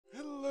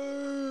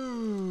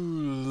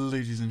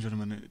Ladies and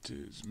gentlemen, it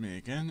is me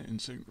again,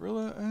 Insane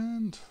Gorilla,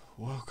 and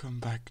welcome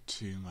back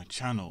to my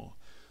channel.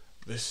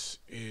 This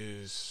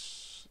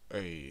is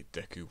a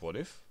Deku What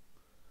If.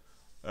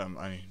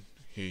 I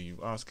hear you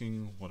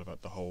asking, what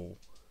about the whole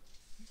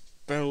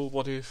Bell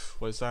What If?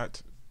 What is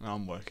that?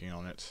 I'm working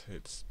on it.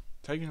 It's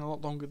taking a lot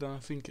longer than I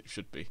think it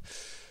should be.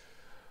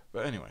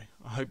 But anyway,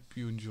 I hope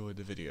you enjoyed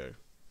the video.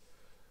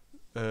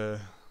 Bit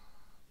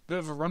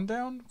of a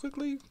rundown,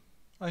 quickly,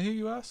 I hear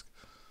you ask.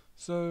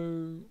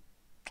 So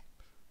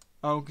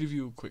I'll give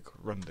you a quick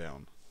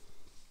rundown.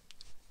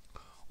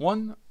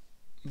 Deku,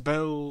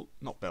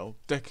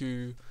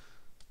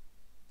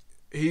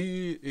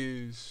 he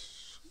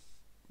is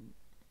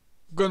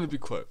going to be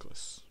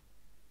quirkless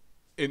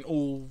in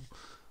all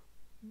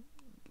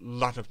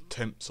latter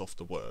attempts of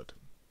the word.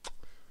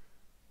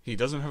 He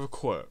doesn't have a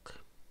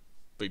quirk,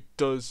 but he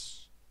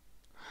does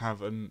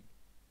have a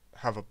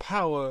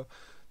power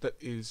that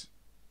is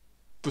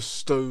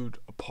bestowed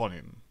upon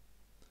him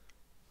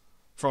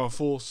from a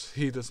force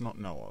he does not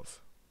know of.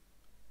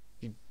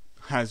 He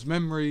has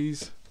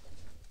memories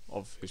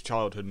of his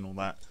childhood and all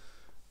that,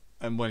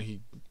 and when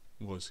he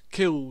was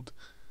killed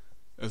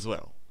as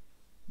well.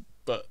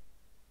 But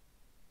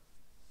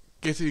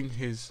getting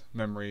his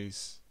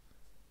memories,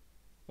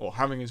 or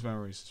having his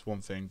memories is one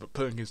thing, but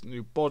putting his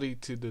new body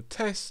to the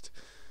test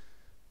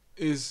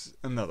is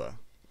another.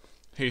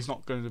 He's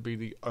not going to be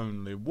the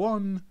only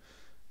one,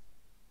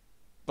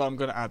 but I'm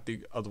going to add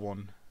the other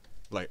one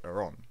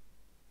later on.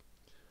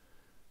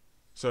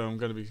 So I'm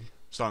going to be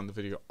starting the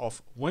video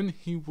off when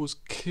he was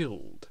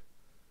killed.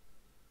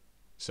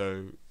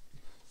 So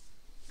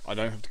I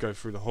don't have to go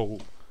through the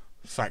whole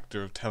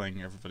factor of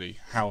telling everybody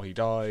how he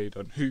died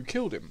and who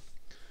killed him.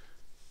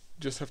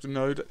 Just have to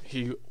know that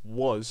he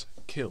was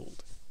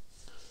killed.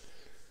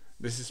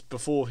 This is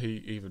before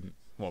he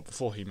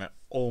met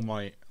All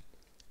Might.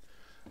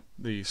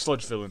 The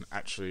sludge villain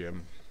actually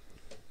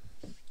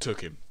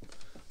took him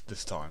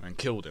this time and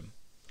killed him.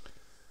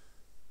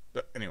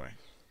 But anyway,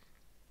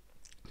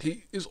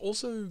 he is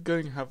also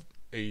going to have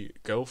a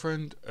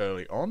girlfriend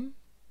early on,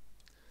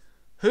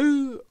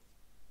 who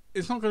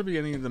is not going to be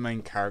any of the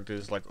main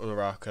characters like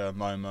Uraraka,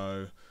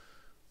 Momo,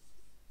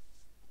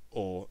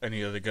 or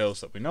any other girls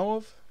that we know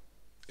of.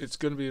 It's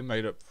going to be a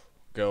made-up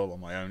girl on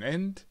my own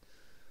end.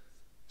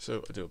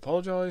 So I do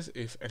apologise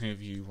if any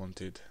of you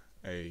wanted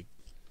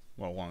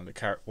one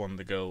of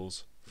the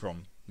girls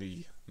from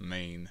the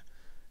main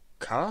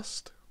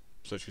cast,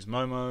 such as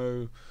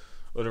Momo,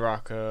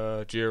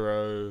 Uraraka,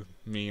 Jiro,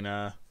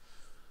 Mina,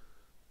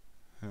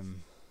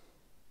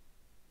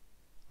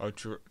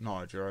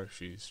 not Ojiro,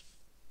 she's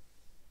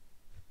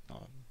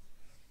not a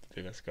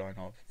biggest guy,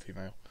 not a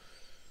female.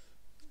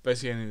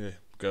 Basically any of the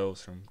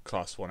girls from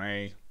Class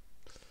 1A.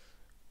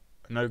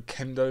 I know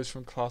Kendo's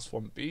from Class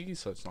 1B,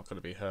 so it's not going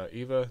to be her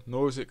either,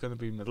 nor is it going to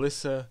be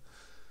Melissa.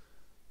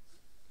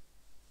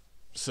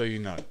 So you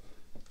know,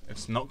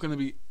 it's not going to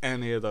be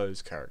any of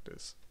those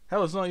characters.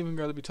 Hell, it's not even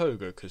going to be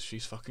Toga, because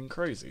she's fucking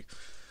crazy.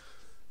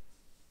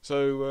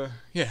 So,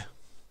 yeah.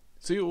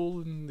 See you all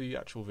in the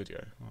actual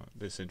video.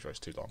 This intro's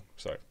too long,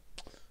 so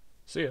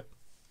see ya.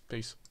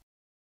 Peace.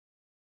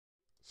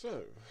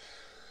 So,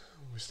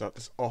 we start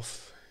this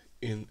off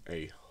in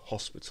a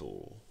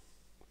hospital.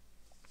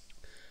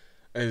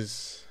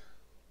 As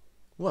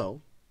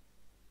well,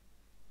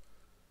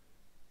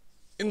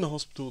 in the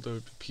hospital there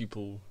would be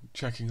people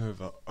checking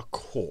over a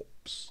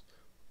corpse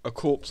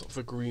of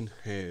a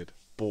green-haired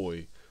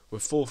boy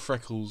with 4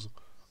 freckles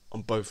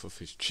on both of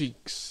his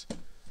cheeks.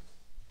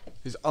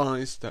 His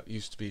eyes, that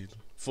used to be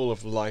full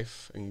of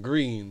life and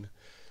green,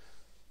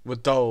 were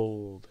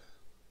dulled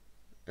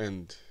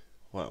and,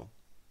 well,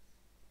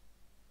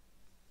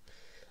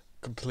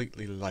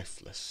 completely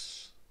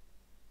lifeless.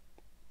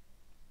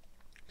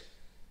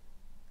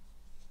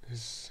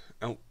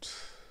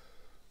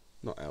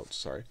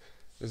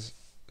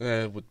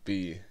 There would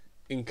be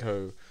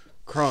Inko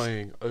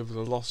crying over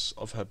the loss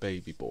of her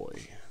baby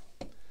boy.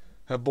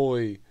 Her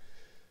boy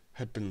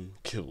had been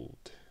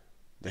killed.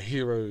 The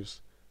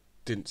heroes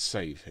didn't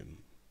save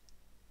him.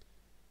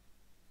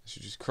 She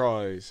just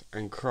cries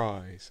and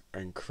cries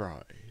and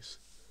cries.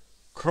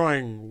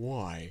 Crying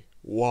why?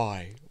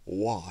 Why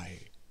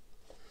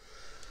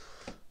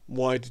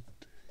did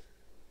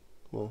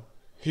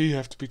he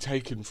have to be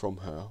taken from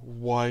her?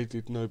 Why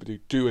did nobody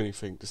do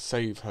anything to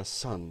save her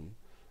son?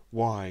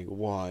 Why?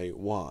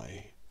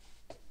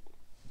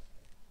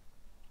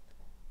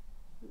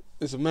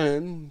 There's a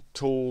man,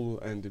 tall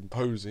and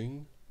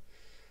imposing,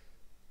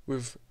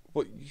 with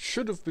what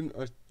should have been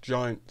a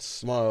giant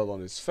smile on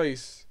his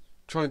face,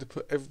 trying to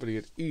put everybody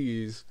at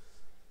ease,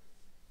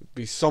 would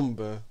be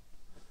somber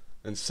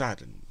and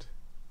saddened.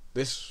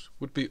 This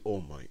would be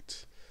All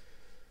Might.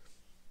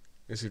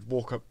 As he'd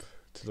walk up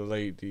to the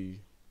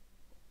Lady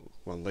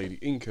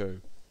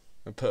Inko,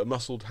 and put a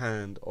muscled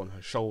hand on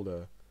her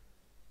shoulder,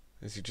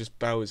 as he'd just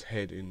bow his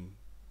head in,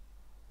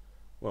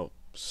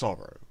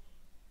 sorrow.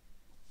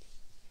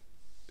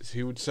 As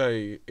he would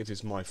say, "It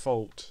is my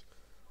fault.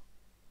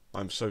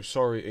 I'm so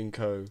sorry,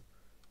 Inko.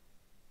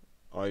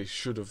 I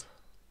should have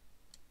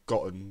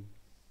gotten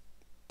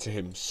to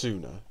him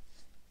sooner.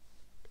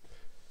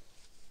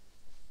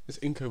 As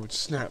Inko would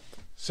snap,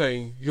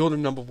 saying, "You're the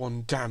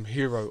 #1 damn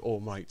hero, All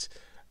Might,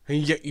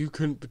 and yet you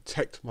couldn't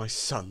protect my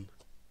son.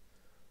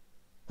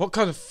 What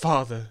kind of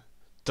father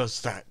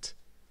does that?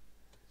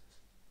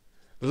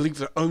 Leave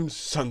their own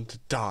son to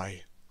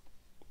die?"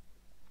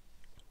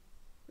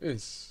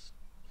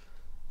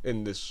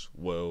 In this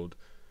world,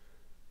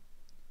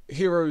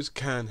 heroes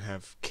can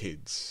have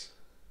kids,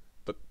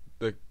 but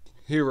the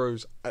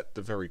heroes at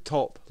the very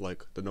top,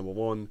 like the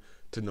 #1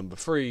 to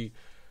 #3,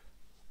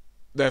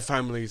 their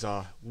families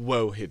are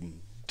well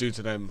hidden due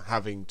to them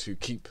having to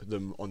keep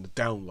them on the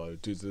down low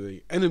due to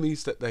the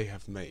enemies that they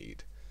have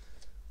made.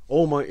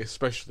 All Might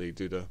especially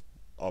due to,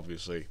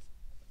 obviously,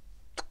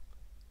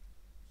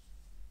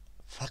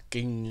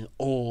 fucking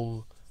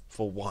all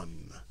for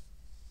one.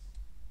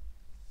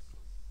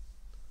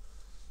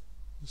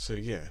 So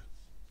yeah,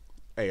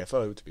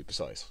 AFO to be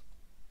precise.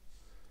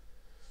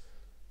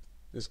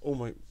 As All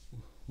Might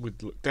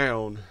would look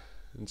down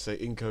and say,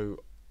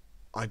 "Inko,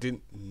 I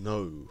didn't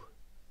know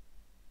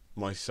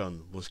my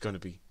son was going to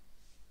be..."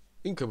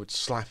 Inko would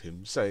slap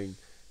him, saying,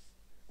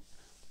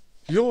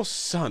 "Your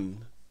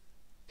son,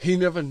 he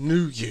never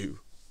knew you.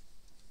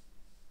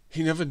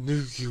 He never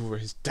knew you were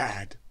his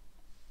dad.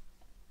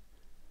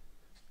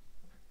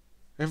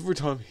 Every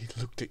time he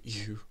looked at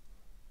you,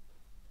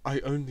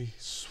 I only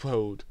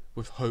swelled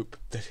with hope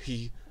that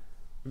he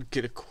would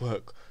get a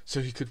quirk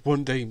so he could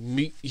one day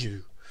meet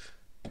you.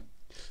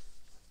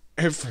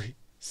 Every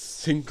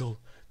single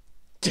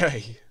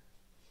day.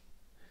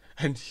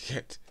 And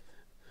yet,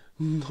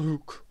 no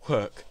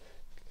quirk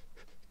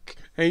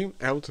came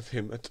out of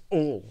him at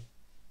all.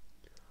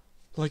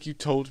 Like you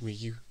told me,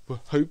 you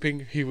were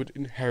hoping he would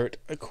inherit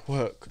a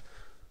quirk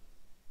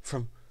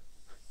from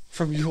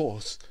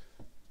yours,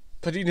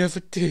 but he never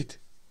did."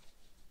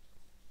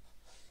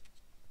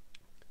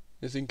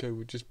 As Inko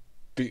would just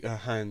beat her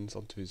hands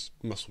onto his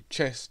muscled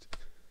chest,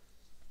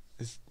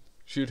 as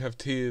she would have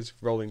tears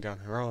rolling down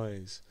her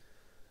eyes,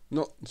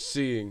 not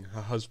seeing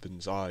her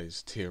husband's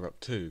eyes tear up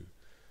too,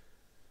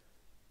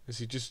 as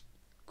he just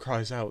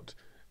cries out,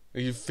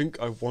 "You think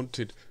I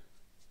wanted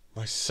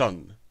my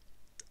son,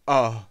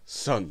 our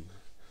son,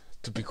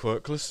 to be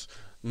quirkless?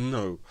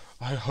 No,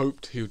 I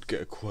hoped he would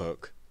get a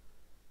quirk.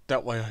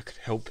 That way I could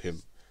help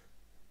him,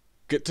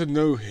 get to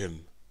know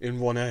him in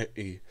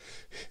 180,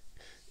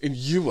 in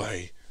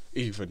UA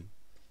even.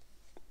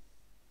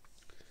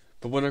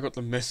 But when I got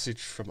the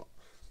message from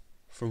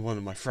one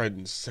of my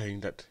friends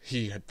saying that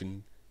he had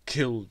been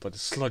killed by the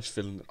sludge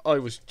villain that I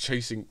was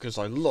chasing because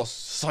I lost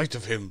sight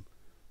of him,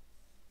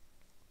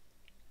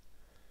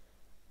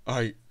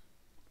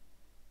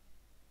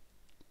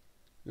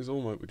 As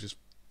All Might would just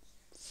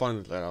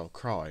finally let out a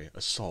cry,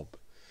 a sob.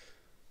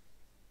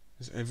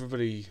 As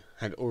everybody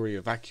had already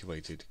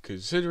evacuated,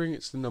 considering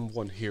it's the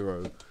 #1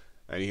 hero,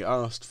 and he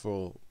asked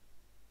for,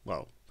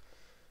 well,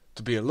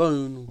 to be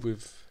alone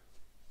with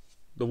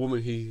the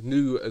woman he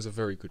knew as a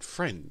very good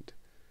friend,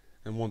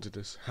 and wanted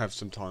to have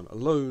some time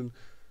alone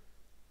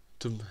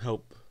to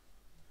help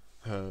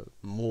her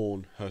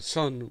mourn her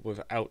son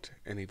without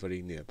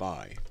anybody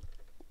nearby.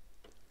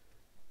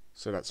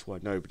 So that's why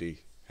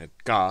nobody had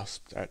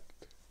gasped at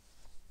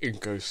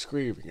Inko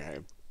screaming at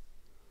him.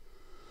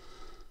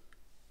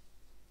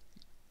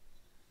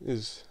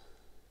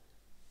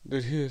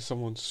 They'd hear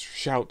someone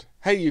shout,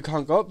 "Hey, you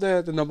can't go up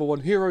there, the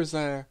 #1 hero's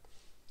there.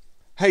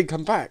 Hey,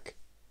 come back."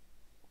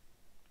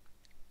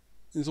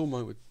 As All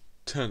Might would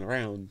turn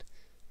around,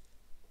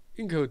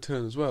 Inko would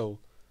turn as well,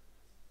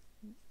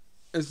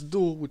 as the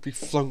door would be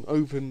flung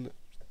open,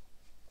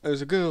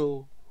 as a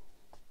girl,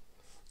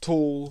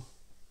 tall,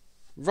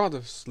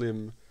 rather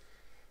slim,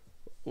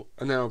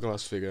 an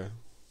hourglass figure,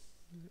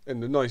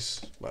 and a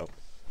nice, well,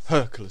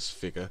 Hercules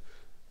figure,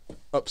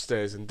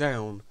 upstairs and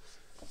down,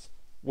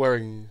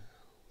 wearing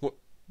what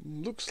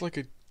looks like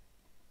a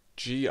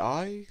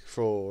GI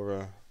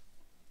for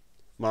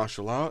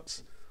martial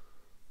arts,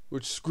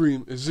 would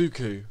scream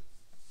Izuku,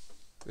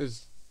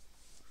 as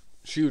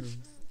she would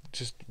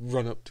just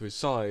run up to his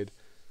side,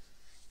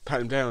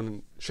 pat him down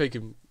and shake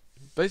him,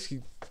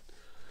 basically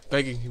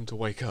begging him to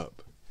wake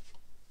up.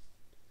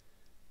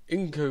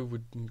 Inko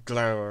would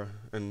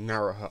glare and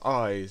narrow her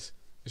eyes,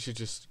 and she'd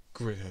just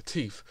grit her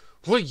teeth.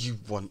 "What do you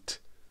want?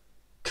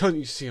 Can't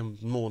you see I'm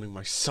mourning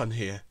my son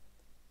here?"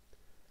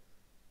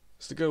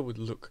 As the girl would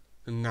look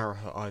and narrow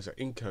her eyes at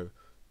Inko.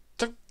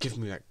 "Don't give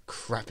me that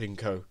crap,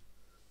 Inko.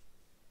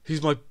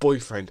 He's my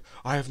boyfriend.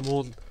 I have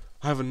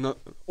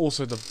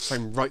also the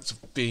same rights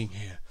of being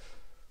here."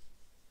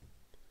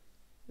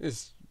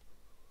 As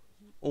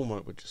All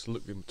Might would just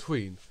look in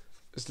between,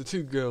 as the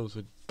two girls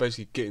would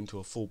basically get into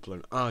a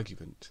full-blown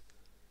argument.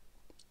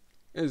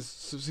 As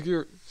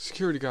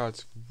security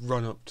guards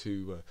run up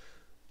to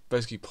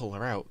basically pull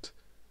her out,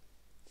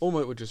 All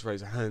Might would just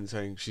raise a hand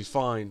saying, "She's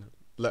fine,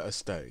 let her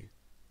stay."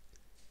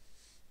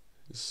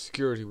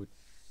 Security would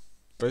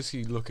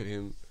basically look at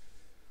him.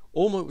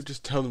 All Might would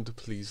just tell them to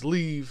please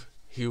leave,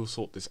 he'll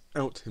sort this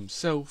out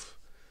himself.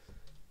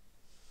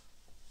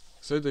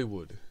 So they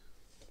would.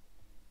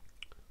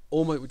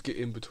 All Might would get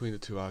in between the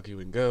two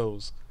arguing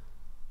girls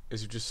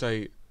is he'd just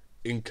say,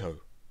 Inko,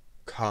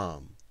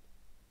 calm.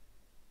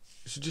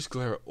 You should just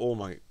glare at All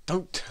Might.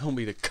 Don't tell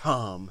me to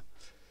calm.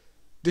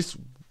 This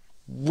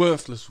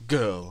worthless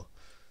girl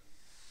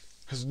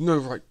has no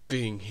right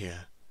being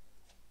here.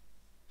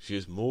 She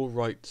has more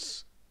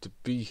rights to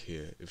be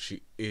here if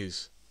she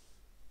is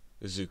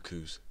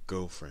Izuku's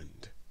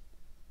girlfriend.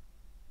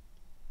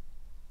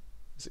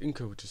 As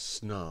Inko would just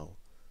snarl,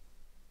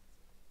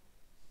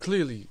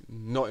 clearly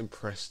not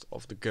impressed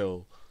of the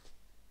girl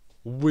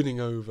winning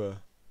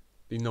over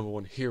the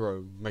 #1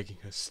 hero, making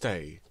her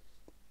stay.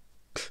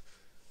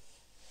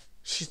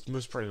 She's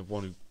most probably the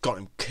one who got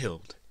him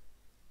killed.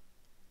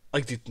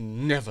 I did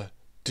never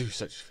do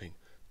such a thing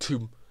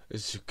to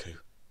Izuku.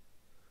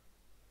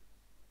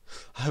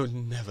 I would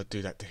never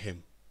do that to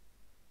him.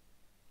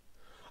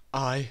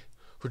 I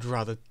would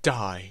rather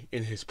die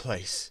in his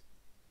place.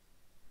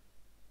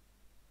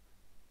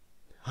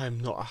 I am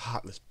not a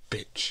heartless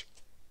bitch.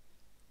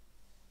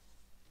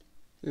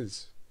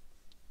 Is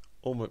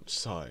almost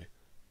sigh.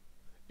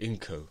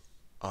 Inko,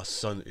 our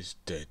son is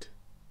dead.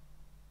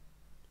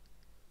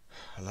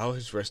 Allow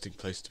his resting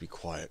place to be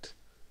quiet.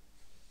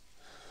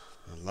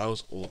 Allow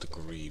us all to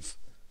grieve.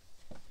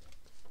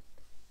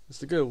 As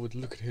the girl would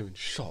look at him in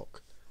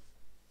shock,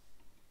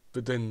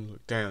 but then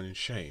look down in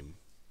shame.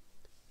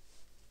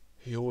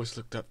 He always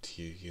looked up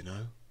to you, you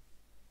know.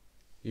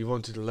 He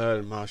wanted to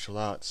learn martial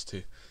arts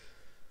to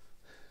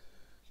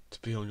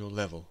be on your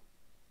level.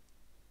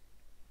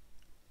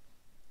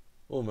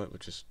 All Might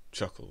would just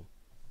chuckle.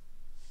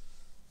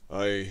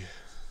 I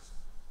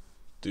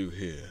do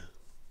hear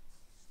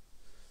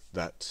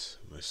that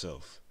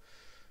myself.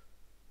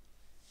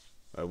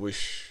 I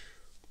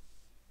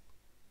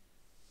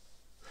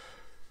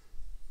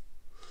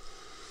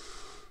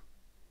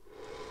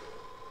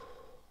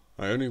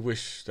only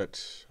wish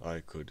that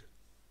I could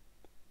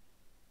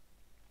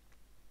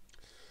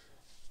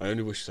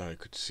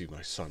see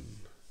my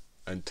son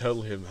and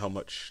tell him how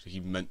much he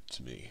meant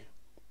to me,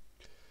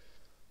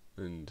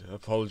 and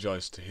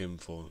apologize to him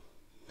for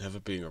never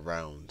being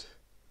around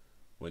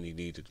when he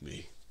needed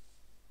me.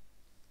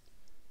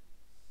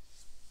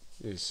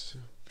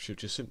 She would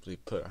just simply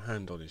put her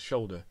hand on his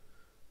shoulder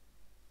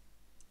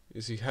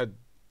as he had,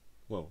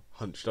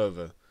 hunched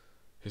over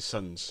his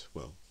son's,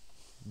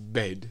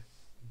 bed,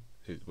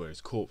 where his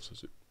corpse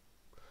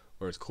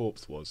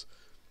was.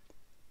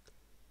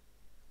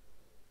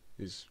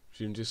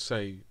 She would just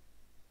say,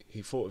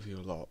 he thought of you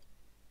a lot.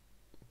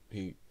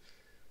 He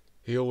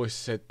always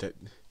said that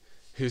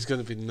he was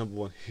going to be the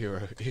 #1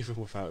 hero, even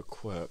without a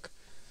quirk.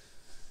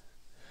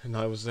 And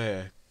I was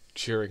there,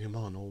 cheering him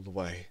on all the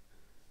way.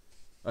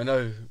 I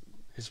know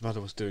his mother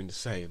was doing the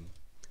same,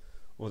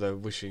 although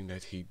wishing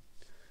that he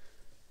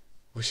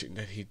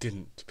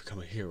didn't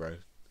become a hero.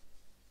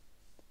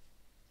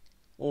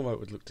 All Might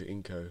would look to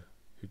Inko,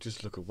 who'd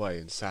just look away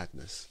in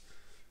sadness,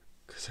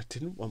 because I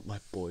didn't want my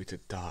boy to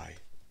die.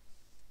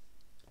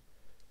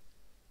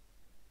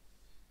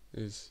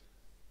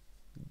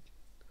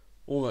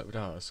 All Might would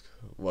ask,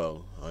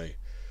 well, I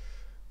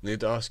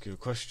need to ask you a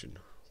question.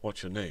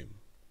 What's your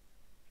name?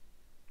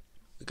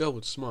 The girl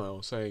would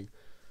smile, saying,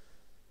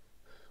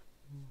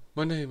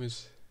 my name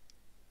is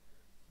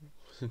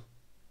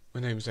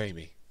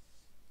Amy.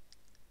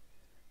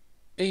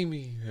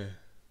 Amy,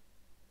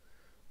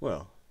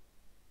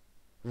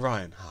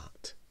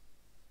 Reinhardt.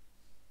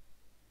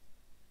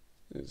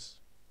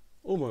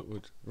 All Might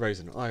would raise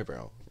an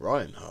eyebrow.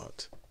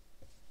 Reinhardt?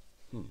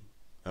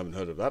 Haven't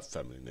heard of that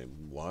family name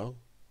in a while.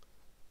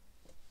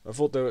 I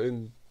thought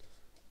the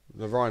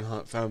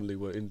Reinhardt family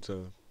were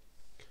into,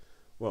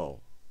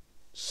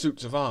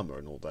 suits of armour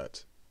and all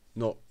that,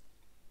 not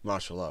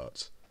martial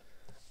arts.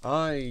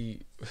 I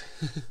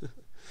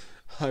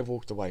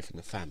walked away from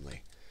the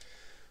family.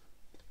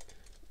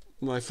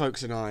 My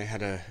folks and I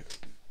had a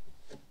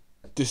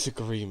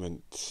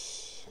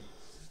disagreement.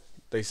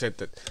 They said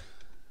that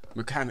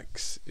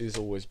mechanics is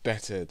always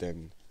better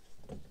than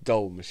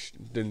dull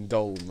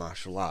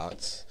martial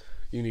arts.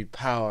 You need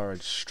power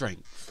and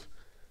strength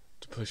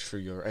to push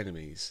through your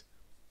enemies.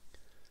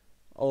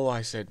 All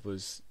I said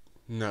was,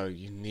 no,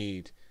 you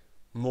need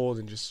more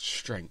than just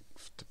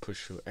strength to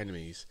push through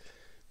enemies.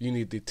 You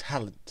need the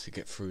talent to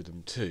get through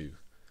them too.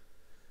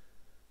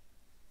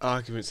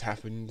 Arguments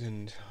happened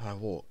and I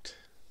walked.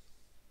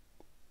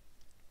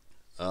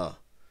 Ah,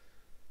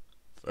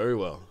 very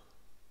well.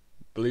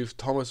 Believe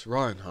Thomas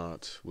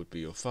Reinhardt would be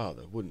your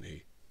father, wouldn't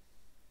he?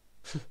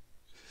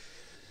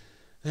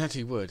 That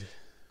he would.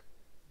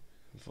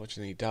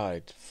 Unfortunately, he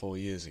died 4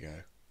 years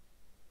ago.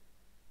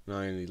 And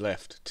I only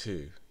left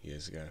 2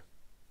 years ago.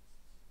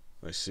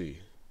 I see.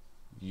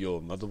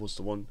 Your mother was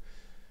the one?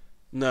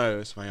 No,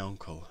 it's my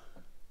uncle.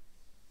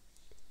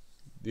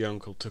 The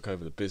uncle took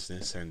over the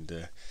business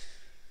and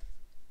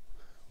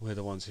we're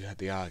the ones who had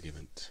the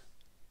argument.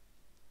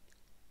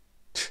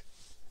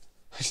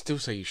 I still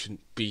say you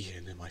shouldn't be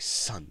here near my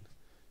son.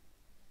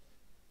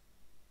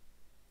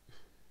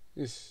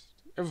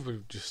 Everybody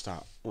would just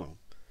start,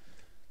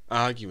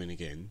 arguing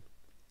again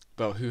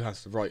about who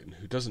has the right and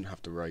who doesn't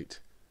have the right.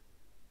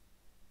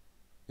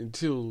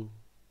 until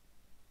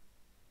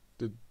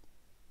they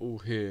all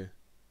hear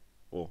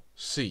or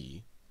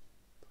see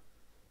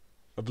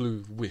a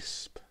blue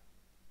wisp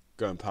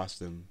going past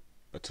them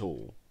at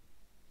all.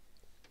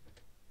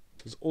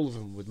 Because all of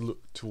them would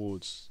look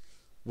towards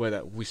where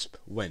that wisp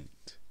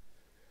went.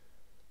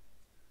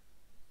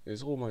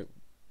 It's all my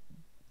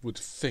would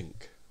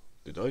think,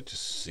 did I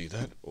just see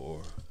that,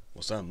 or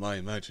was that my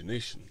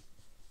imagination?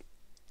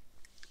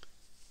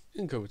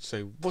 Inko would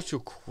say, what's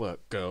your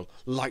quirk, girl?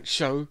 Light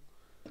show?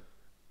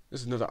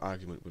 There's another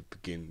argument would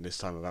begin, this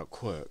time about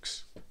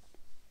quirks.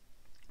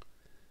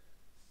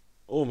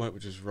 All Might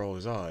would just roll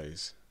his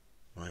eyes.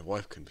 My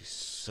wife can be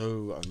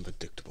so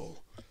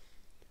unpredictable.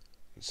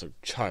 And so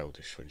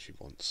childish when she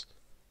wants.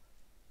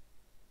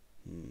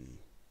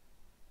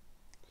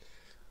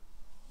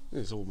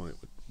 This All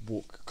Might would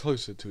walk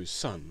closer to his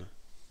son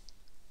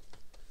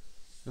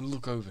and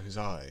look over his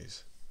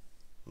eyes.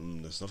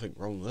 There's nothing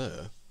wrong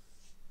there.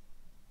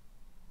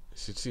 I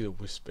should see the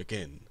wisp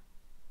again.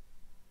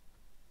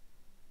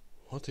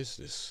 What is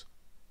this?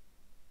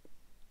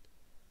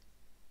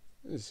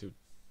 He would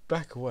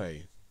back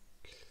away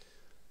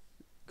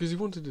because he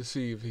wanted to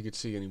see if he could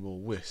see any more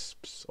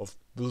wisps of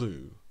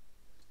blue.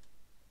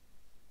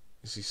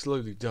 As he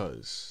slowly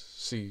does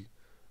see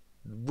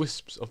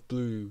wisps of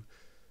blue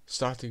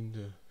starting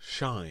to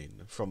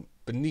shine from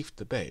beneath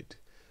the bed,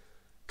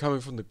 coming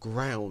from the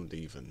ground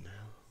even,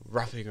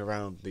 wrapping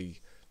around the,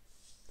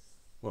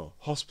 well,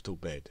 hospital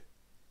bed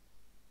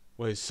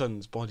where his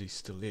son's body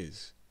still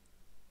is.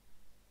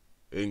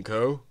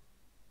 Inko?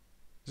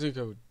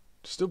 Zuko would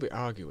still be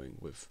arguing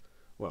with,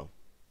 well,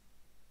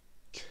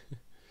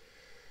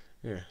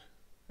 yeah,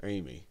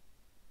 Amy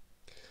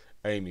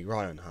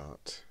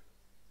Ryanhart.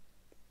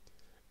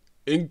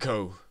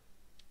 Inko!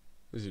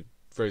 As he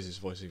raised his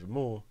voice even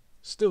more,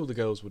 still the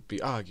girls would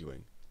be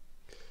arguing.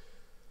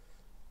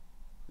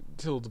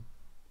 Until the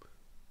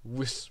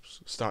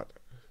wisps start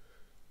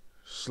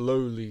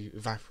slowly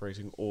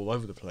evaporating all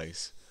over the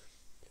place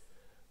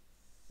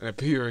and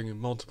appearing in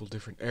multiple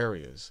different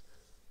areas.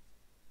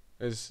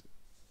 As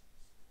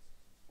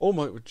All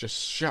Might would just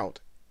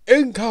shout,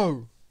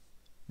 Inko!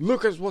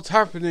 Look at what's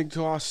happening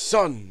to our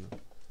son!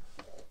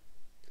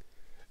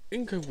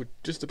 Inko would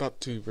just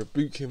about to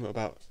rebuke him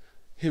about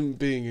him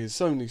being his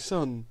only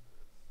son,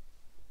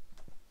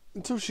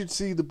 until she'd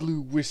see the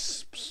blue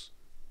wisps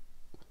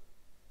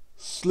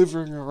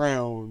slithering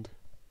around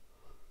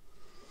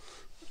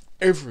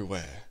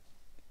everywhere.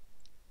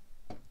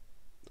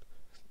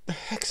 The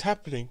heck's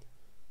happening?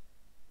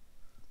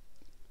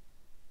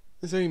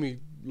 As Amy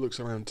looks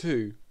around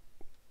too.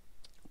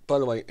 By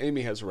the way,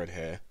 Amy has red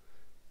hair,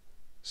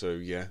 so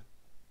yeah.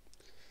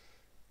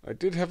 I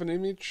did have an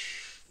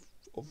image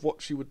of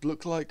what she would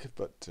look like,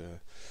 but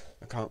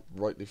I can't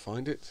rightly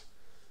find it.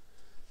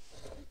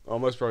 I'll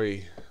most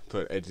probably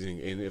put editing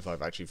in if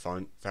I've actually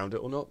found it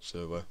or not,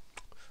 so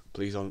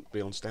please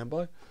be on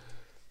standby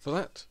for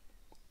that.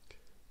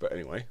 But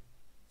anyway,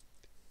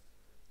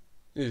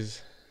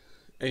 is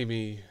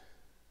Amy,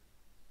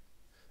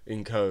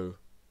 Inko,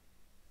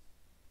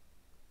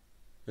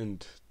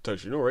 and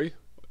Toshinori,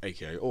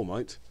 aka All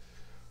Might,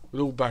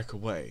 would all back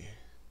away.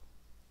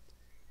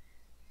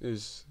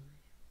 Is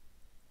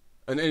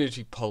an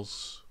energy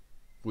pulse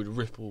would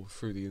ripple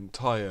through the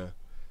entire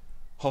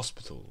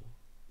hospital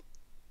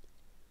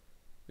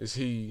as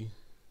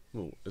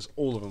as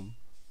all of them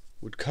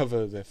would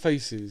cover their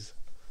faces,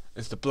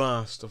 as the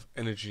blast of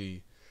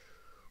energy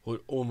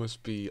would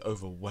almost be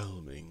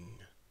overwhelming.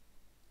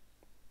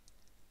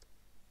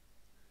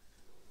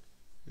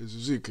 As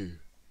Zuko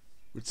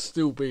would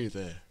still be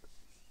there,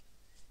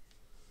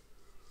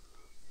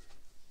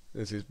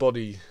 as his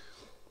body,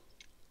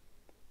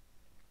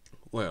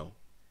 well,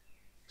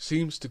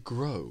 seems to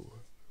grow,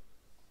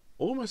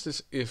 almost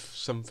as if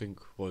something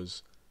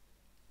was,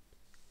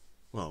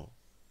 well,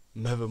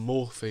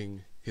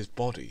 metamorphing his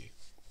body.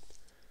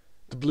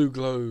 The blue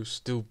glow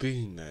still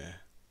being there.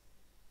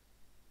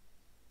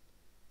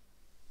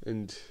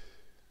 And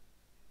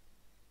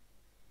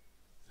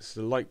as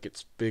the light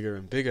gets bigger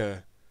and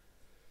bigger,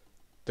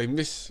 they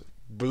miss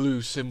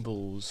blue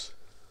symbols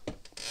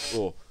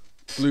or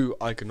blue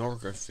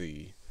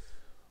iconography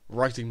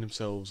writing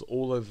themselves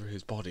all over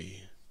his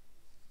body.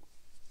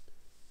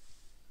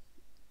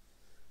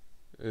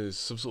 As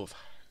some sort of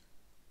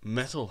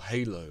metal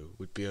halo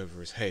would be over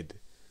his head.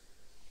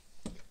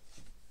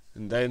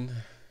 And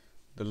then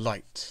the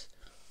light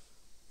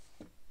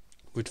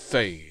would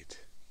fade,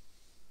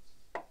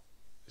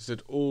 as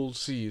they'd all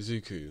see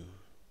Izuku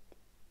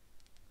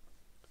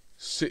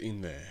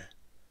sitting there,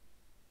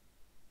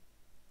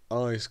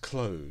 eyes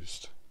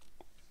closed,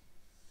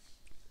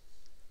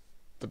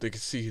 but they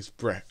could see his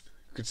breath,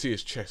 could see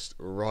his chest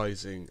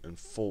rising and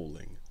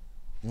falling,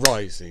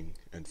 rising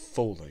and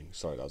falling.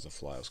 Sorry, that was a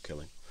fly I was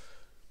killing.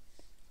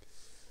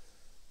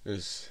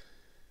 As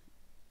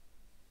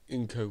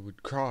Inko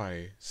would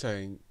cry,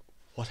 saying,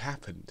 "What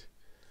happened?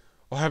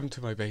 What happened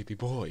to my baby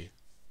boy?"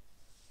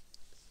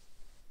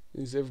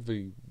 As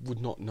everybody would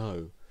not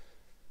know,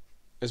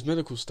 as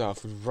medical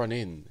staff would run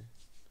in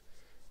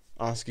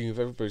asking if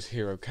everybody's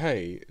here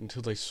okay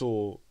until they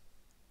saw,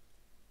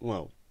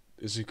 well,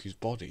 Izuku's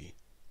body,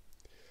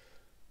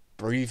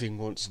 breathing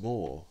once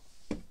more,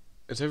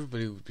 as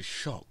everybody would be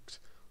shocked.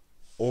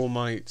 All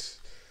Might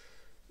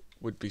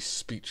would be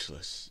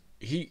speechless.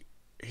 He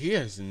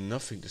has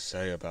nothing to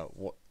say about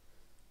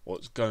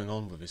what's going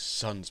on with his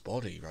son's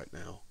body right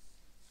now.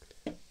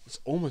 It's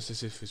almost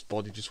as if his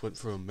body just went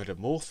through a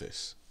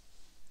metamorphosis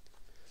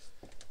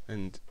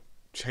and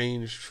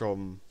changed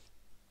from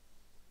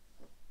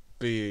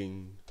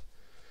being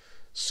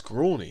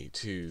scrawny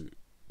to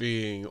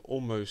being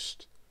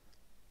almost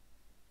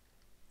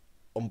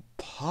on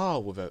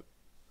par with a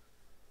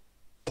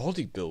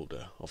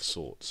bodybuilder of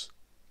sorts.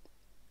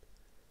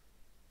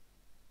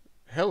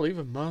 Hell,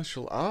 even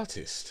martial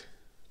artist,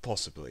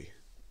 possibly.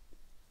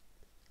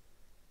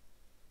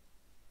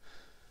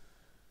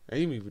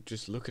 Amy would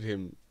just look at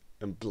him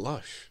and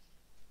blush,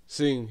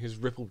 seeing his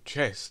rippled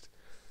chest.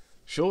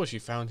 Sure, she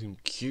found him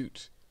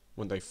cute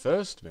when they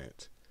first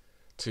met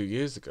 2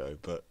 years ago,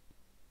 but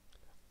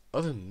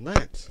other than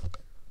that,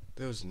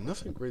 there was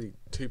nothing really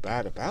too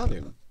bad about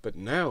him. But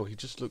now he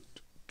just looked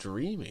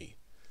dreamy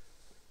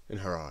in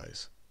her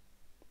eyes.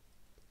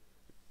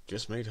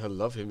 Just made her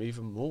love him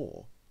even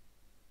more.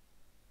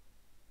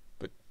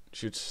 But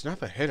she'd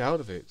snap her head out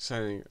of it,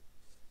 saying,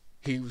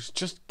 "He was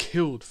just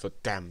killed for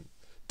damn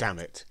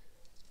it.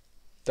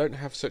 Don't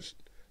have such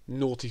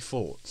naughty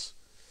thoughts.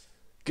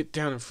 Get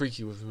down and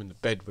freaky with him in the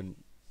bed when...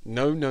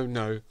 No.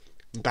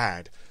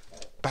 Bad.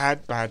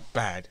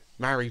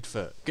 Married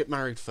first. Get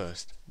married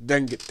first.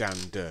 Then get down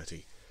and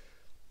dirty."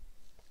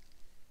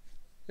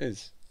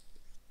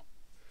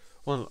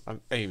 Well,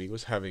 Amy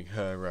was having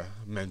her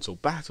mental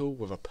battle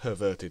with a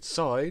perverted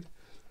side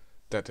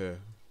that,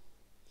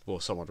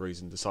 for some odd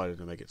reason, decided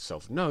to make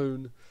itself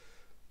known.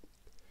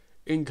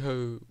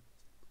 Inko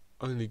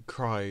only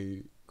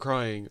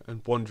crying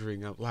and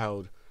wondering out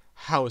loud,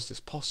 how is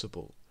this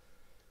possible?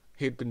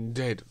 He had been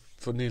dead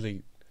for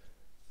nearly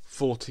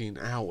 14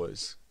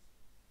 hours.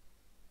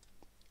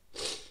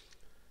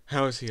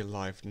 How is he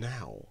alive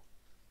now?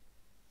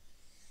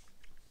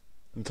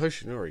 And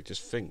Toshinori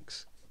just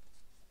thinks,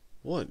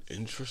 what an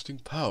interesting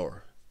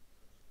power.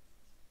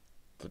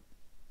 But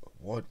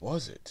what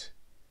was it?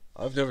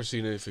 I've never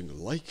seen anything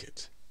like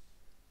it.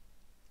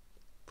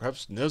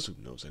 Perhaps Nezu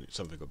knows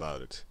something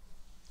about it.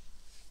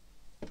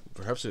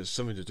 Perhaps it has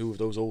something to do with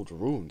those old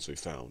ruins we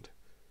found.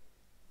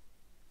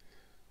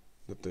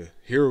 That the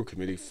Hero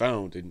Committee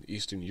found in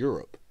Eastern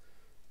Europe.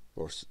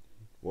 Or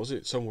was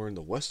it somewhere in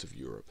the west of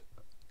Europe?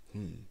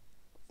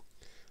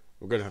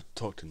 We're going to have to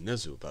talk to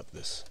Nezu about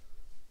this.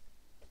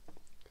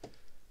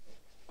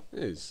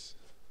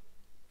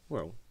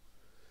 Well,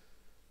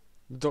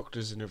 the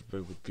doctors and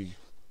everybody would be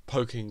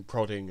poking,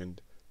 prodding,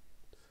 and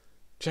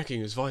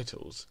checking his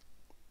vitals.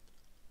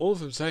 All of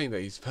them saying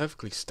that he's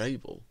perfectly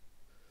stable.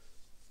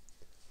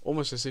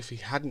 Almost as if he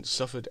hadn't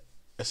suffered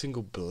a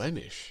single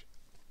blemish.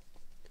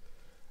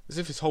 As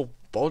if his whole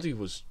body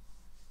was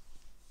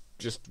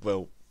just,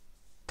 well,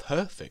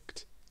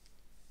 perfect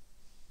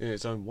in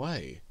its own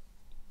way.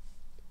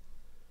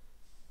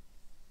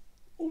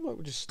 All Might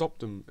would just stop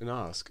them and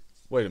ask,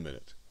 wait a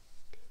minute.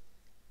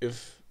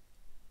 If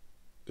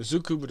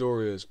Izuku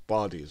Midoriya's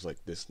body is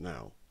like this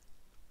now,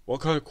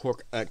 what kind of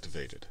quirk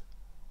activated?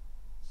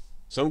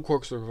 Some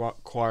quirks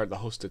require the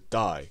host to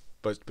die,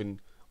 but it's been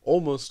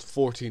almost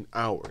 14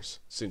 hours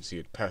since he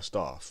had passed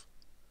off.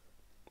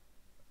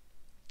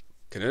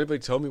 Can anybody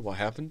tell me what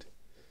happened?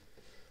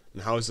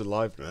 And how he's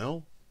alive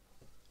now?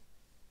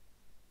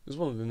 As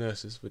one of the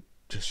nurses would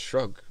just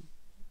shrug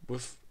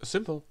with a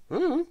simple,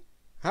 how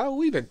are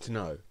we meant to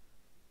know?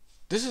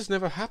 This has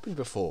never happened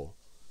before.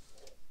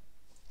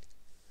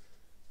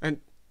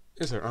 And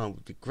as her arm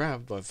would be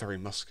grabbed by a very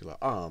muscular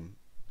arm,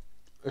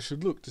 I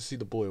should look to see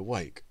the boy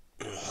awake.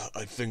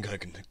 I think I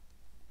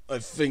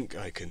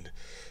can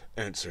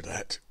answer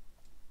that.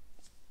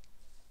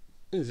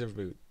 As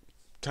everybody would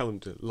tell him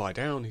to lie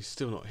down, he's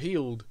still not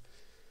healed.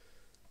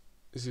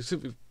 As he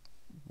simply,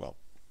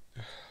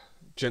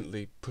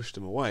 gently pushed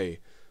him away.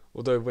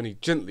 Although when he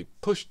gently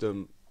pushed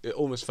them, it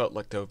almost felt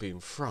like they were being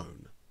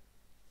thrown.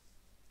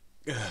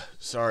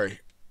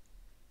 Sorry.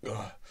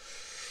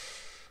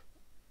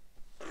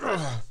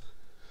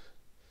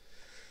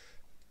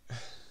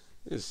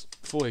 As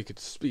before he could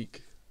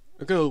speak,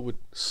 a girl would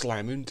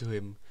slam into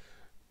him,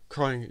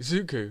 crying,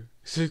 "Izuku!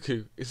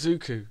 Izuku!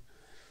 Izuku!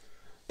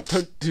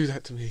 Don't do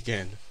that to me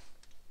again!"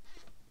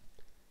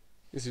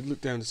 As he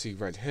looked down to see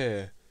red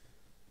hair,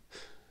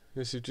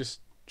 as he just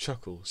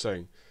chuckle,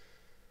 saying,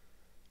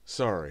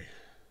 "Sorry,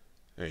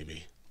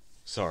 Amy.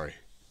 Sorry.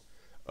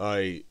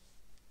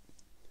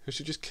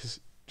 She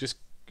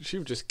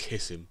would just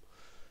kiss him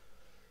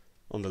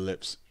on the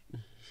lips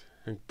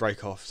and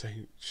break off,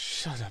 saying,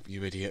 "Shut up,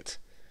 you idiot."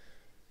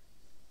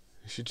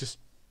 She just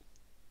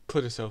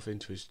put herself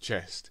into his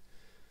chest,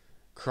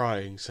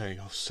 crying, saying,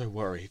 "I was so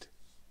worried.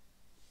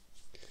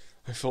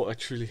 I thought I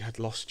truly had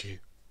lost you."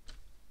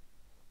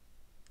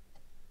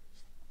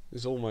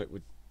 As All Might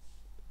would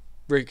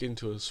break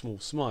into a small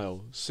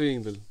smile,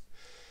 seeing the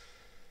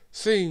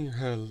seeing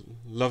her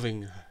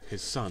loving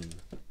his son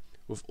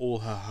with all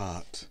her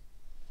heart,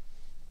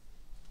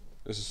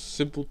 as a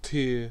simple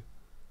tear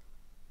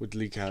would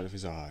leak out of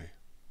his eye,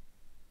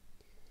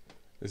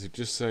 as he'd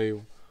just say,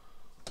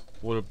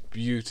 what a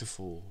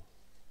beautiful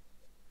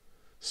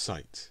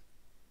sight.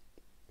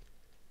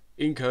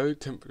 Inko,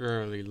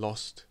 temporarily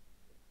lost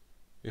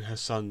in her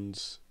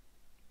son's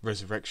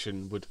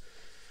resurrection, would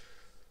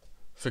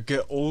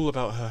forget all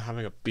about her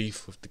having a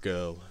beef with the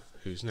girl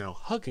who's now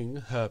hugging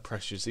her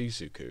precious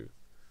Izuku.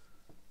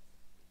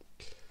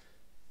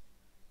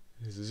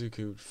 As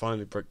Izuku would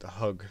finally break the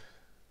hug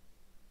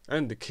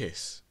and the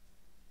kiss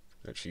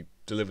that she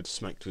delivered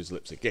smack to his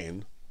lips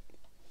again,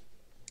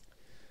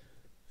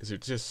 as he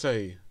would just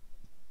say,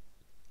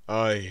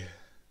 I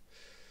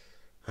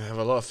have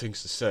a lot of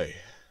things to say,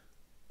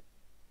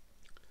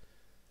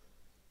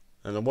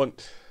 and I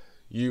want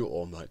you,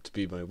 All Might, to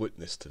be my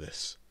witness to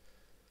this.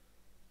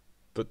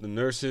 But the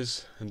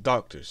nurses and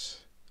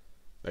doctors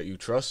that you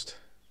trust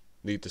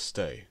need to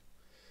stay.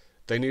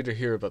 They need to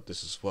hear about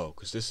this as well,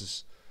 because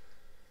this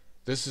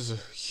is a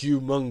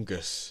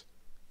humongous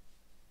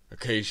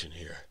occasion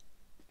here.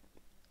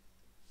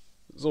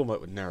 All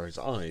Might would narrow his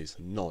eyes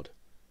and nod,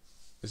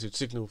 as he would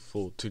signal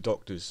for the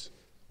doctors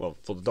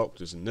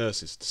and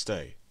nurses to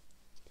stay.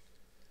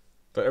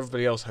 But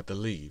everybody else had to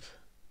leave.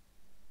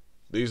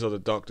 These are the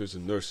doctors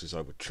and nurses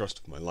I would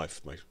trust with my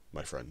life,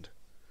 my friend.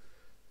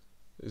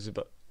 As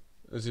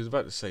he was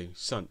about to say,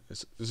 son,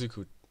 as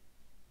Izuku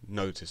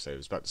noticed that he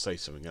was about to say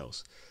something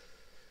else.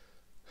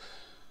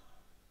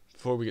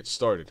 Before we get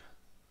started,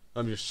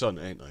 I'm your son,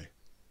 ain't I?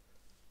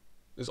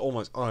 As All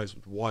Might's eyes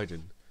would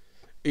widen,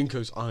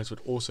 Inko's eyes would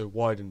also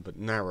widen but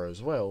narrow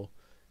as well,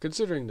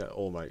 considering that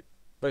All Might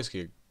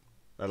basically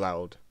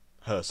allowed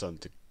her son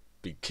to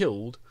be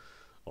killed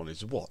on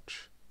his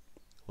watch,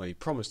 when he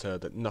promised her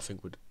that nothing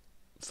would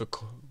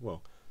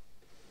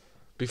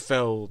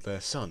befell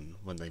their son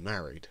when they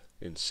married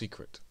in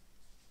secret.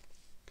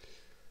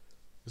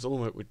 As All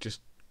Might would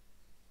just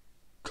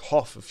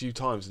cough a few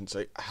times and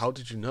say, how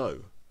did you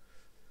know?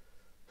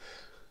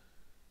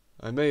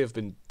 I may have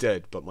been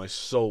dead, but my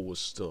soul was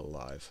still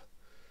alive.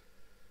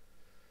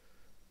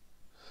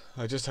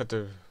 I just had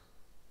to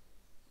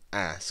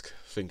ask,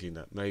 thinking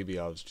that maybe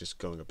I was just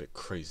going a bit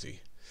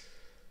crazy.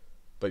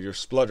 But your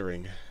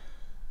spluttering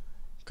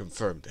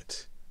confirmed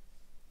it.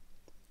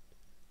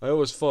 I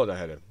always thought I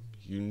had a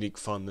unique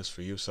fondness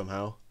for you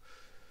somehow.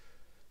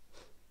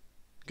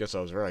 Guess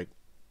I was right.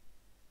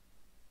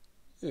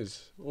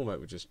 All Might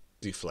would just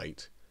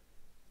deflate.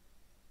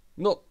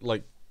 Not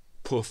like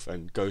poof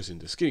and goes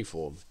into skinny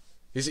form.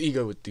 His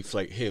ego would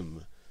deflate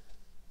him,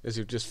 as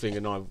he would just think,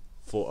 and I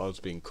thought I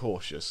was being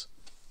cautious.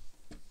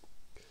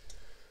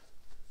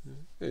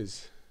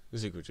 His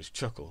ego would just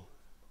chuckle.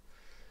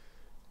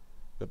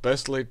 The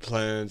best laid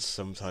plans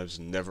sometimes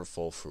never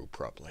fall through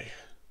properly.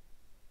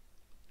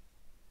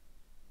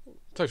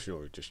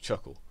 Toshinori would just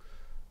chuckle.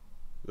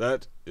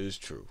 That is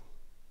true.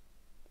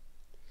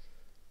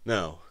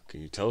 Now,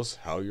 can you tell us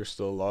how you're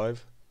still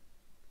alive?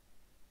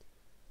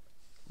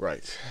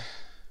 Right.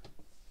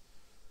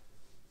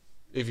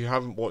 If you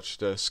haven't watched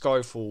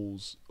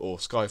Skyfall's or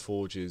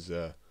Skyforge's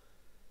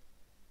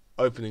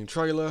opening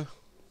trailer,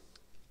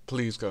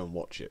 please go and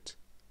watch it.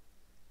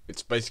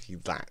 It's basically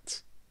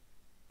that.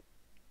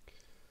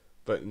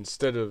 But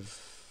instead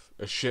of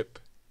a ship,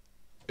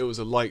 it was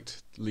a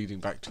light leading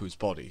back to his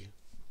body.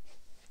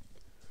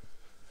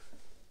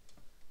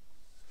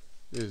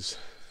 Izuku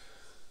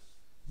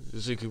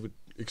would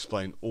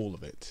explain all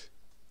of it.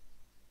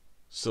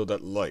 So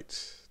that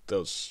light that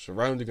was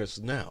surrounding us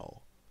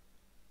now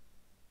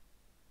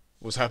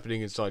was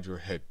happening inside your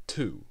head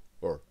too,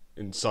 or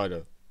inside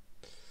a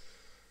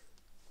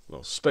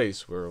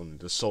space where only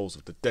the souls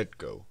of the dead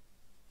go.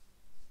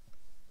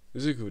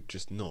 Izuku would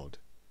just nod.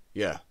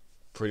 Yeah,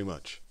 pretty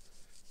much.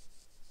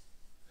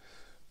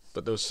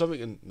 But there was something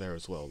in there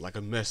as well, like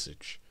a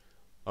message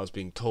I was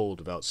being told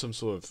about some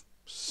sort of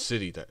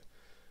city that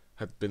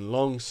had been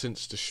long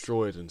since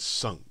destroyed and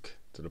sunk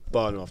to the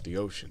bottom of the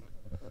ocean.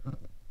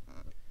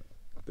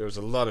 There was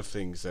a lot of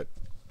things that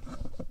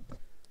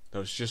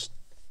was just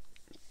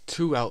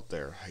too out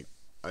there.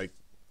 I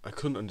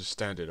couldn't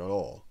understand it at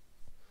all.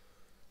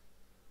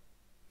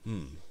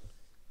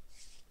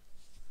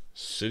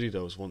 City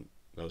that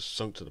was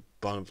sunk to the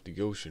bottom of the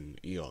ocean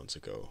eons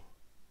ago.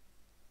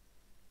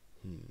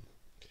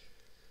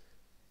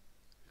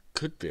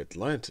 Could be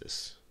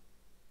Atlantis.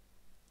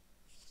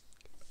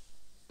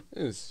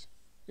 Yes,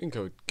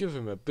 Inko would give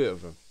him a bit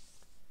of a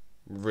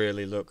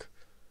really look.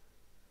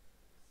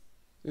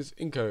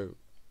 Inko,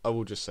 I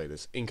will just say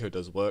this, Inko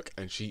does work,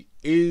 and she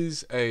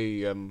is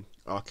a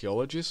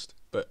archaeologist,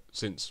 but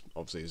since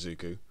obviously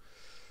Izuku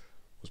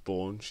was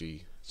born,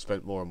 she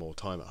spent more and more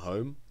time at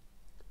home,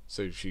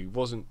 so she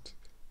wasn't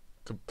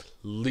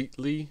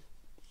completely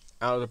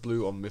out of the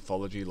blue on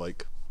mythology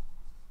like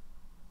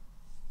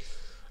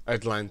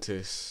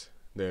Atlantis,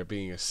 there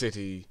being a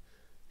city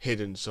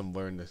hidden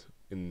somewhere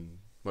in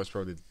most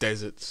probably the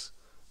deserts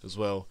as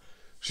well.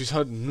 She's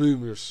heard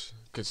numerous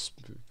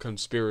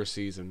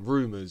conspiracies and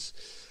rumors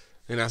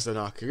And as an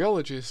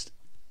archaeologist,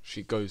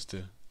 she goes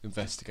to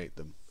investigate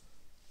them.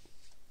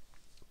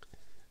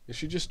 And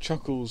she just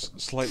chuckles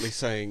slightly,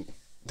 saying,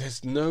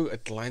 "There's no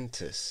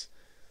Atlantis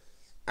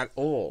at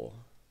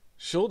all.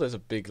 Sure, there's a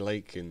big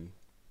lake in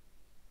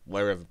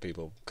wherever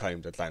people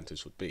claimed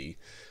Atlantis would be."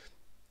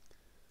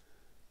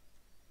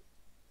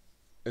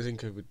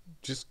 Azinka would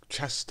just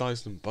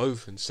chastise them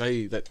both and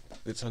say that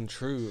it's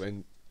untrue,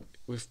 and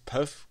we've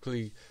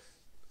perfectly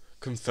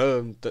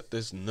confirmed that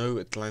there's no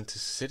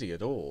Atlantis city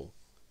at all.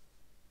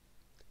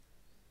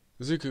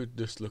 Zuko would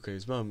just look at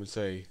his mum and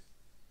say,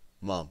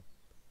 "Mom,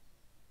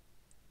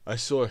 I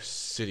saw a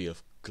city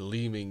of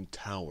gleaming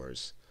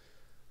towers.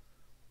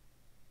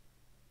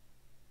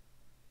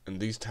 And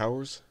these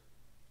towers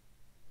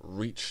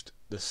reached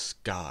the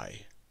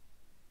sky.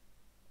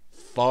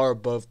 Far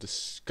above the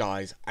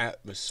sky's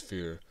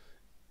atmosphere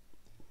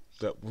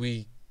that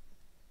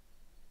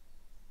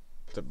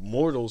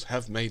mortals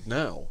have made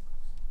now."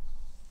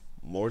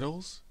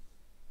 Mortals?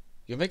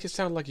 You make it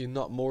sound like you're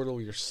not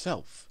mortal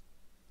yourself.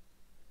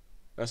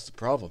 That's the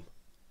problem.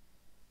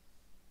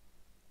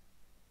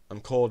 I'm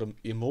called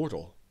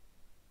Immortal.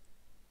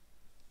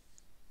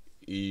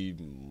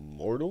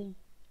 Immortal?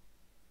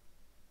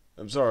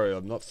 I'm sorry,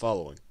 I'm not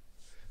following.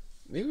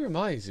 Neither am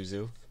I,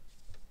 Zuzu.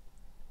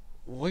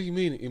 What do you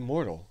mean,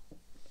 immortal?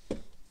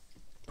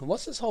 And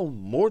what's this whole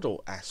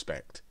mortal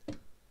aspect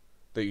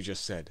that you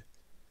just said?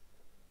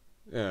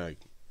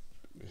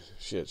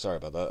 Shit, sorry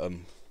about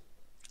that.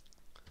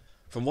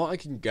 From what I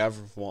can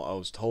gather from what I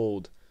was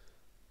told,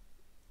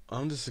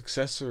 I'm the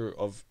successor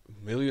of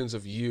millions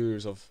of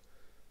years of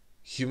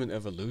human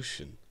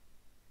evolution.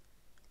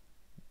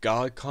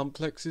 God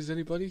complexes,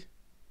 anybody?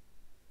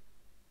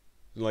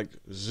 Like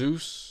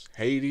Zeus,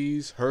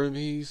 Hades,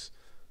 Hermes,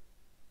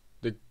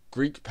 the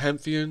Greek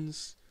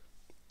pantheons,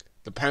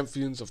 the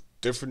pantheons of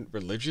different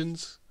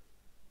religions.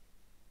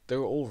 They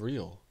were all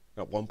real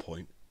at one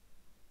point.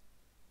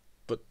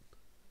 But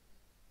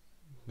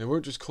they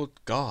weren't just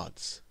called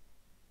gods.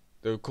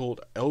 They were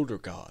called elder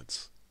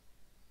gods.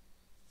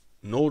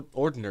 No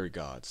ordinary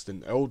gods,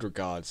 then elder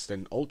gods,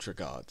 then ultra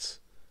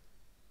gods.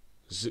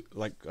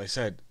 Like I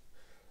said,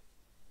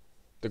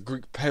 the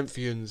Greek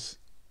pantheons,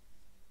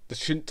 the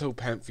Shinto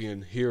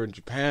pantheon here in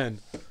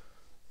Japan,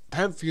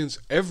 pantheons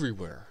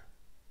everywhere.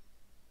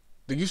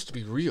 They used to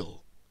be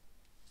real.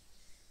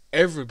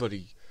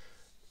 Everybody's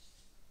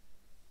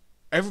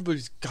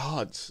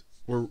gods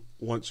were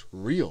once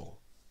real.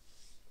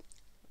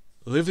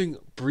 Living,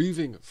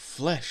 breathing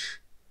flesh.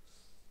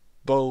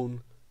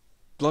 Bone,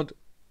 blood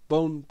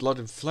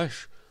and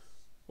flesh,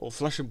 or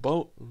flesh and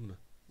bone,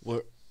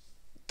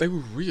 they were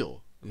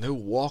real, and they were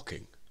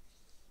walking.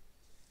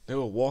 They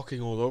were walking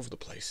all over the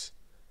place,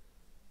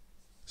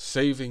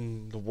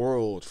 saving the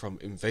world from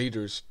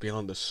invaders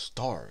beyond the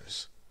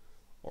stars,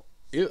 or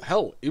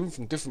hell, even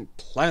from different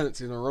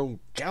planets in our own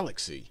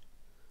galaxy,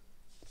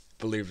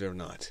 believe it or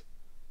not.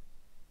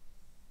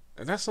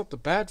 And that's not the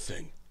bad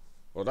thing,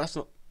 or that's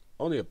not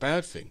only a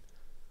bad thing.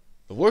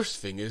 The worst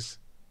thing is,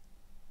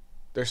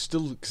 they're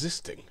still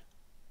existing.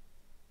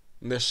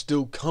 And they're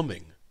still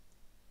coming.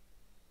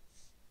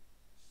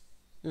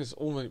 This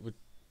almost would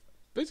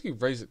basically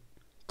raise a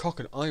cock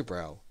an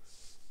eyebrow.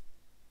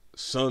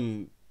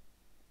 "Son,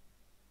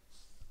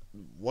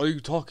 what are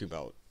you talking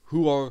about?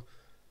 Who are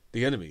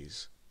the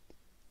enemies?"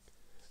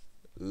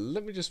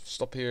 Let me just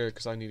stop here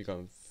because I need to go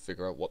and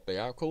figure out what they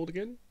are called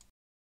again.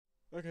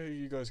 Okay,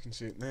 you guys can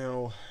see it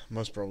now.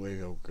 Most probably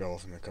they'll go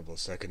off in a couple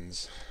of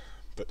seconds.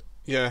 But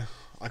yeah,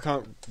 I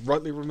can't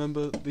rightly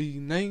remember the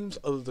names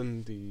other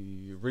than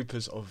the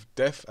Reapers of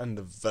Death and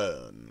the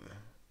Vern.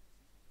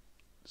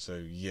 So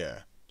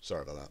yeah,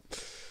 sorry about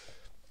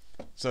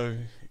that.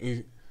 So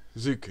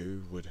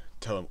Zuko would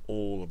tell him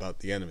all about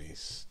the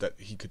enemies that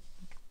he could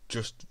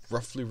just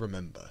roughly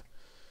remember.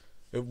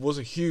 It was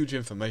a huge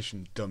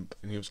information dump,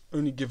 and he was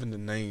only given the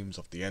names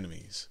of the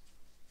enemies.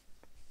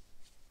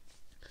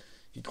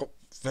 He got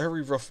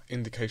very rough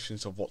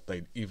indications of what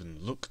they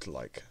even looked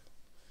like.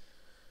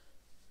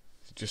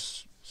 He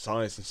just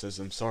sighs and says,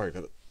 "I'm sorry,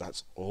 but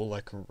that's all I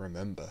can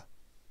remember."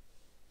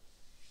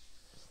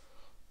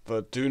 But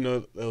I do know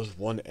that there was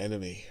one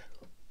enemy.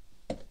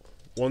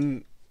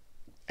 One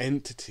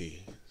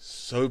entity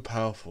so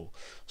powerful,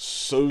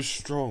 so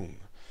strong,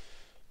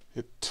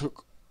 it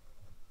took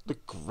the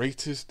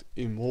greatest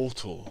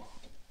immortal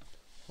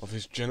of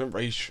his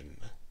generation,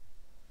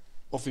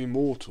 of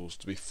immortals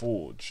to be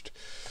forged,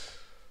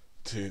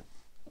 to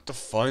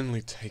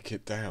finally take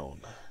it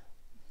down.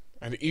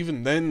 And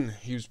even then,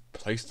 he was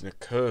placed in a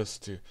curse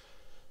to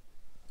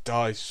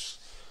die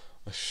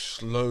a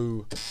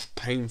slow,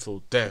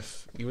 painful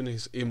death. Even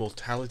his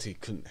immortality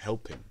couldn't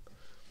help him.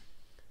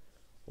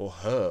 Or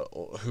her,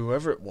 or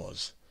whoever it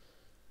was.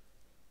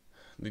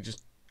 They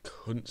just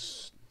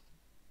couldn't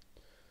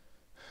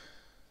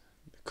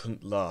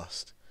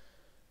last.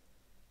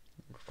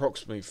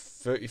 Approximately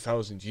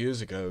 30,000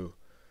 years ago,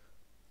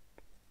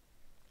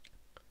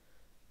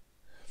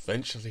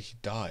 eventually he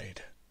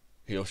died.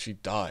 He or she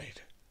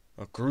died.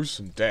 A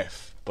gruesome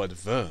death by the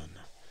Vern.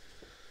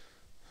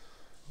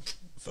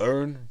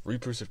 Vern,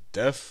 Reapers of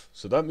Death,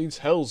 so that means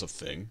hell's a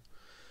thing.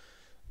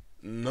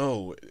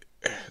 No,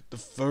 the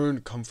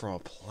Vern come from a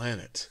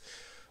planet.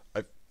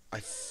 I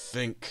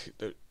think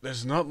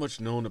there's not much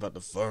known about the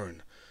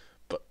Vern,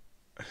 but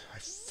I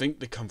think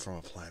they come from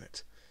a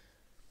planet.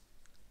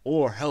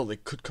 Or hell, they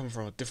could come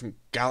from a different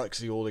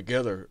galaxy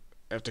altogether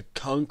after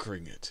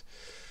conquering it.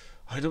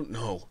 I don't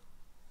know.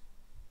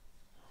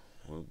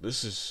 Well,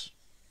 this is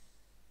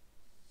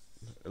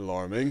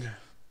alarming.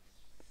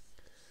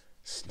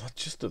 It's not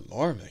just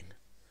alarming,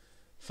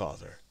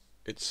 Father.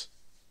 It's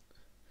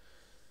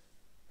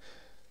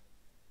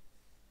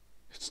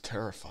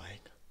terrifying.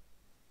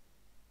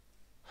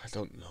 I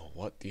don't know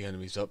what the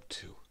enemy's up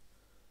to.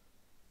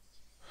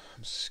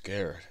 I'm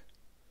scared.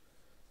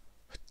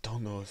 I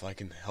don't know if I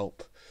can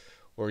help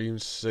or even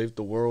save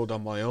the world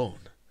on my own.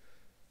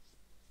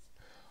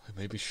 I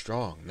may be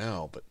strong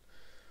now, but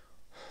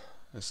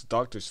as the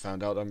doctors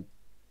found out, I'm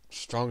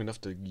strong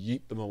enough to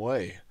yeet them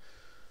away.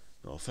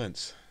 No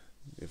offense,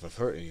 if I've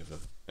hurt any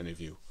of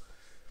you.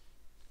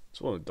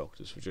 It's one of the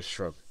doctors who just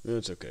shrugged.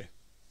 It's okay.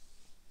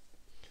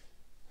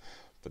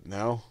 But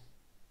now,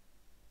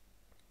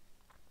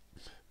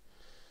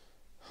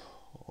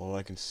 all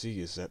I can see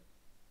is that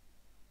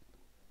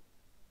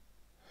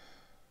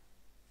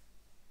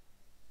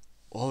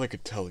all I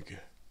could tell you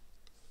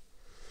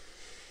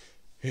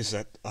is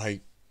that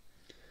I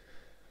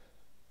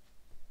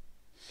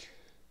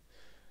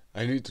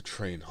need to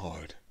train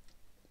hard.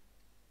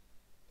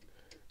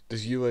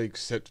 Does UA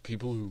accept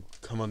people who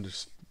come under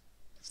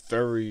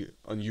very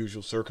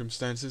unusual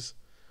circumstances?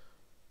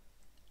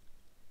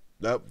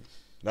 That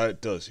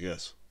it does,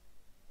 yes.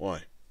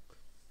 Why?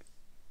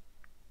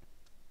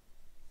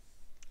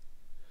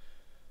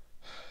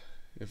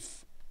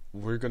 If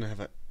we're gonna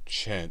have a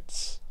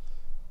chance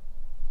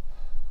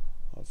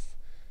of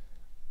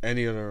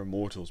any other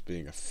immortals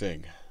being a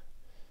thing,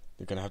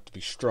 they're gonna have to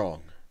be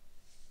strong.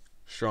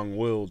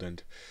 Strong-willed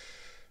and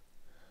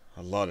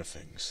a lot of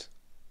things.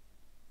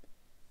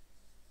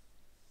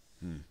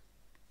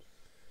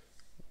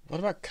 What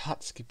about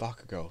Katsuki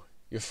Bakugo,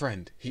 your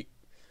friend?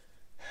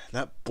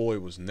 That boy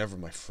was never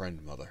my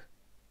friend, Mother.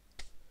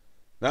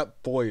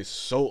 That boy is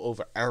so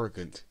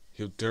over-arrogant,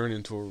 he'll turn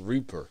into a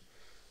Reaper.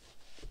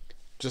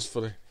 Just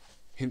for the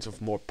hint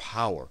of more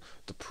power,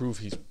 to prove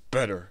he's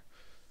better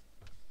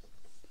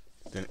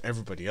than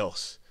everybody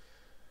else.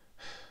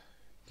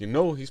 You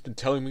know he's been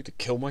telling me to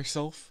kill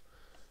myself?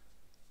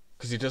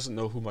 Because he doesn't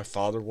know who my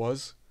father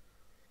was?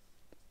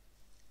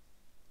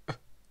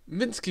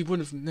 Minsky would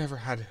have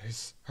never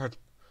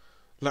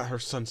let her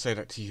son say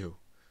that to you.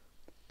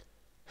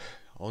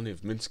 Only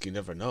if Minsky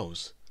never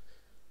knows.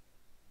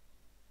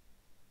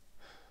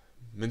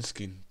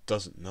 Minsky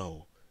doesn't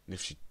know, and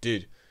if she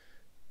did,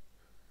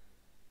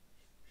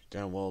 she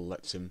damn well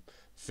lets him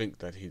think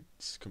that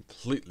he's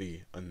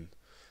completely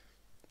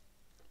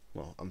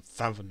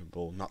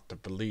unfathomable not to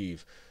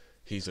believe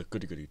he's a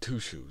goody-goody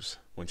two-shoes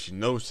when she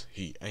knows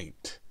he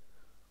ain't.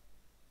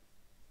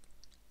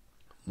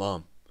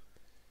 Mom,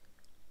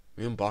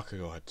 me and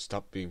Bakugo had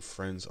stopped being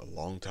friends a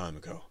long time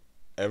ago.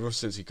 Ever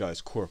since he got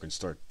his quirk and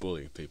started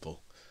bullying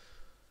people.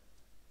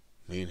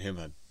 Me and him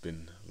had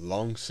been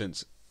long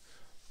since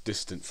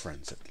distant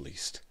friends, at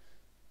least.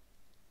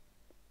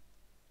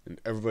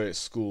 And everybody at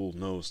school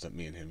knows that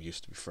me and him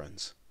used to be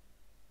friends.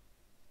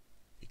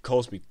 He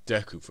calls me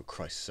Deku, for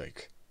Christ's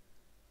sake.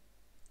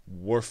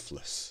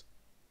 Worthless.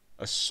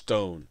 A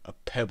stone, a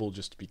pebble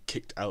just to be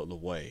kicked out of the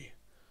way.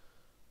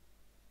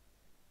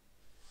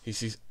 He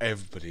sees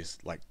everybody as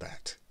like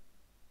that.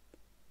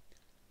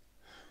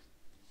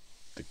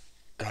 The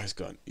guy's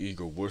got an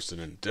ego worse than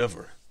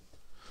Endeavor.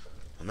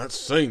 And that's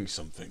saying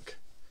something.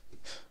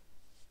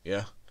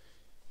 Yeah?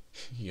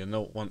 You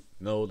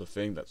know the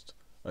thing that's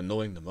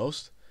annoying the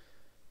most?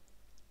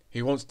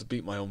 He wants to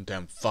beat my own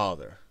damn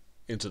father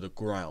into the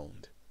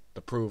ground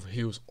to prove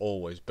he was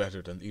always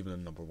better than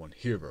even the #1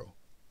 hero.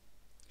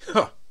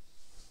 Ha!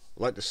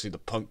 I'd like to see the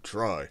punk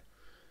try.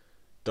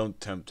 Don't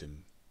tempt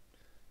him.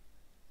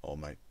 Oh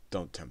mate,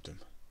 don't tempt him.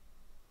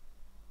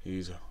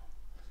 He's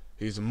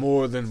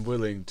more than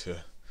willing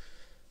to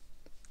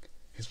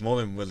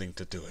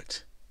do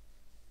it.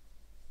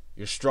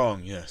 You're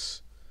strong,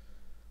 yes.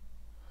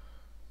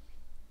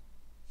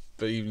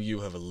 But even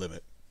you have a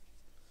limit.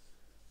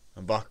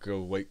 And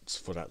Bakugo waits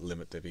for that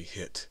limit to be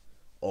hit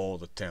all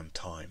the damn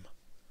time.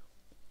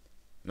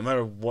 No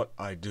matter what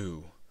I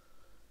do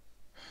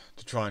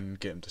to try and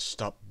get him to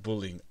stop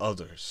bullying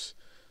others,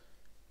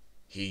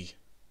 he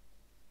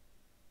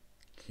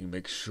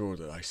makes sure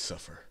that I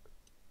suffer.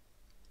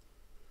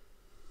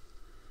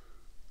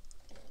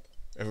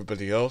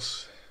 Everybody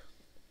else,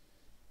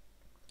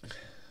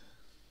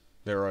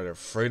 they're either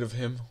afraid of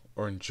him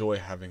or enjoy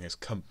having his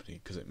company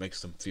because it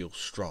makes them feel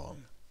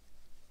strong.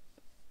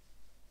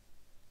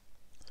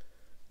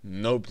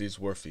 Nobody's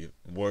worthy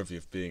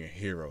of being a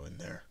hero in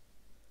there.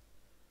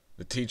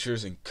 The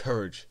teachers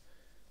encourage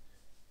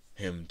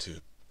him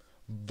to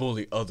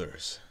bully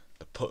others,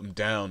 to put him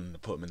down and to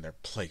put him in their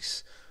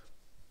place,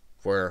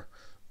 where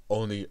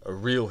only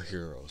real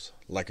heroes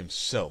like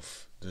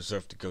himself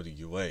deserve to go to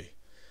UA.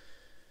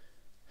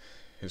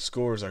 his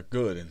scores are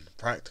good in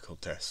practical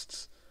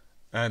tests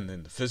and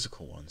in the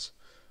physical ones.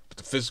 But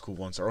the physical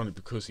ones are only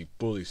because he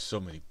bullies so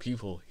many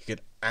people he can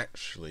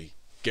actually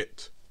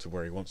get to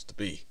where he wants to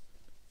be.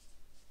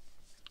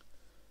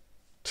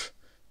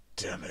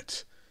 Damn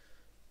it.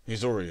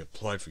 He's already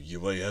applied for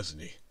UA,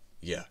 hasn't he?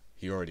 Yeah,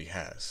 he already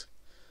has.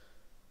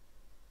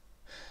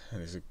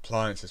 And his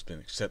appliance has been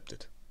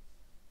accepted.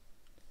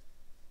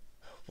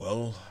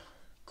 Well,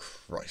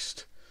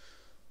 Christ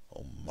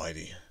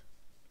almighty.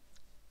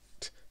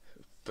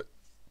 But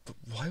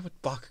why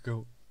would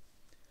Bakugo...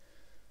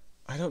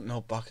 I don't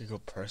know Bakugo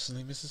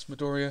personally, Mrs.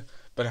 Midoriya,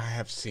 but I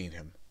have seen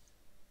him.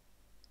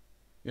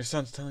 Your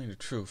son's telling the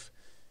truth.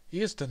 He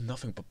has done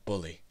nothing but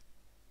bully.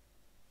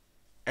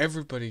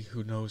 Everybody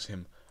who knows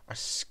him are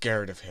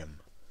scared of him.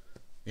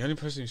 The only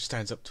person who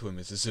stands up to him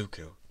is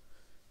Izuku.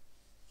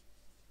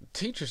 The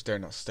teachers dare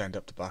not stand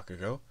up to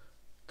Bakugo,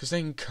 because they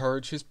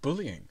encourage his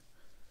bullying,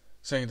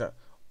 saying that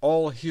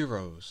all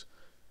heroes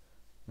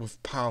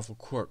with powerful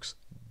quirks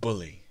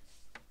bully.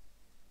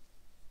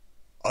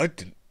 I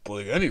didn't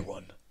bully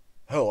anyone.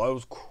 Hell, I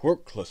was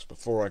quirkless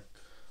before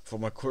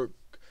my quirk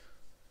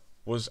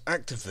was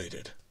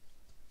activated.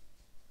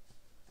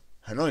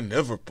 And I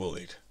never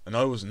bullied, and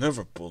I was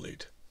never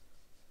bullied.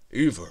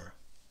 Either.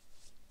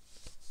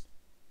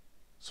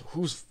 So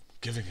who's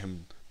giving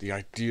him the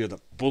idea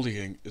that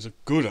bullying is a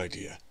good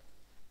idea?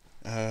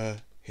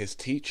 His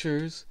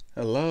teachers?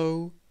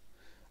 Hello?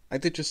 I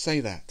did just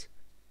say that.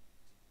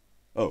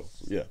 Oh,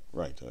 yeah,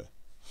 right, I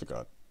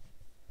forgot.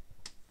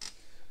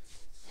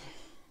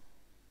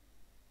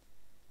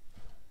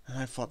 And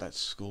I thought that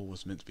school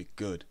was meant to be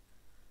good.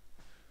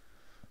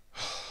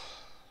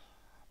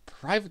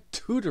 Private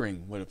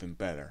tutoring would have been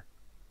better.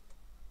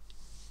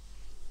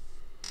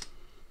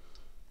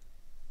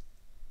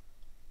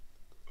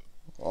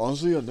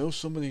 Honestly, I know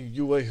somebody in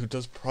UA who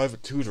does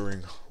private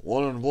tutoring,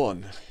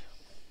 one-on-one.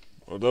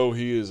 Although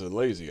he is a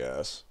lazy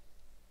ass.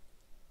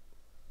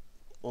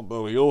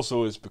 Although he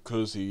also is,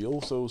 because he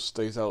also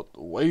stays out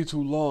way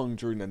too long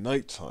during the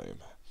night time.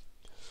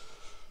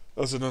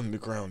 As an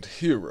underground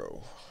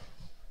hero.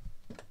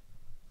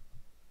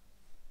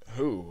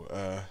 Who?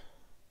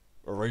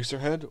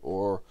 Eraserhead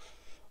or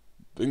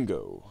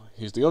Bingo?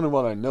 He's the only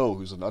one I know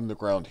who's an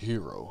underground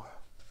hero.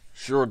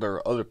 Sure, there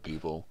are other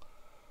people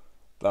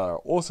that are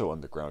also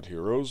underground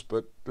heroes,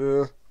 but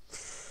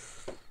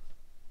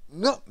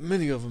not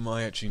many of them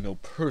I actually know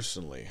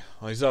personally.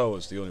 Aizawa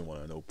is the only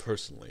one I know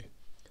personally.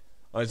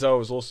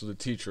 Aizawa is also the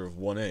teacher of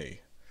 1A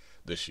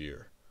this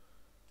year.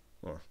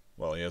 Or,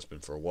 well, he has been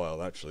for a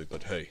while actually,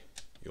 but hey,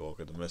 you all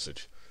get the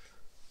message.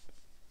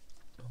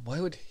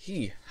 Why would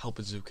he help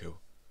Izuku?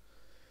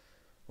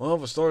 Well,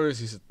 for starters,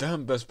 he's the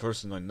damn best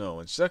person I know,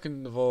 and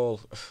second of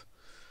all,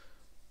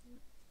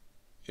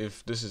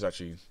 if this is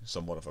actually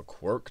somewhat of a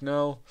quirk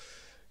now,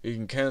 he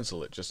can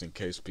cancel it just in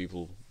case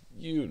people,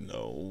 you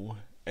know,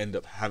 end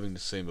up having the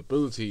same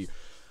ability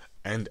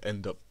and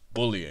end up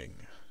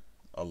bullying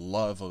a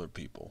lot of other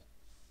people.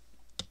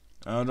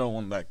 I don't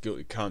want that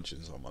guilty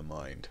conscience on my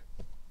mind.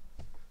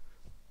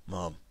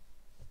 Mom.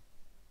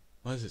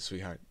 What is it,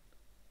 sweetheart?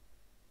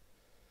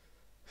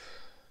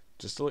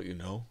 Just to let you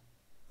know,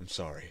 I'm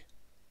sorry.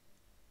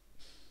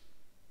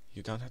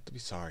 You don't have to be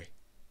sorry.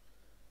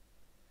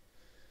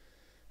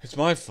 It's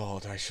my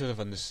fault. I should have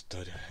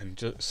understood and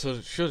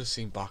should have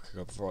seen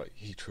Bakugo for what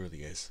he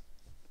truly is.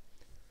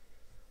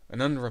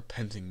 An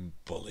unrepenting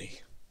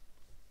bully.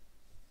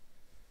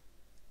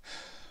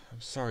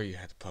 I'm sorry you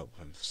had to put up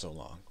with him for so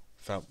long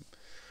without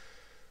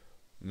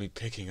me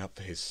picking up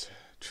his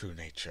true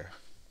nature.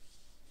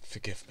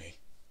 Forgive me.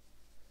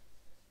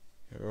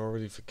 You're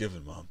already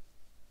forgiven, Mom.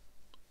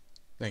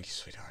 Thank you,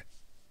 sweetheart.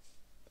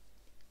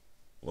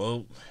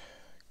 Well,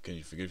 can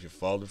you forgive your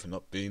father for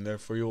not being there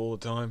for you all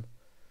the time?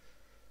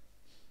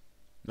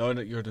 Knowing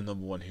that you're the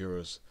 #1 hero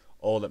is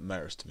all that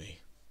matters to me.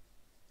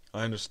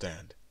 I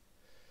understand.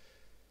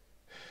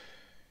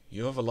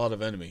 You have a lot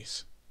of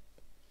enemies.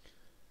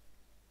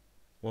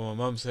 Well, my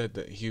mom said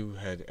that you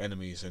had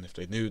enemies, and if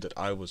they knew that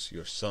I was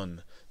your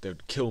son, they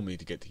would kill me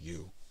to get to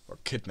you, or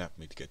kidnap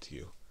me to get to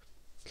you.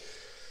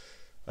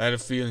 I had a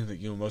feeling that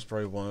you were most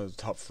probably one of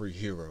the top 3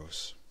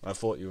 heroes. I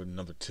thought you were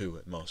 #2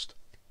 at most.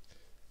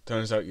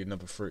 Turns out you're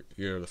 #3.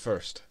 You're the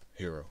first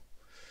hero,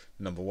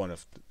 #1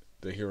 of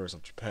the heroes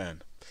of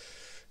Japan.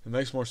 It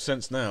makes more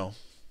sense now.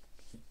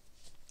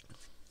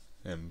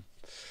 And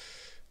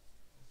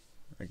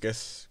I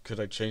guess, could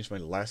I change my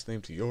last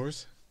name to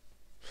yours?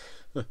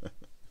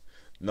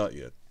 Not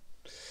yet.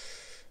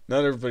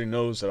 Not everybody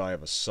knows that I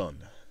have a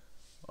son.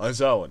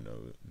 Aizawa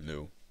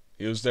knew.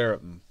 He was there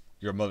at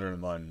your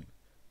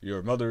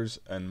mother's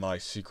and my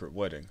secret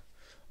wedding,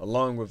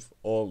 along with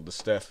all the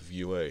staff of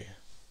UA.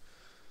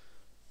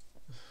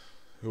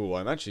 Who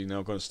I'm actually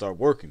now going to start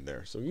working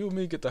there, so you and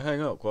me get to hang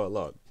out quite a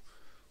lot.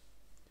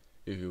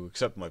 If you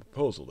accept my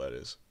proposal, that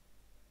is.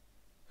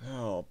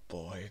 Oh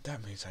boy,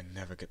 that means I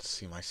never get to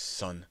see my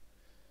son.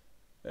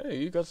 Hey,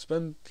 you got to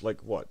spend,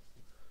 like, what?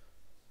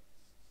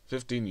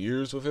 15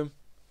 years with him?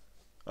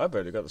 I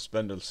barely got to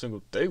spend a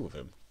single day with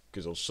him,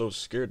 because I was so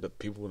scared that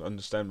people would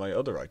understand my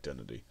other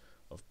identity.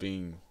 of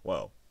being,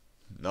 well,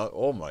 not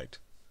All Might.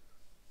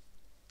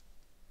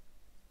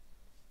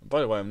 And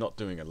by the way, I'm not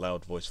doing a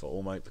loud voice for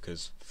All Might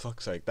because,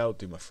 fuck's sake, that would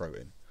do my throat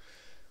in.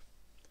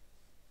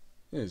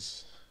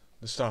 Is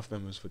the staff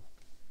members would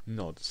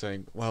nod,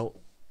 saying, well,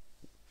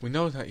 we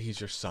know that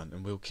he's your son,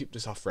 and we'll keep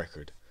this off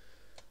record.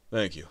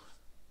 Thank you.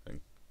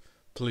 And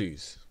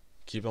please,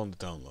 keep it on the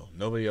down low.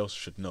 Nobody else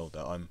should know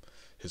that I'm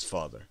his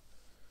father.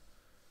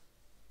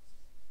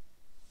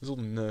 As all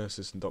the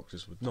nurses and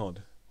doctors would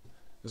nod,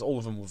 as all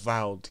of them were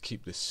vowed to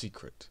keep this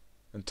secret,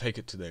 and take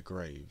it to their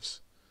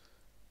graves.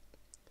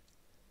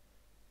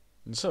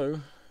 And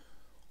so,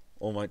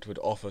 All Might would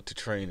offer to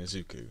train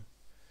Izuku.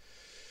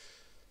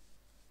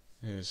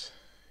 As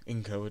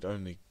Inko would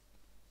only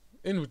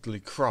inwardly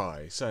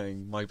cry,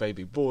 saying, my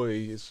baby boy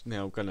is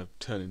now going to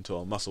turn into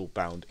a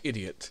muscle-bound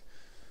idiot.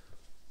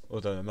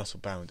 Although the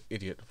muscle-bound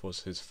idiot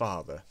was his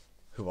father,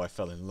 who I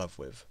fell in love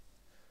with.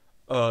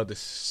 Oh, this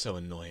is so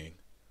annoying.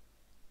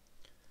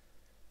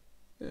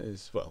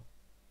 As well,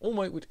 All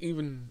Might would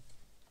even,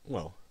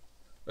 well,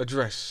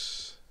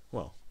 address,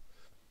 well,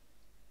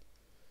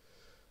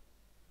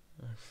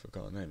 I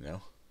forgot her name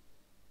now.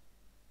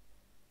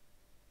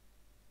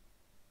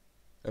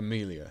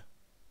 Amelia,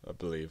 I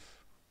believe.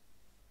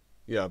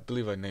 Yeah, I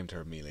believe I named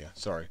her Amelia.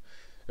 Sorry.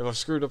 If I've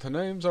screwed up her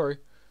name, sorry.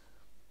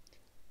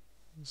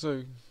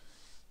 So,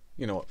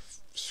 you know what?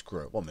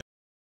 Screw it. 1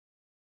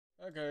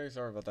 minute. Okay,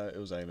 sorry about that. It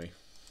was Amy.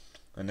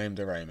 I named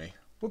her Amy.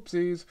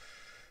 Whoopsies.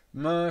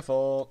 My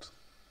fault.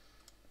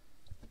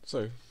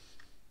 So,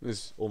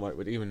 this All Might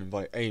would even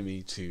invite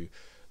Amy to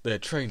their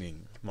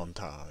training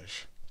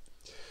montage.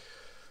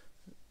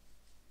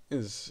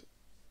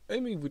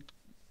 Amy,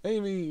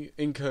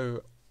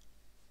 Inko,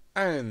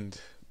 and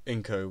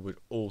Inko would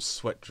all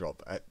sweat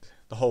drop at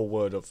the whole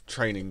word of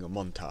training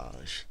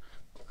montage,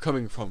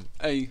 coming from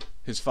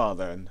his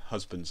father and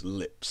husband's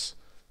lips.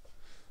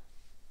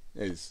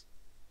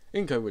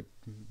 Inko would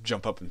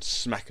jump up and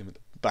smack him at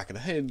the back of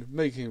the head,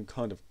 making him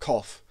kind of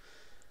cough,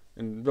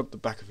 and rub the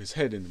back of his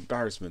head in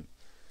embarrassment,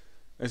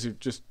 as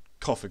he'd just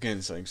cough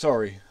again, saying,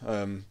 sorry,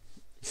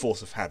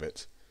 force of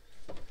habit.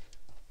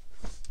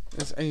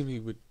 As Amy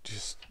would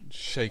just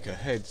shake her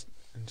head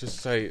and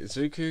just say,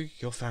 Izuku,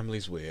 your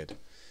family's weird.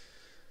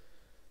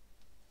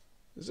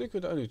 Izuku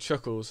would only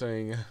chuckle,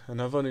 saying,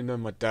 and I've only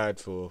known my dad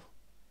for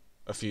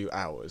a few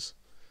hours,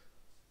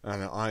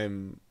 and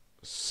I'm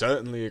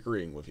certainly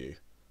agreeing with you.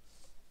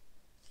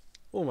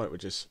 All Might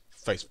would just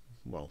face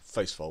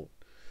fault,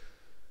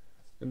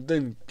 and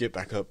then get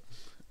back up,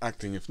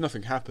 acting if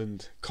nothing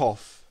happened,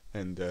 cough,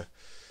 and,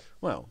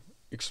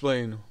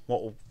 explain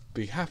what will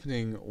be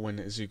happening when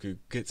Izuku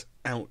gets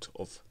out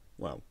of,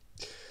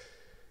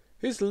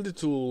 his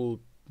little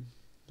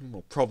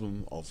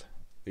problem of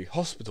the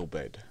hospital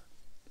bed.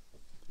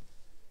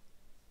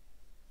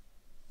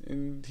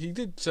 And he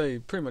did say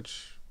pretty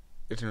much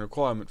it's a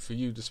requirement for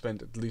you to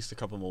spend at least a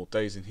couple more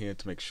days in here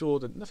to make sure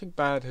that nothing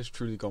bad has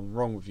truly gone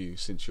wrong with you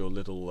since your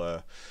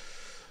little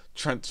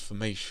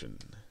transformation.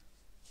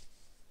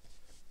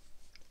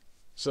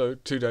 So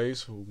 2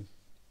 days will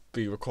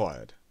be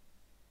required.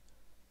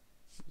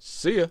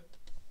 See ya!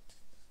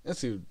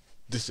 As he would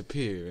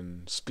disappear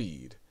in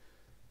speed,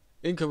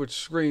 Inko would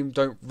scream,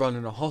 don't run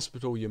in a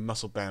hospital, you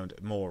muscle-bound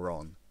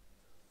moron.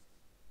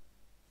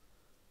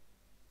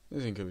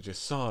 As Inko would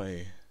just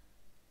sigh.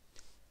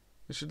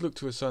 He should look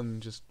to his son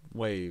and just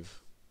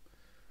wave,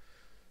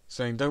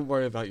 saying, don't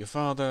worry about your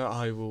father,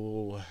 I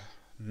will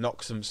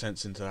knock some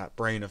sense into that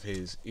brain of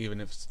his,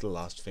 even if it's the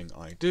last thing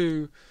I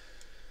do.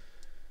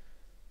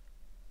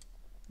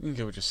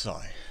 Inko would just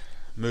sigh,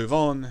 move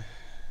on,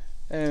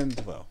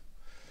 and,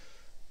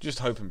 just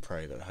hope and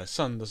pray that her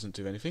son doesn't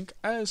do anything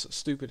as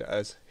stupid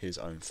as his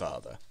own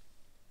father.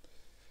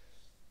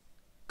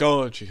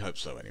 God, she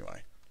hopes so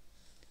anyway.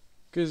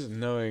 Because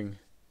knowing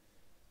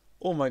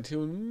All Might, he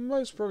will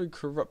most probably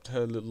corrupt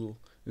her little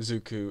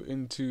Izuku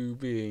into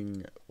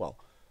being,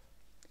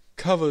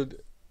 covered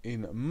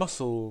in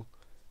muscle,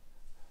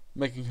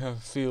 making her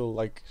feel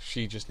like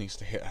she just needs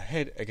to hit her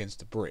head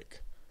against a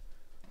brick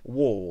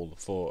wall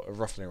for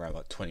roughly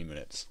around 20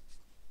 minutes.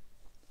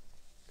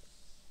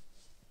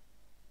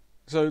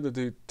 So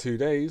the 2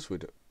 days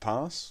would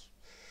pass.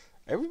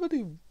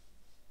 Everybody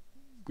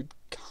would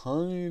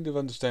kind of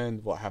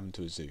understand what happened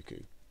to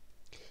Izuku.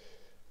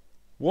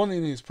 One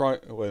in his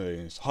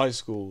high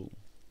school,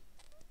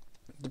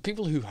 the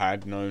people who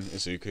had known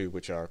Izuku,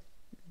 which are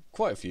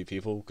quite a few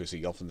people, because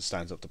he often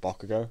stands up to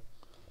Bakugo,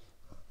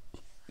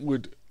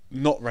 would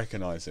not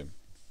recognize him.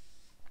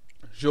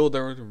 Sure,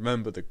 they would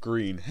remember the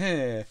green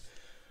hair,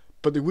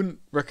 but they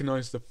wouldn't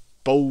recognize the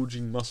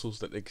bulging muscles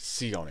that they could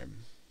see on him.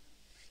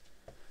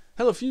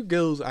 Hell, a few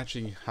girls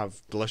actually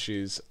have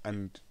blushes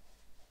and,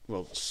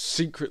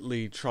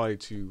 secretly try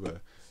to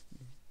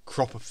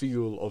crop a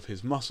feel of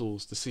his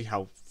muscles to see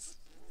how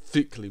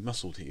thickly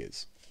muscled he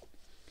is.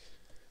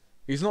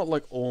 He's not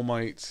like All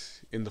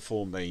Might in the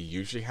form that he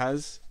usually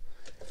has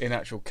in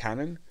actual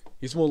canon.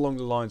 He's more along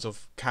the lines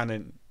of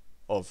canon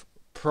of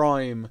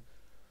Prime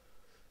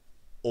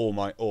All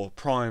Might, or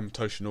Prime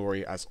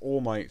Toshinori as All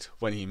Might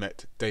when he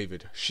met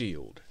David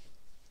Shield.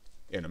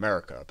 in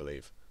America, I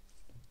believe.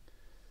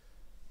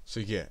 So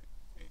yeah,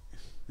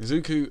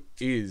 Izuku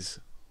is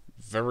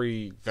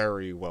very,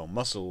 very well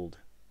muscled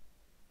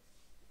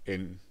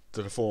into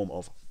the form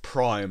of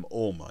Prime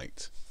All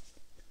Might.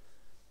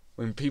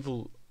 When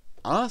people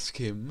ask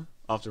him,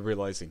 after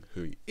realizing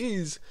who he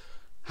is,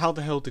 how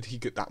the hell did he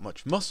get that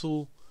much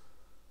muscle,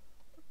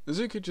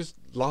 Izuku just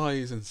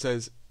lies and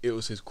says it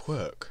was his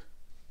quirk.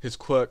 His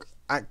quirk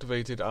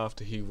activated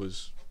after he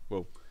was,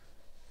 well,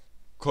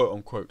 quote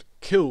unquote,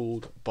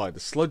 killed by the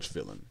sludge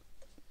villain.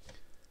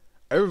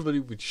 Everybody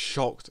was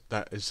shocked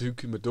that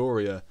Izuku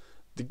Midoriya,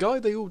 the guy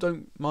they all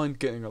don't mind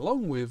getting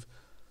along with,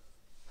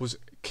 was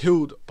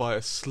killed by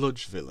a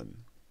sludge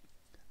villain.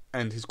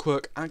 And his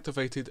quirk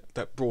activated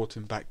that brought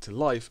him back to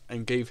life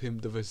and gave him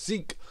the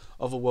physique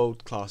of a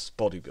world-class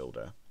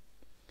bodybuilder.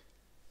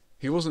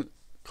 He wasn't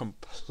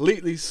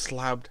completely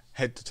slabbed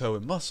head to toe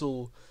in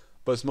muscle,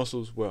 but his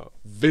muscles were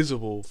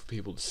visible for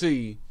people to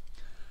see.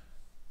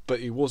 But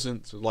he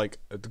wasn't like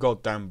a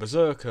goddamn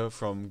berserker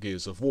from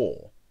Gears of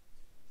War.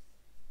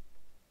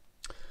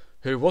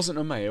 Who wasn't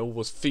a male,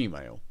 was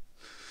female.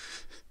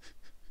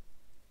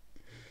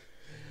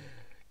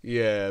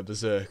 Yeah,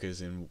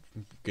 berserkers in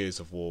Gears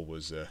of War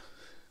was,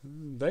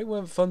 they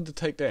weren't fun to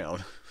take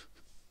down.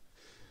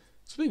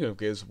 Speaking of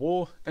Gears of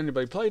War,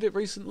 anybody played it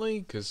recently?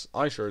 Because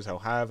I sure as hell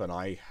have, and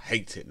I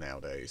hate it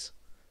nowadays.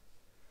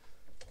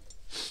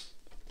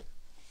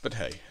 But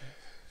hey,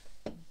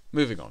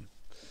 moving on.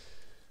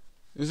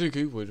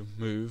 Izuku would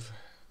move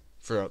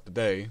throughout the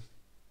day.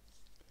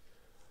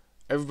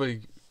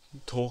 Everybody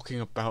talking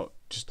about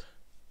just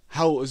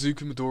how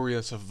Izuku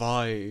Midoriya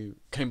survived,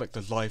 came back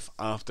to life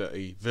after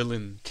a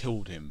villain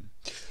killed him.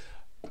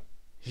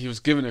 He was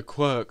given a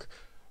quirk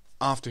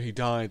after he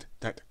died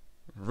that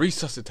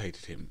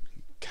resuscitated him.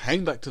 He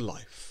came back to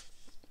life.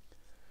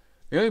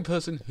 The only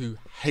person who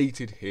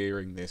hated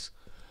hearing this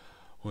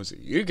was,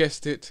 you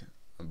guessed it,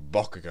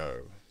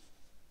 Bakugo.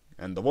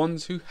 And the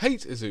ones who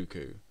hate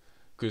Izuku,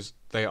 because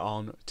they are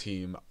on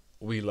team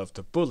we love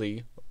to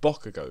bully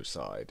Bakugo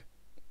side.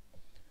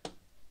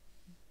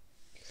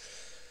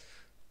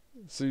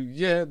 So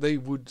yeah, they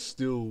would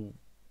still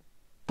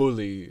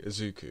bully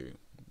Izuku.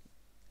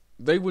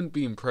 They wouldn't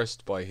be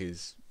impressed by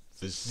his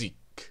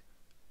physique.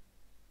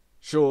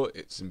 Sure,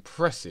 it's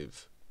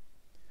impressive,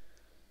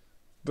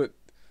 but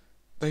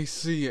they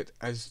see it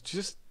as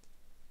just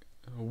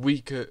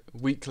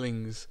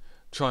weaklings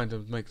trying to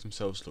make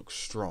themselves look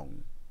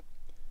strong.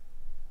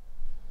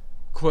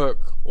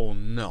 Quirk or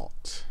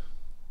not,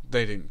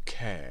 they didn't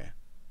care.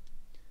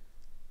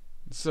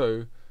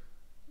 So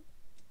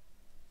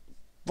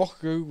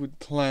Bakugo would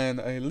plan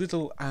a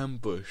little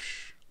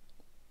ambush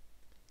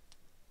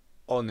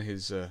on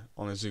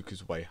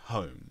Izuku's way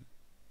home,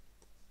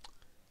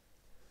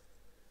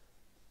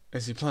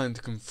 as he planned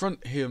to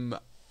confront him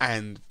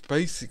and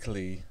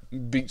basically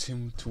beat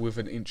him to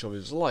within an inch of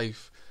his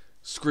life,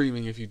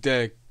 screaming, "If you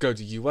dare go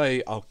to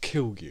UA, I'll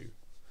kill you."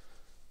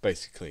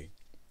 Basically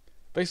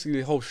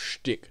the whole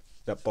shtick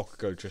that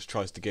Bakugo just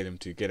tries to get him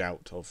to get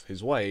out of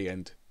his way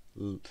and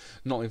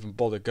not even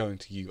bother going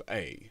to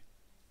UA.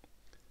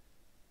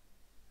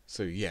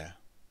 So yeah,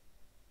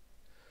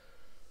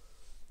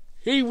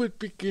 he would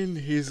begin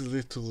his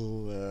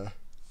little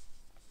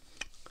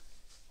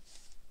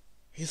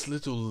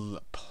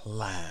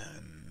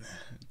plan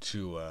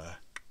to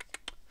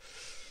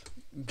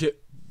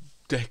get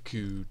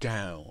Deku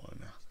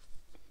down,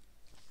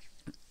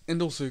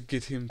 and also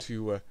get him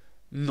to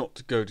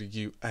not go to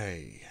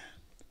UA,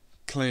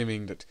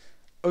 claiming that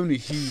only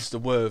he's the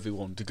worthy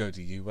one to go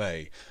to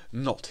UA,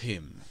 not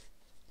him.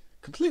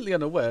 Completely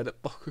unaware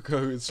that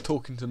Bakugo is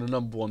talking to the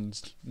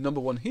number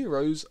one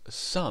hero's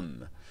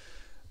son.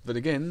 But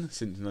again,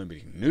 since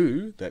nobody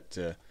knew that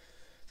the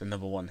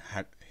number one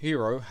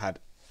hero had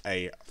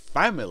a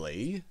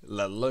family,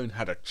 let alone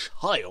had a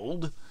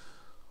child,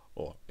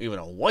 or even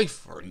a wife,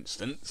 for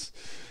instance,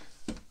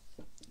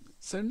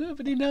 so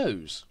nobody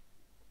knows.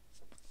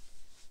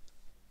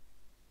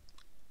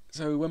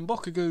 So when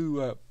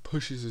Bakugo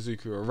pushes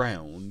Izuku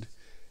around,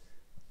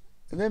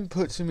 and then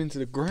puts him into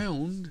the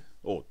ground,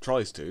 or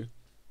tries to,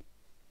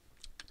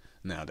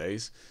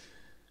 nowadays,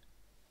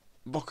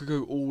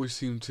 Bakugo always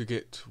seemed to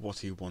get what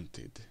he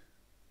wanted.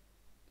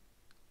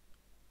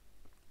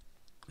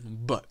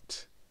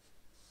 But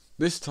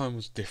this time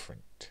was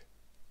different.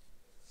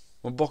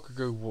 When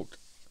Bakugo walked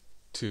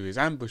to his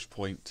ambush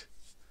point,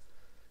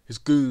 his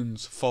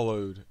goons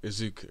followed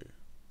Izuku.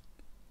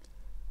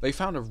 They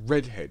found a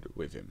redhead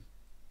with him.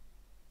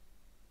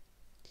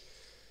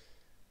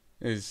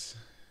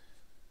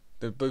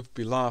 They'd both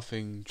be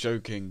laughing,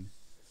 joking,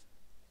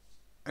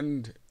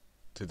 and,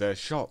 to their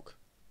shock,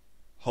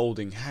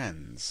 holding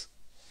hands.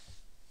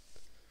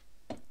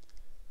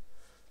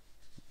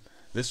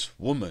 This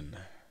woman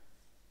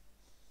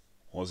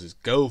was his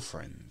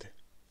girlfriend.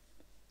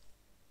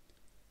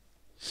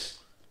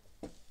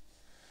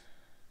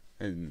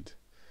 And,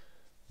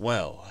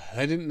 well,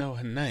 they didn't know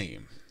her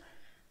name.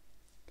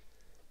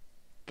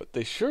 But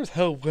they sure as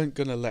hell weren't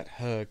gonna let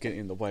her get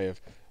in the way of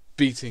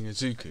beating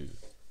Izuku.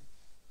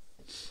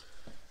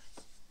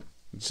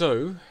 And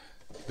so,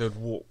 they'd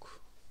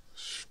walk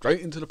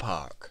straight into the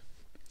park,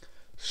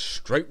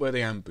 straight where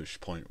the ambush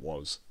point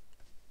was.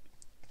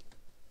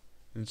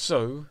 And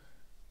so,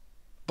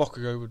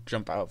 Bakugo would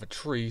jump out of a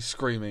tree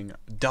screaming,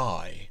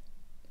 "Die!"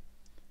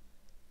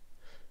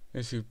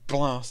 As he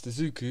blast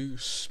Izuku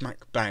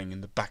smack bang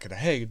in the back of the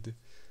head,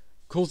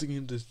 causing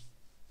him to,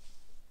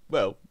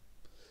 well,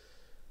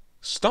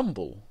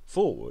 stumble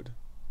forward.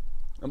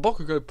 And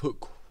Bakugo put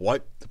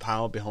quite the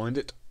power behind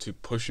it to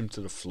push him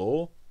to the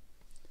floor.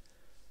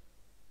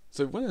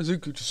 So when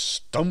Izuku just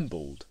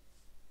stumbled,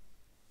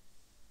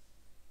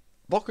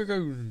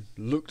 Bakugo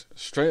looked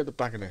straight at the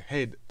back of the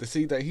head to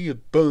see that he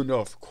had burned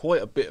off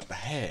quite a bit of the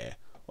hair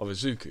of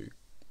Izuku.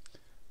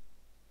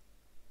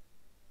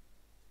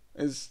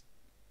 As,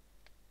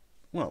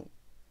 well,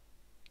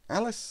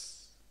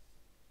 Alice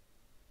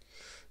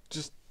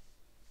just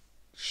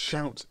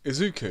shouts,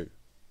 "Izuku!"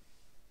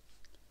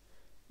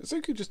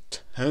 Izuku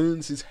just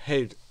turns his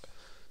head,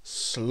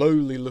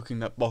 slowly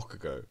looking at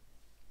Bakugo.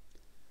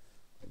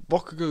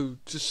 Bakugo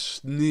just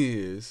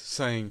sneers,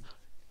 saying,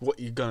 "What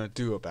you gonna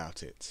do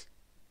about it?"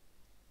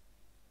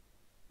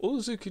 All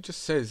Izuku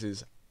just says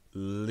is,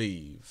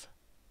 "Leave.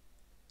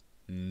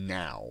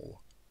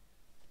 Now."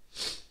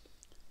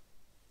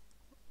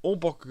 All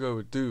Bakugo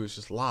would do is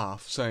just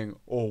laugh, saying,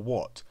 "Or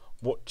what?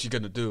 What you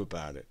gonna do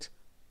about it?"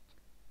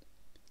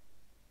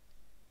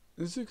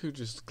 Izuku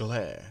just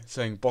glare,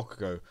 saying,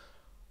 "Bakugo,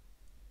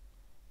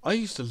 I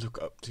used to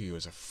look up to you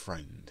as a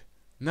friend.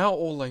 Now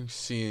all I'm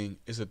seeing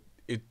is a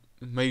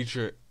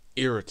major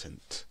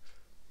irritant.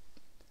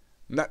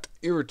 And that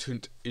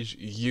irritant is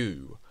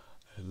you.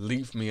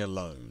 Leave me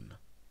alone."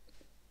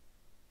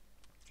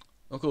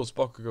 Of course,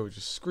 Bakugo would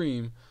just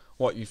scream,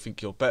 "What, you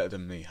think you're better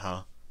than me,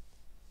 huh?"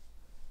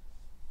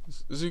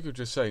 Izuku would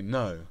just say,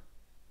 "No.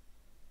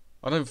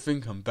 I don't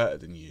think I'm better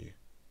than you.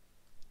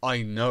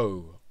 I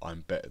know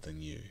I'm better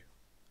than you.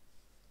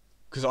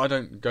 Because I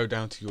don't go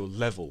down to your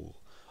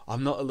level.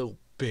 I'm not a little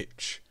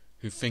bitch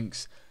who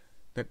thinks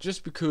that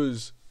just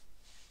because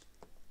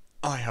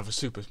I have a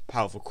super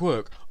powerful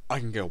quirk, I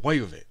can get away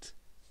with it.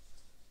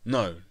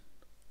 No.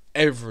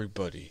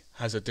 Everybody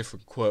has a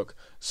different quirk.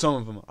 Some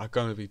of them are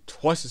going to be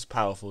twice as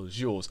powerful as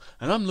yours,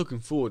 and I'm looking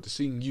forward to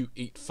seeing you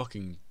eat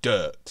fucking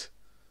dirt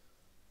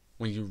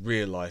when you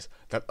realise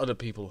that other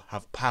people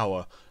have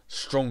power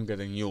stronger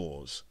than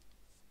yours."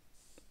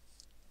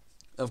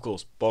 Of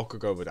course,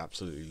 Bakugo would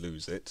absolutely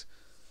lose it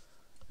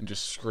and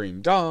just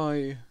scream,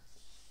 "Die!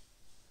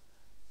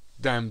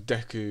 Damn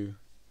Deku."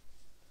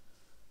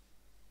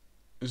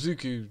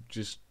 Izuku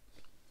just,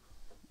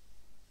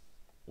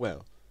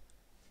 well,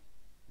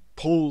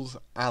 pulls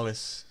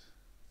Alice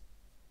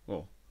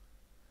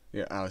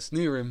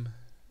near him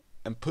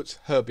and puts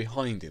her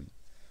behind him.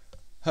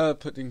 Her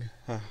putting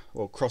her,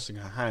 crossing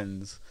her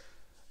hands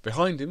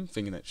behind him,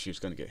 thinking that she was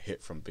going to get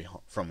hit from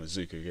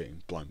Izuku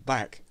getting blown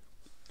back.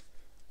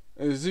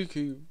 And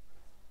Izuku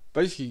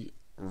basically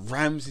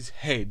rams his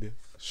head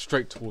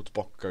straight towards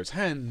Bakugo's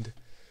hand,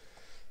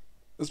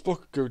 as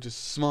Bakugo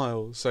just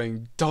smiles,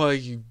 saying, "Die,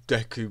 you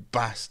Deku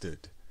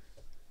bastard."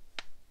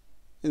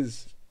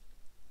 As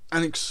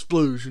an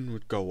explosion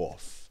would go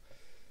off.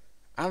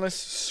 Alice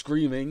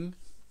screaming,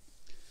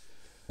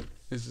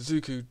 as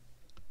Izuku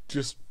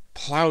just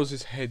plows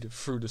his head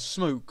through the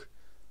smoke.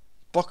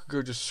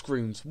 Bakugo just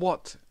screams,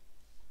 "What?"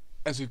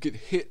 as he get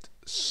hit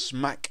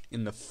smack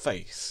in the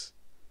face.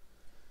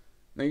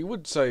 Now you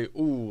would say,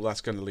 "Ooh,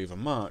 that's going to leave a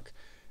mark."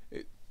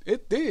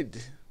 It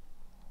did.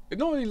 It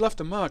not only left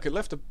a mark, it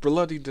left a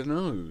bloodied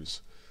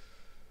nose.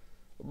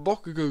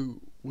 Bakugo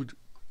would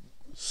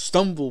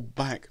stumble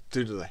back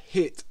due to the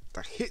hit.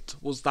 The hit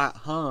was that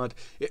hard,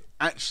 it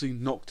actually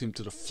knocked him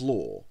to the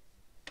floor.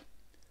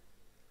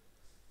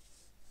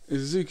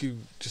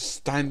 Izuku just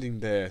standing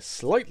there,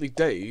 slightly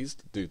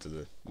dazed due to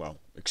the,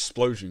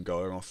 explosion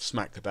going off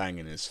smack bang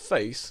in his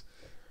face.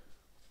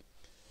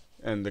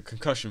 And the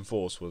concussion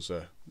force was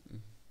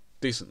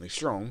decently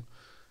strong.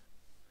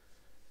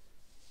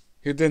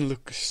 He'd then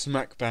look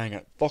smack bang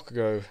at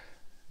Bakugo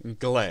and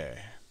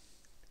glare,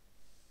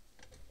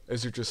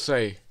 as he'd just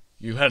say,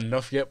 "You had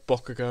enough yet,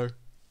 Bakugo?"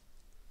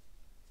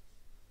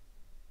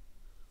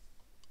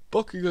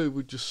 Bakugo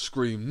would just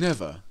scream,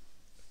 "Never.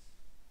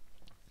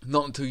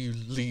 Not until you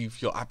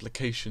leave your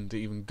application to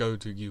even go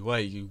to UA,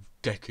 you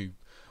Deku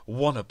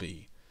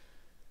wannabe.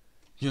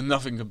 You're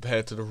nothing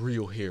compared to the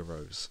real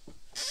heroes."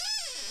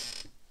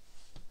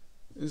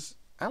 As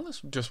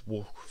Alice would just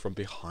walk from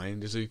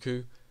behind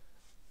Izuku,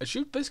 and she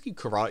would basically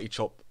karate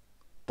chop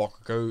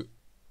Bakugo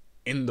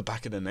in the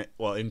back of the neck,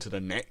 into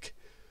the neck,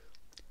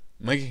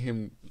 making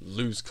him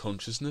lose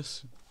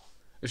consciousness.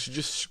 And she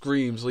just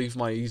screams, "Leave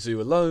my Izu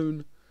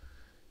alone,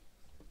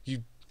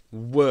 you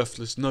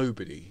worthless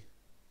nobody."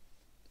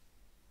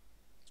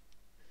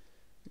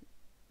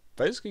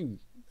 Basically,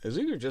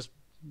 Izuku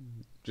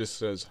just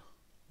says,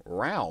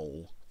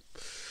 "Row,"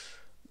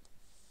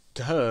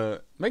 to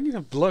her, making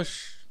her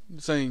blush,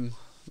 saying,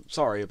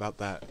 "Sorry about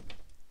that.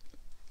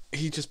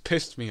 He just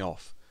pissed me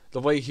off, the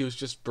way he was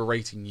just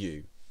berating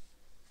you."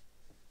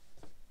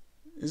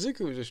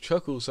 Izuku would just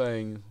chuckle,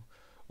 saying,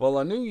 Well,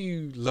 I knew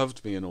you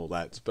loved me and all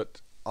that,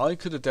 but I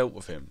could have dealt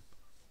with him.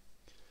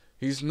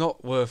 He's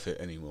not worth it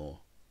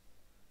anymore.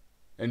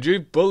 And you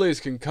bullies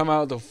can come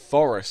out of the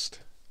forest.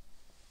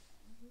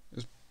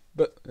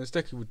 But as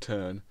Deku would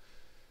turn,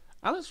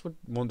 Alice would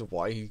wonder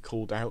why he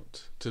called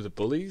out to the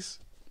bullies.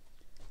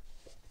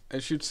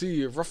 And she'd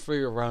see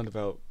roughly around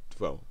about,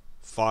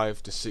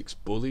 5 to 6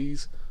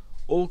 bullies,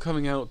 all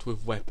coming out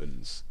with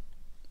weapons,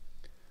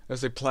 as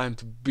they planned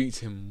to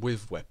beat him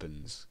with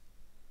weapons.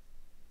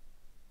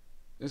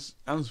 As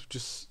Alice would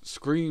just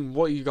scream,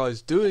 "What are you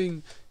guys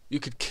doing? You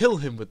could kill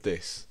him with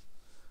this."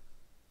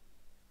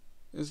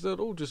 As they'd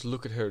all just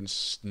look at her and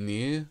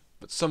sneer,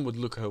 but some would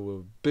look at her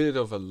with a bit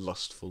of a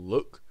lustful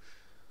look,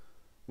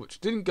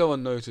 which didn't go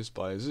unnoticed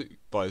by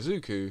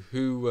Izuku,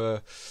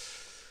 who,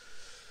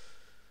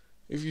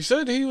 if you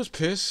said he was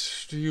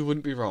pissed, you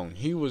wouldn't be wrong.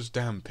 He was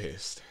damn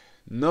pissed.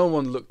 No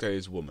one looked at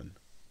his woman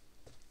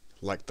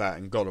like that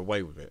and got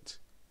away with it.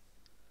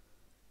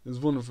 As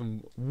one of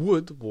them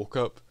would walk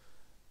up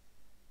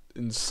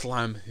and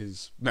slam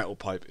his metal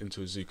pipe into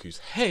Izuku's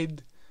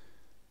head,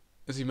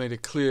 as he made a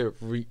clear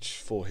reach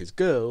for his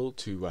girl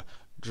to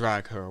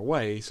drag her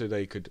away so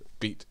they could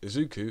beat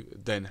Izuku,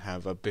 then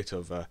have a bit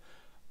of a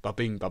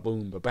ba-bing,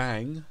 ba-boom,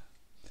 ba-bang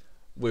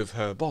with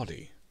her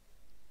body.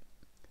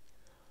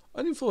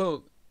 Only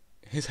for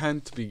his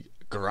hand to be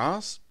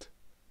grasped,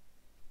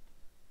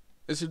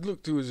 as he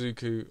looked to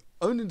Izuku,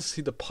 only to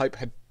see the pipe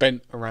had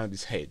bent around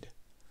his head.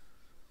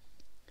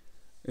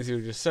 As he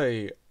would just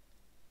say,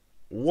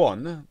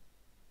 1,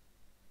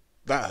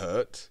 that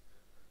hurt.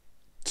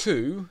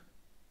 2,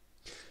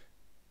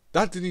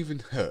 that didn't even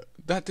hurt.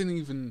 That didn't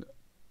even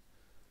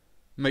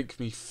make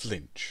me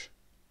flinch.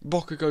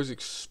 Bakugo's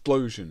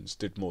explosions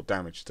did more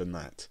damage than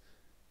that.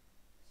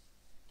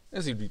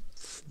 As he'd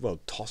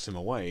toss him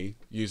away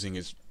using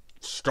his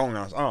strong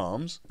ass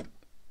arms,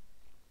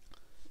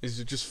 is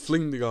to just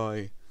fling the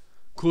guy,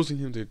 causing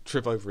him to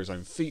trip over his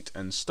own feet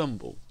and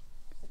stumble,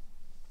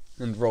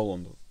 and roll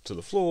onto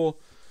the floor,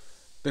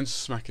 then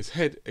smack his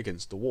head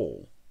against the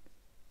wall.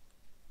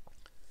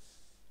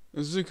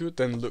 Izuku would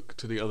then look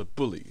to the other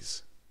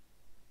bullies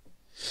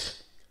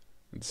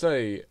and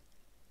say,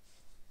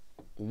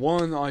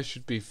 1, I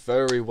should be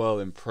very well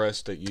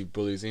impressed that you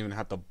bullies even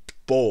had the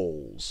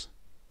balls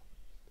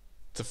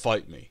to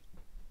fight me.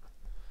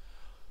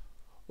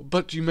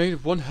 But you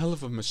made one hell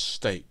of a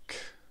mistake.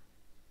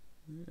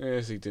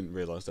 As he didn't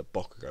realise that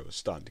Bakugo was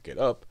starting to get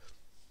up.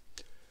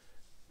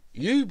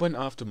 You went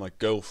after my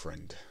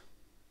girlfriend.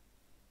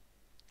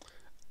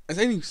 As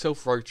any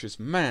self-righteous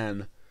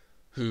man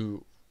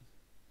who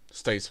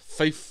stays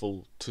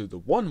faithful to the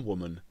one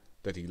woman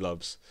that he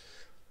loves,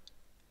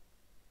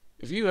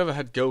 if you ever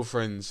had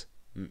girlfriends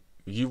and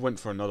you went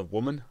for another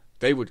woman,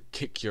 they would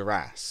kick your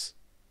ass.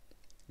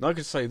 And I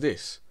could say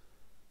this,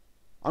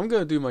 I'm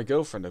going to do my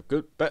girlfriend a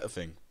better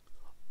thing.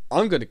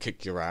 I'm going to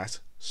kick your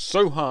ass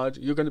so hard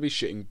you're going to be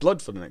shitting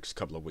blood for the next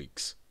couple of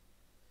weeks.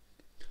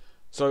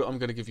 So I'm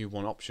going to give you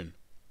one option.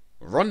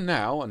 Run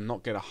now and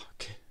not get a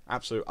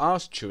absolute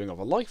ass chewing of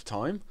a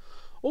lifetime,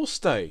 or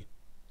stay,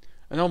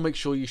 and I'll make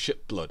sure you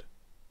shit blood.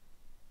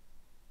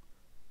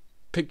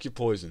 Pick your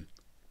poison.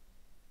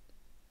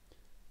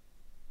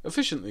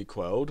 Efficiently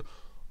quelled,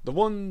 the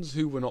ones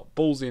who were not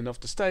ballsy enough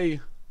to stay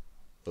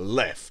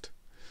left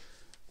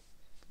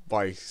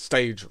by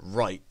stage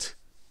right.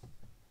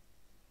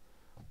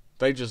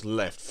 They just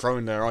left,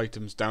 throwing their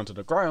items down to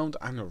the ground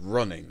and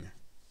running.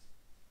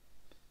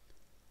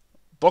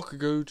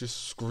 Bakugo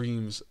just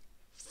screams,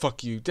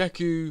 "Fuck you,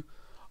 Deku,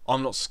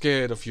 I'm not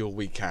scared of your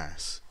weak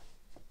ass."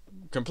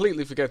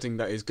 Completely forgetting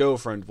that his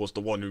girlfriend was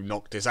the one who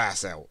knocked his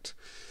ass out.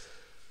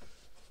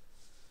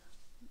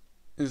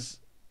 As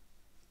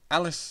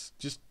Alice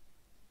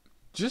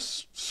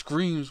just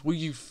screams, "Will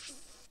you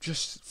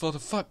just, for the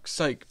fuck's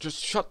sake, just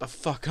shut the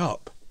fuck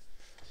up?"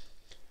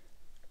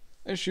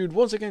 And she would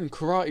once again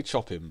karate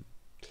chop him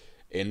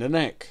in the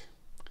neck,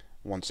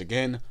 once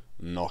again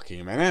knocking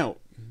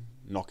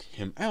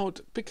him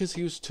out because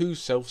he was too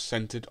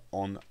self-centered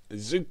on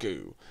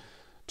Izuku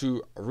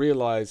to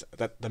realise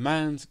that the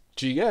man's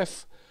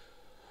GF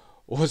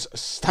was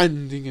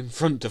standing in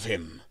front of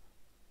him.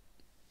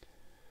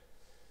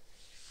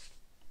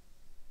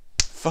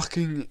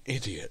 Fucking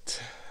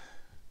idiot.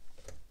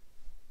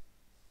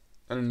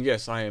 And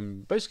yes, I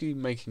am basically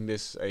making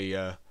this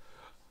a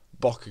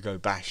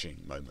Bakugo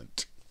bashing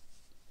moment.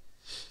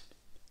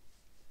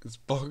 As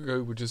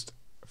Bakugo would just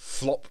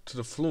flop to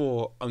the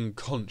floor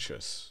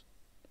unconscious.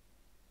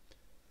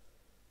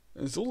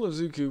 As all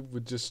Izuku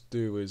would just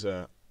do is,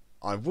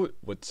 I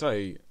would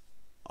say,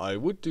 I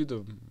would do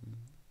the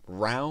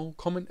row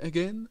comment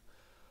again,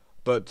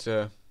 but,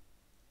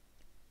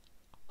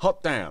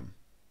 hot damn.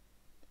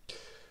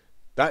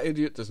 That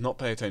idiot does not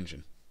pay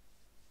attention.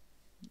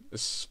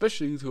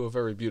 Especially to a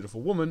very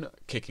beautiful woman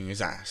kicking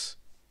his ass.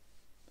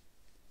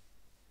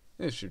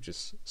 He should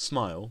just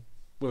smile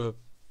with a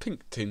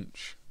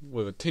tinge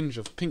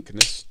of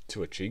pinkness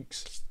to her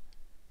cheeks.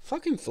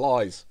 Fucking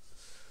flies.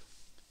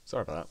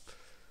 Sorry about that.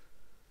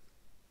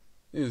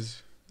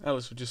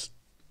 Alice would just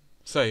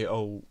say,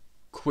 "Oh,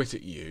 quit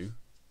it, you,"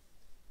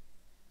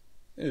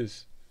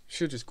 is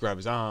she'll just grab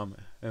his arm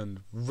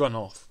and run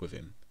off with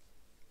him.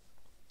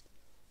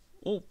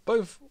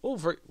 Both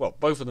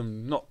of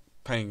them not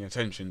paying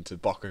attention to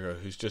Bakugo,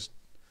 who's just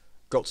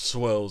got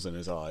swirls in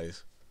his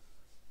eyes.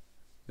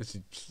 As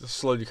he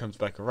slowly comes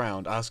back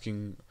around,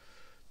 asking,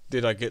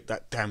 "Did I get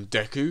that damn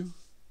Deku?"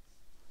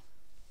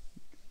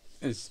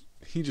 As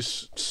he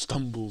just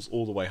stumbles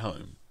all the way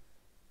home.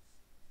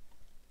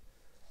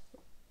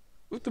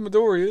 With the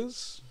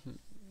Midoriyas,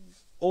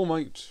 All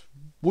Might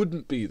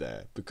wouldn't be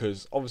there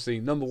because obviously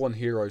number one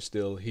hero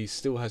still, he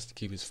still has to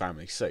keep his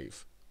family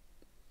safe.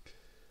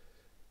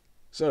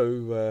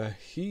 So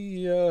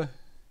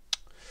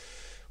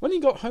when he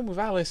got home with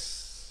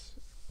Alice,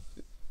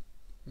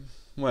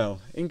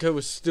 well, Inko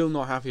was still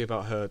not happy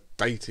about her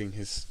dating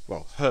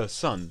her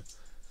son.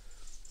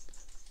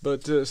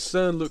 But a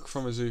stern look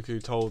from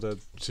Izuku told her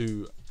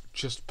to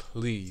just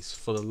please,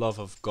 for the love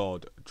of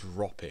God,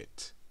 drop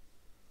it.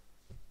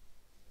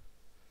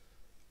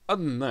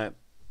 Other than that,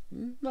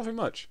 nothing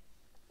much.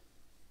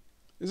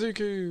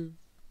 Izuku,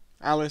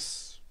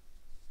 Alice,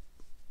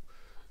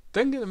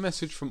 then get a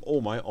message from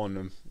All Might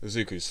on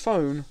Izuku's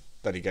phone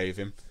that he gave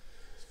him,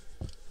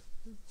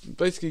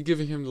 basically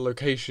giving him the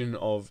location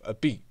of a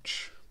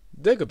beach.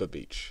 Dagobah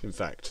Beach, in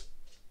fact.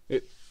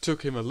 It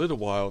took him a little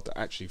while to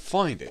actually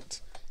find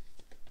it,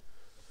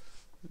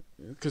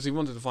 because he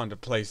wanted to find a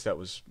place that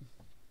was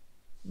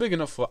big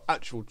enough for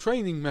actual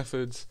training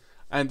methods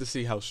and to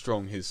see how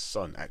strong his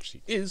son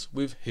actually is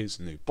with his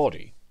new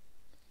body.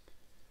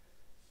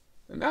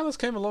 And Alice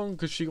came along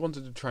because she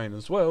wanted to train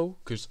as well,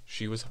 because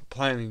she was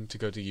planning to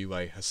go to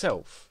UA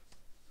herself.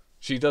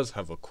 She does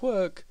have a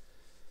quirk.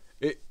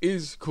 It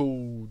is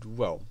called,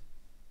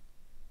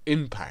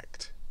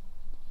 impact.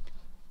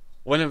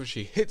 Whenever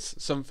she hits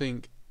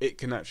something, it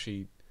can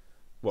actually,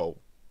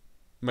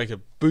 make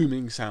a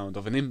booming sound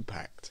of an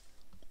impact.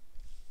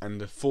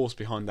 And the force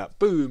behind that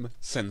boom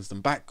sends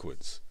them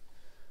backwards.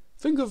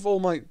 Think of All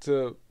Might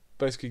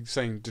basically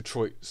saying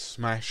Detroit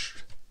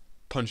smash,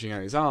 punching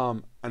out his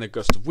arm, and a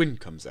gust of wind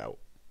comes out.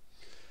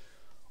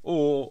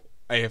 Or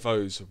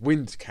AFO's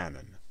wind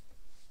cannon.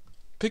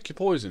 Pick your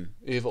poison,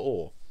 either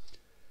or.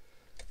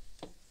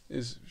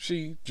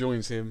 She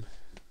joins him,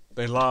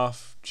 they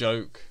laugh,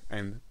 joke,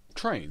 and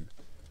train.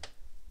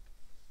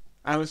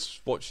 Alice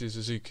watches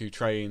Izuku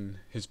train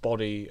his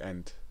body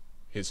and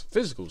his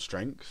physical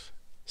strength,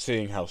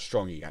 seeing how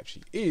strong he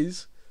actually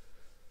is.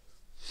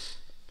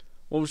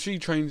 Well, she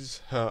trains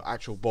her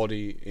actual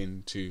body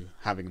into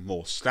having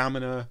more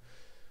stamina,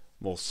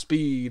 more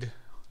speed,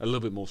 a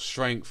little bit more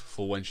strength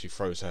for when she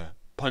throws her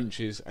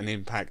punches, and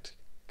impact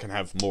can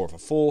have more of a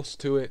force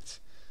to it.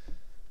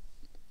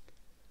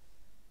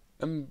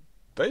 And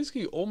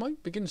basically, All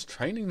Might begins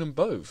training them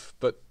both,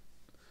 but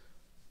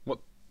what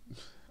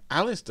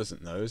Alice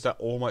doesn't know is that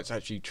All Might's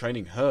actually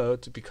training her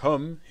to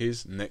become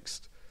his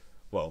next,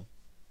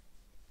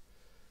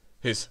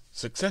 his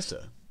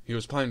successor. He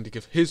was planning to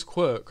give his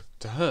quirk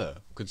to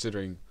her,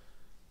 considering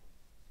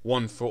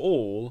one for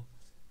all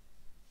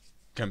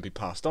can be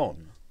passed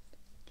on.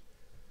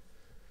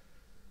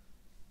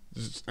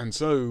 And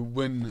so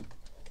when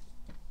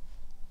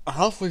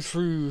halfway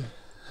through,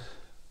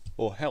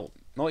 or hell,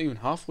 not even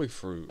halfway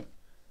through,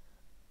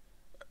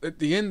 at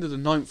the end of the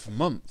 9th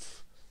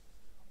month,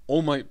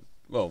 All Might,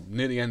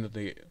 near the end of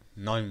the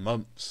 9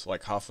 months,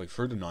 like halfway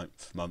through the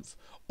 9th month,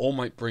 All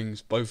Might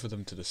brings both of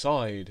them to the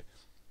side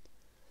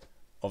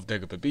of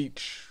Dagobah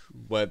Beach,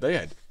 where they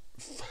had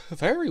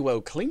very well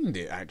cleaned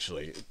it,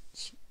 actually.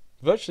 It's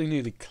virtually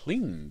nearly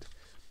cleaned.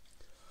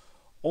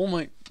 All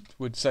Might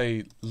would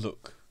say,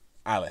 "Look,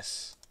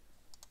 Alice,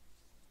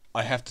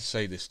 I have to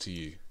say this to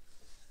you.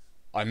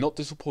 I'm not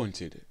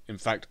disappointed. In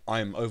fact,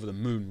 I am over the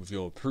moon with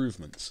your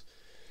improvements.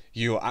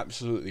 You are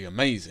absolutely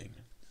amazing,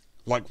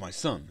 like my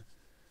son.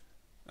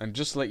 And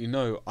just to let you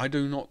know, I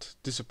do not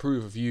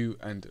disapprove of you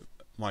and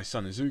my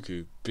son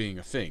Izuku being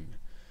a thing.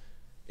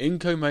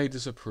 Inko may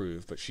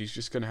disapprove, but she's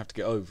just going to have to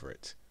get over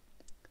it.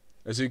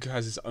 Izuku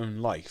has his own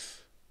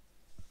life,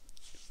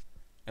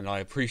 and I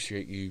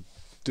appreciate you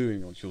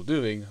doing what you're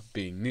doing,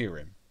 being near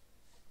him."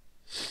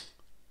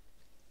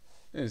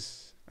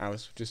 As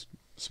Alice would just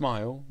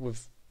smile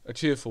with a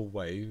cheerful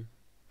way,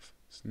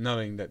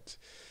 knowing that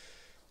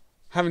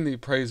having the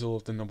appraisal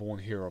of the number one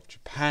hero of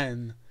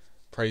Japan,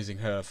 praising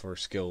her for her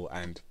skill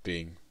and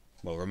being,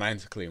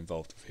 romantically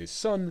involved with his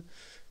son,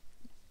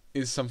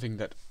 is something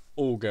that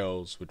all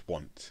girls would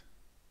want,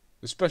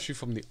 especially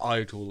from the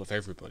idol of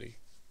everybody.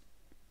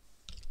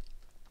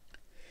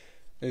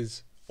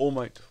 As All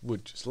Might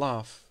would just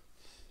laugh,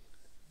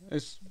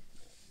 as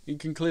you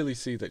can clearly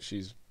see that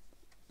she's,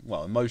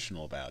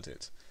 emotional about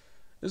it.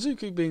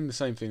 Izuku being the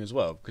same thing as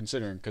well,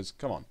 considering, because,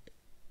 come on,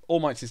 All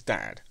Might's his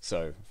dad,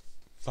 so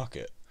fuck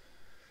it.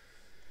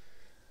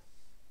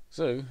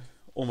 So,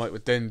 All Might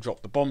would then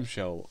drop the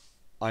bombshell,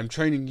 "I'm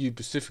training you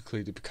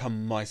specifically to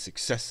become my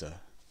successor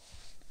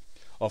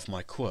of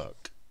my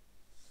quirk."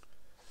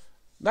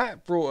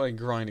 That brought a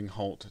grinding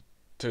halt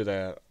to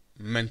their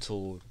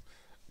mental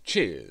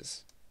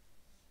cheers,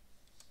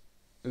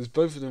 as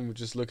both of them would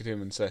just look at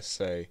him and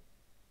say,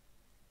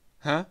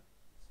 "Huh?"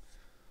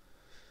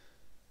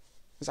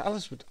 As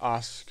Alice would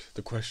ask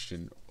the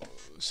question,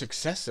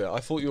 "Successor, I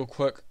thought your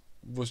quirk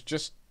was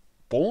just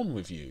born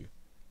with you."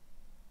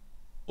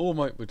 All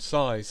Might would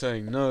sigh,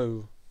 saying,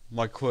 "No,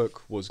 my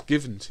quirk was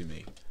given to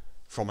me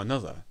from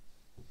another.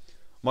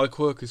 My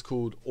quirk is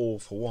called All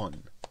for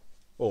One,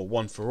 or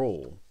One for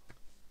All.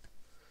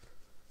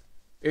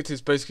 It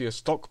is basically a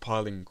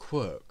stockpiling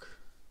quirk,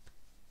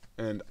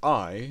 and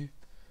I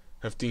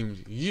have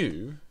deemed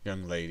you,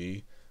 young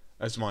lady,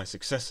 as my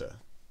successor.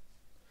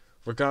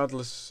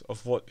 Regardless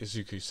of what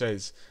Izuku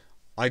says,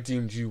 I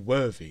deemed you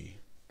worthy.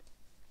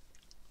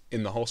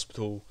 In the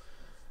hospital,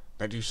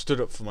 that you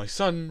stood up for my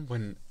son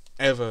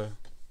whenever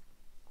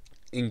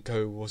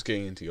Inko was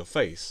getting into your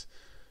face.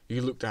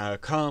 You looked at her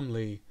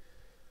calmly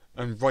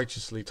and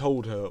righteously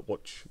told her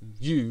what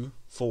you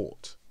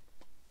thought.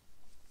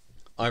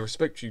 I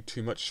respect you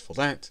too much for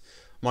that.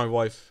 My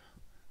wife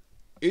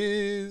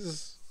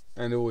is,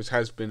 and always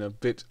has been, a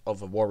bit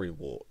of a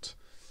worrywart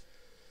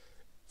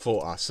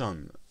for our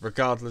son,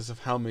 regardless of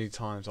how many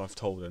times I've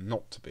told her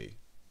not to be.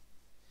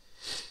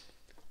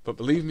 But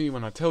believe me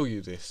when I tell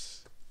you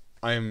this,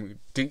 I am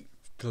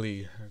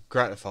deeply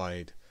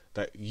gratified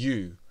that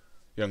you,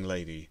 young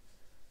lady,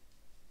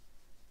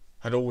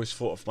 had always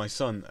thought of my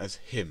son as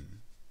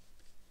him,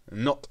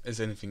 and not as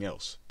anything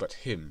else but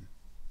him.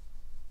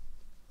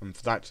 And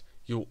for that,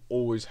 you'll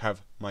always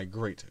have my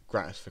great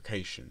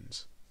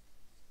gratifications."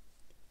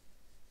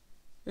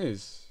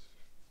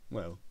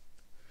 Well,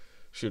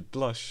 should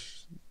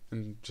blush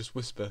and just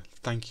whisper,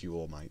 "Thank you,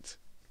 All Might."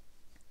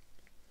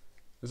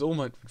 As All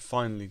Might would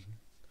finally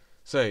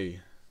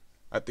say,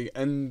 "At the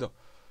end,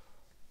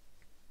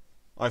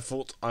 I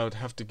thought I would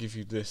have to give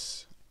you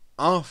this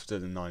after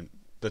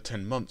the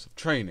 10 months of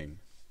training."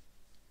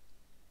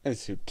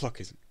 As he would pluck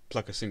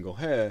a single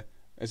hair,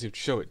 as he would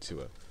show it to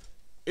her.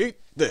 "Eat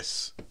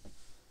this."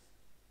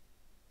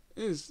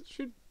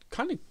 Should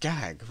kind of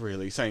gag,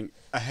 really, saying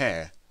a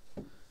hair.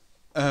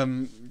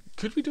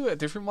 Could we do it a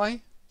different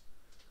way?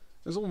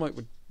 As All Might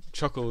would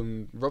chuckle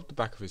and rub the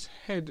back of his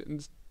head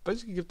and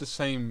basically give the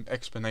same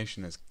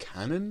explanation as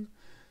canon.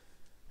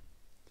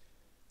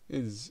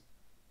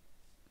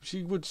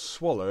 She would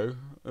swallow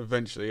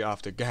eventually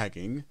after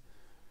gagging.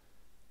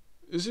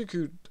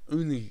 Izuku would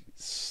only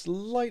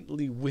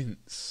slightly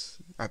wince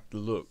at the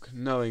look,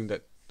 knowing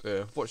that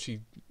what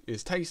she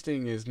is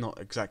tasting is not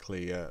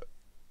exactly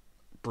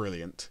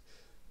brilliant.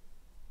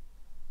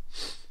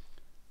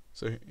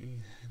 So,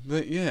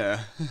 but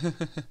yeah.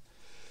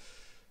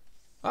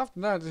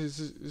 After that,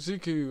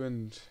 Izuku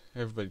and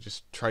everybody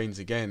just trains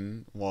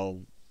again,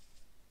 while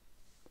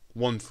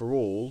One for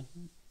All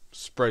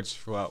spreads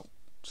throughout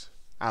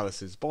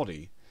Alice's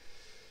body.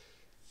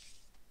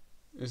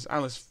 As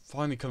Alice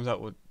finally comes out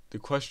with the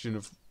question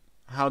of,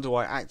 how do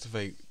I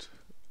activate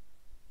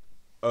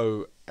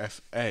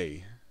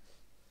OFA,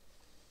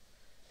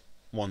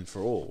 One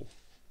for All?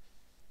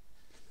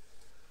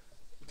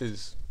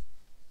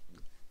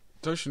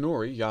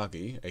 Toshinori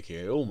Yagi,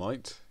 aka All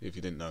Might, if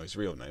you didn't know his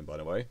real name by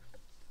the way,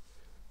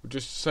 would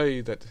just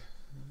say that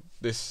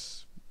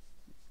this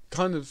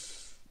kind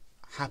of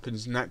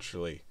happens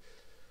naturally,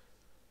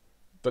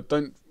 but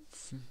don't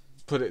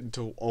put it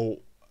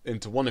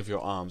into one of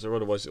your arms, or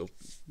otherwise it'll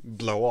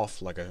blow off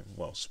like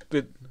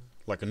spit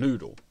like a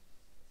noodle.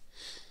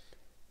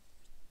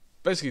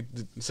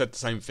 Basically said the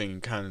same thing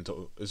in canon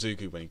to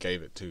Izuku when he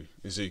gave it to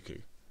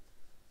Izuku,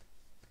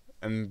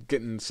 and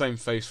getting the same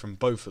face from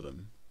both of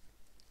them,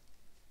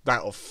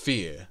 that of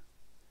fear.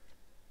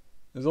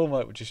 As All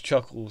Might would just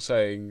chuckle,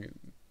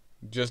 saying,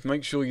 "Just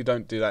make sure you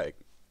don't do that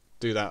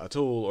at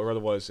all, or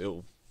otherwise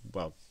it'll,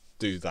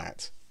 do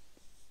that."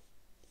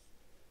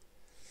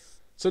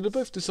 So they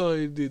both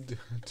decided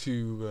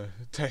to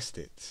test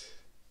it.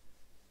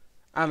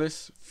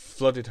 Alice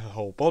flooded her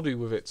whole body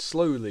with it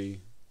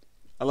slowly,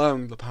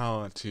 allowing the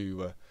power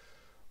to,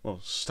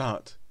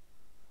 start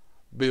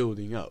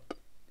building up.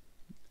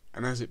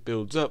 And as it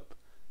builds up,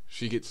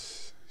 she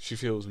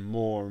feels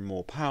more and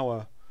more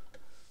power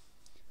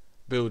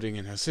building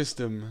in her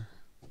system.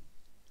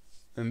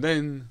 And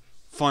then,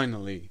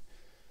 finally,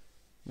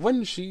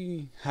 when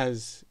she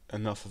has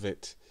enough of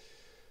it,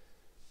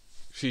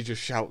 she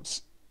just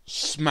shouts,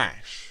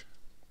 "Smash!"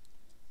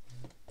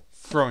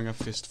 throwing her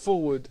fist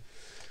forward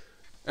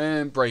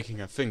and breaking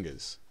her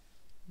fingers.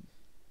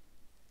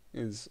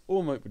 As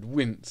All Might would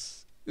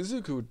wince,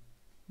 Izuku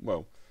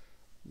would,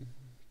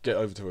 get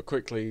over to her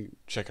quickly,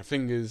 check her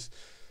fingers,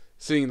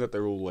 seeing that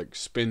they're all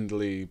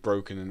spindly,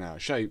 broken and out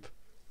of shape.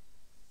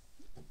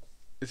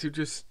 As he'd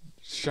just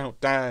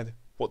shout, "Dad,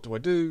 what do I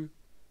do?"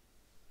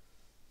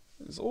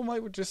 As All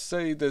Might would just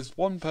say, "There's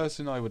one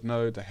person I would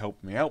know to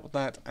help me out with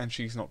that, and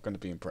she's not going to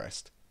be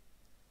impressed."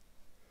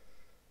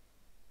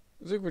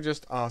 Izuku would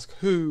just ask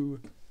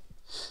who,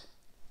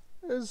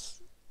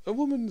 as a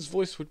woman's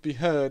voice would be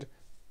heard.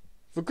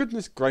 For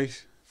goodness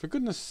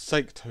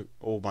sake,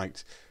 All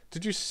Might,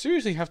 did you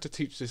seriously have to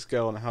teach this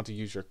girl on how to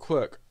use your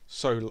quirk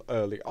so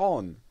early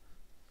on?"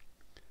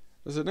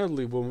 As an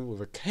elderly woman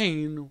with a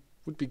cane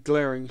would be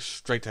glaring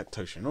straight at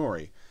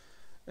Toshinori,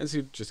 as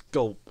he'd just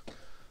gulp,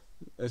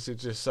 as he'd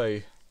just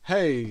say,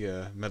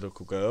 "Hey,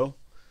 medical girl,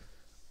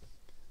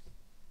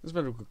 This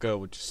medical girl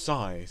would just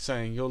sigh,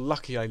 saying, "You're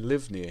lucky I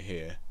live near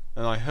here,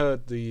 and I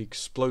heard the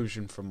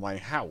explosion from my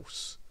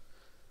house."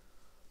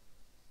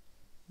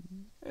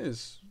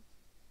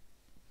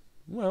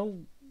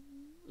 Well,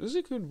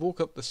 Izuku could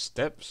walk up the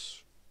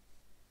steps.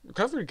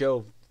 Recovery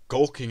girl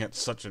gawking at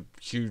such a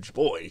huge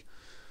boy.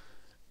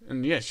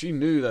 And yes, she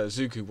knew that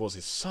Izuku was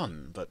his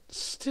son, but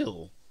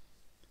still.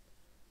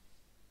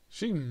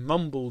 She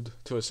mumbled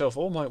to herself,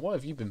 "Oh my, what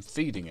have you been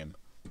feeding him?"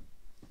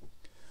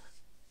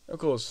 Of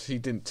course, he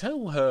didn't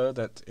tell her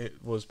that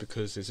it was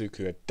because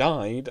Izuku had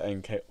died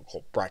and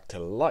got back to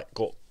life.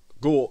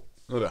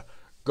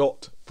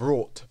 Got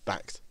brought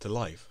back to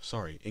life.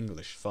 Sorry,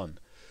 English fun.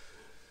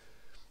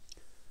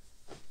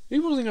 He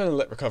wasn't going to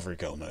let Recovery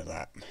Girl know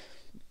that.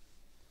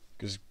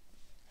 Because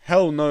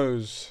hell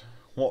knows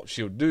what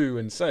she'll do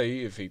and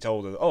say if he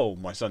told her, "Oh,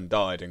 my son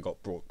died and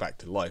got brought back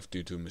to life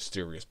due to a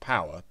mysterious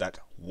power that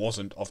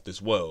wasn't of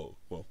this world."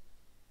 Well,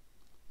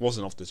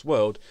 wasn't of this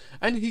world,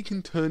 and he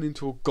can turn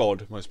into a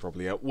god, most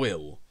probably at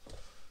will.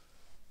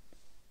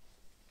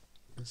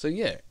 So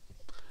yeah,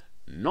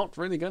 not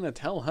really going to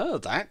tell her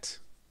that.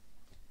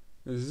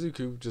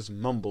 Izuku just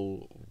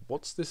mumble,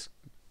 "What's this?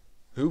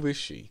 Who is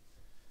she?"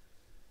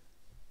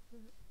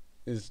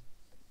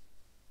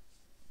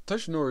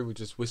 Toshinori would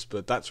just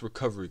whisper, "That's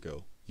Recovery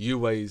Girl,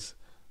 Yuei's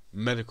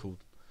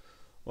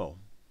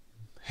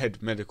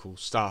head medical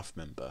staff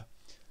member.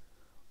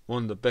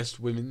 One of the best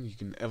women you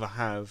can ever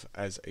have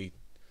as a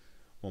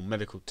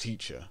medical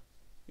teacher,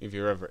 if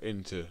you're ever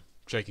into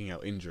checking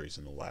out injuries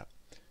and all that.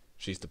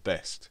 She's the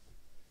best."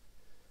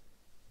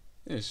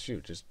 Yes, she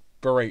would just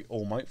berate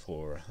All Might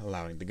for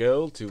allowing the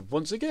girl to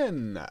once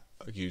again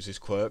use his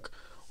quirk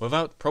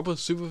without proper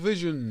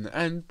supervision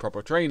and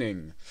proper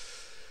training.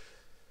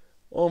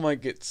 All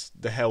Might gets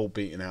the hell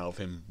beaten out of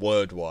him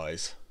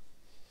word-wise.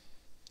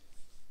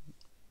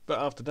 But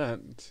after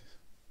that,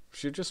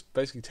 she'd just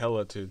basically tell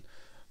her to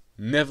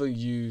never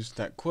use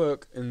that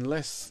quirk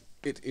unless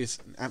it is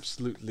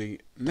absolutely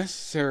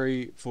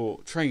necessary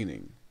for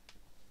training.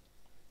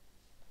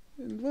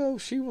 And well,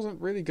 she wasn't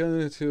really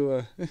going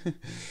to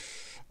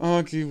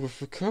argue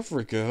with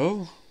Recovery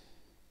Girl,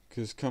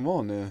 because come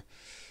on,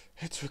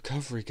 it's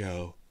Recovery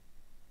Girl.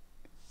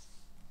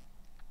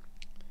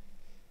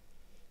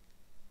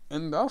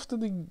 And after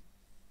the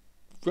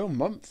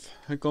month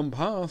had gone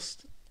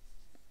past,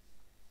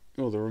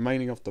 or the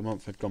remaining of the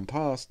month had gone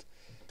past,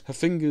 her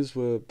fingers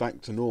were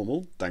back to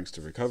normal, thanks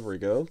to Recovery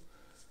Girl.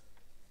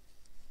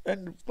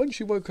 And when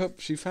she woke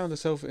up, she found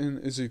herself in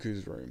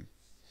Izuku's room.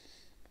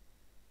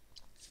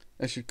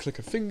 And she'd click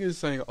her fingers,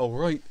 saying,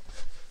 "Alright,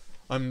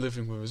 I'm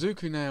living with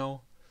Izuku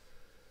now."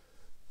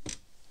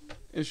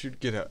 And she'd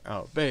get out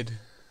of bed.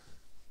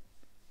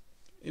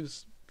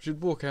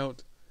 She'd walk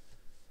out,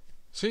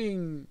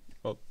 seeing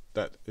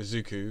that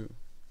Izuku,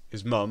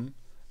 his mum,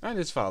 and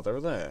his father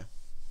are there.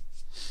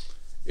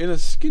 In a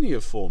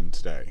skinnier form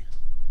today.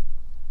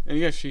 And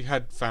yes, she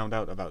had found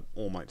out about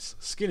All Might's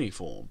skinny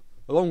form,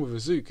 along with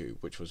Izuku,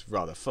 which was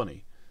rather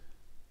funny.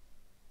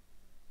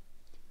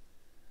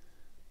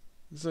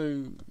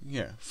 So,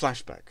 yeah,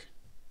 flashback.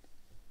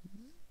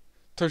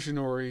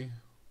 Toshinori,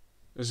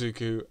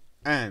 Izuku,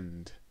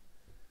 and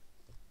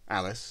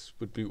Alice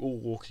would be all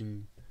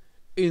walking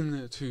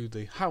into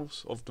the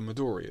house of the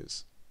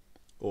Midoriyas,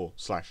 or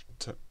slash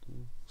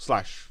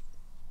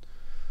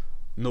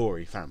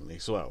Nori family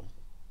as well.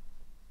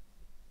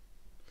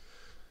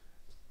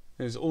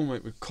 His All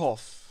Might would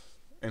cough,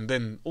 and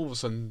then all of a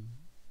sudden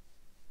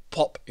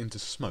pop into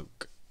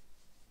smoke.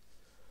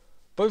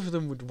 Both of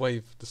them would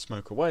wave the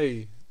smoke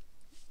away,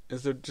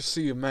 as they'd just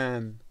see a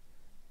man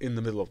in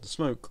the middle of the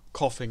smoke,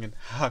 coughing and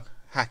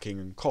hacking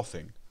and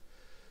coughing.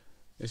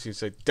 As you'd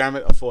say, "Damn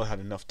it, I thought I had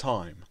enough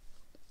time."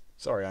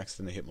 Sorry, I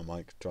accidentally hit my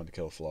mic trying to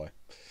kill a fly.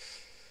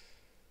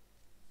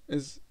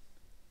 As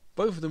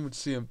both of them would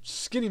see a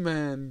skinny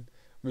man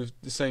with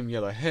the same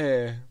yellow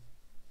hair,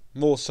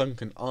 more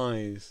sunken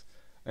eyes,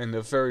 and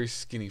a very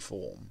skinny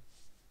form.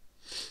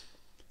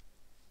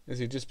 As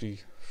he'd just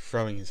be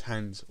throwing his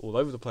hands all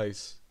over the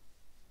place.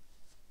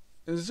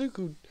 And Izuku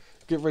would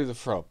get ready to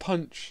throw a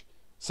punch,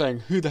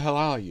 saying, "Who the hell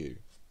are you?"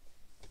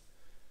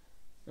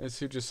 As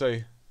he'd just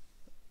say,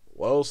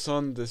 "Well,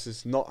 son, this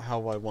is not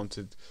how I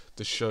wanted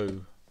to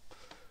show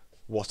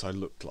what I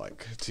looked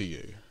like to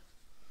you."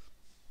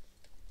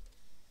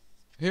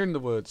 Hearing the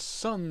word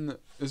 "son,"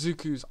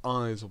 Izuku's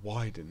eyes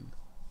widen.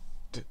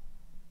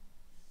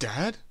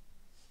 "Dad?"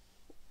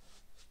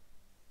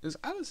 As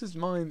Alice's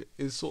mind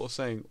is sort of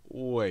saying,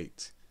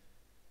 "Wait.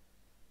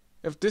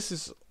 If this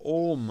is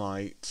All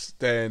Might,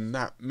 then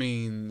that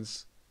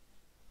means...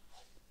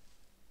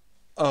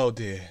 oh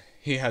dear,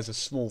 he has a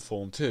small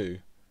form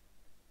too."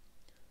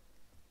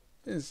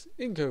 As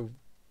Inko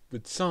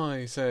would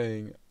sigh,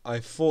 saying, "I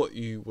thought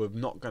you were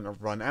not going to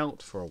run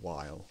out for a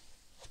while.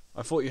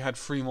 I thought you had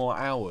 3 more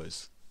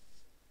hours."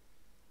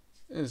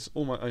 As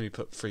All Might only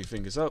put 3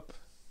 fingers up.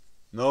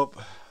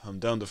 "Nope, I'm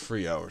down to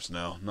 3 hours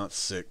now, not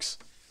 6.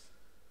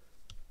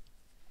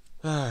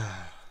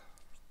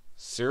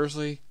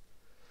 "Seriously?"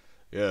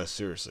 "Yeah,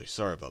 seriously,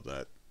 sorry about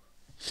that.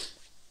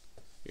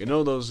 You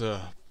know those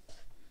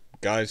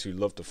guys who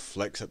love to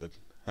flex at the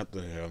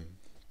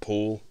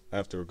pool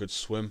after a good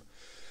swim.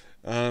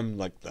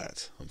 Like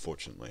that,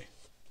 unfortunately.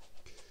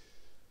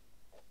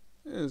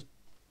 Yes.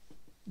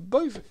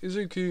 Both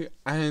Izuku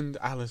and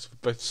Alice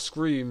would both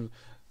scream,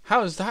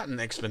 "How is that an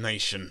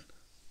explanation?"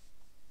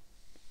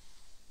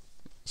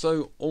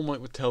 So All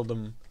Might would tell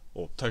them,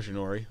 or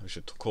Toshinori, I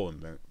should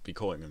be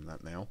calling him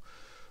that now,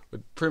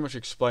 would pretty much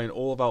explain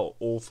all about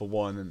All for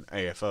One and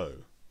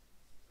AFO.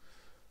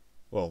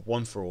 Well,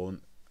 One for All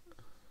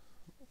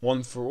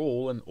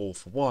and All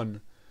for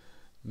One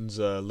is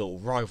a little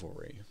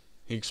rivalry.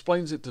 He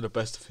explains it to the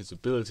best of his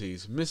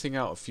abilities, missing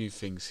out a few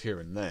things here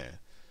and there.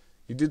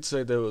 He did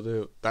say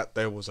that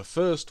there was a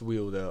first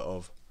wielder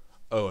of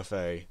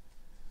OFA,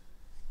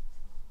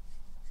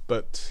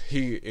 but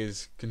he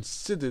is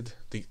considered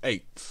the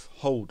 8th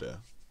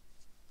holder.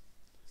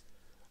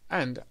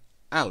 And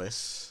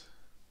Alice,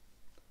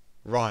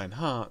 Ryan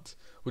Hart,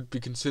 would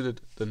be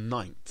considered the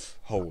 9th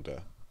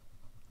holder.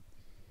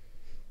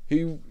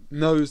 He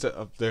knows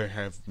that there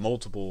have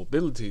multiple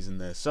abilities in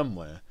there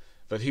somewhere,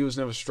 but he was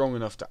never strong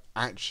enough to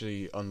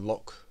actually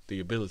unlock the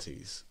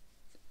abilities.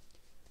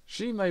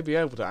 She may be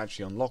able to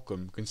actually unlock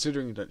them,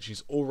 considering that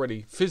she's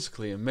already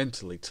physically and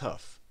mentally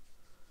tough.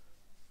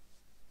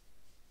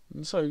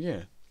 And so,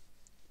 yeah.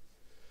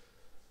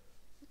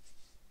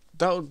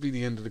 That would be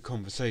the end of the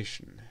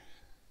conversation.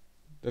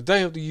 The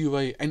day of the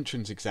UA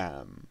entrance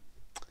exam.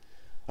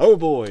 Oh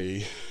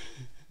boy!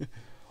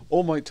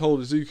 All Might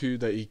told Izuku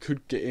that he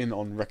could get in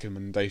on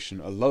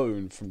recommendation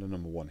alone from the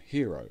 #1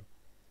 hero.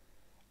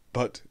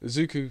 But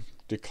Izuku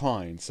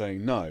declined,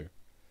 saying, "No,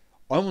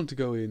 I want to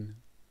go in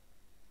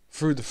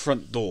through the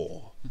front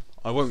door.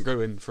 I won't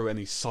go in through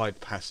any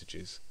side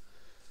passages."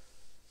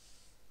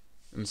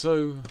 And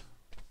so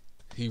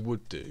he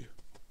would do.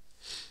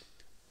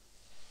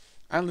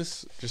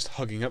 Alice just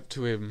hugging up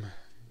to him,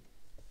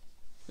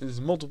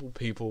 as multiple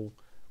people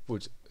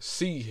would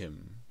see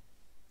him.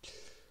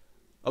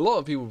 A lot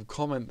of people would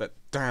comment that,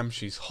 "Damn,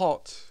 she's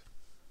hot,"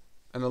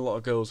 and a lot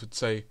of girls would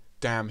say,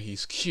 "Damn,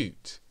 he's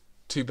cute.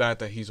 Too bad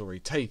that he's already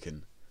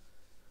taken.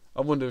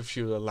 I wonder if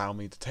she would allow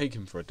me to take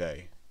him for a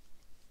day."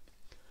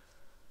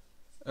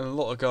 And a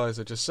lot of guys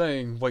are just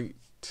saying, wait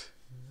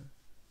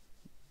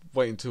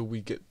until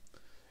we get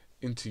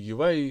into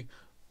UA,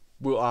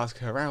 we'll ask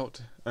her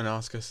out and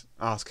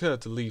ask her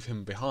to leave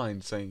him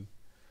behind,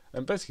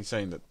 basically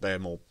saying that they're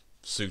more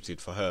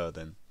suited for her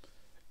than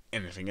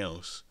anything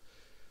else.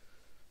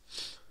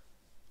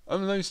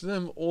 Unbeknownst to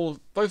them,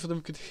 both of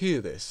them could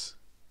hear this.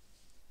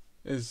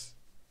 As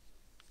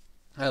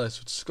Alice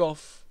would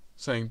scoff,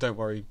 saying, don't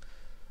worry,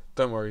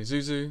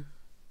 Zuzu.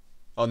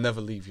 I'll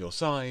never leave your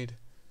side.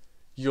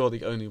 You're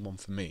the only one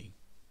for me."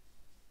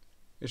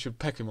 It should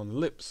peck him on the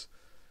lips,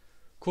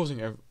 causing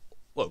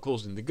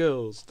the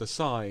girls to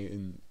sigh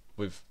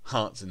with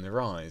hearts in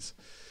their eyes,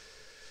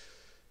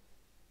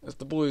 as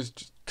the boys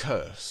just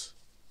curse.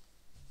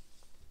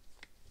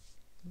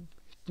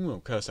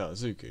 Well, curse out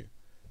Izuku.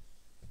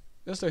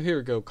 As they hear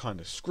a girl kind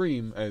of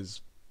scream,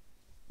 as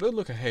they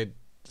look ahead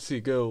to see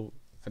a girl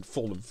had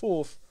fallen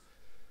forth,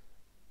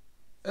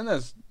 and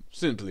as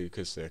simply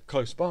because they're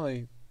close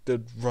by,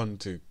 they'd run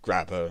to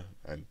grab her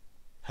and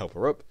help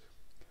her up,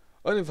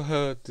 only for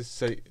her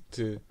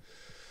to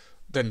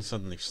then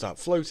suddenly start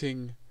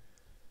floating,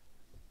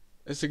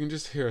 as they can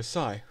just hear a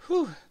sigh.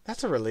 "Whew,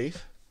 that's a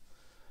relief.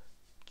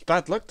 It's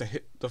bad luck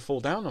to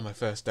fall down on my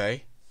first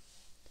day."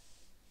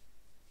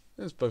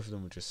 As both of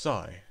them would just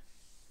sigh.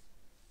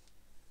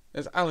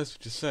 As Alice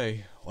would just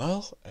say,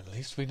 "Well, at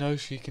least we know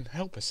she can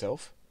help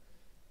herself."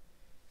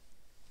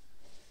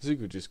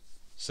 Zuko would just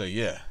say,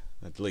 "Yeah,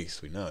 at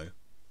least we know."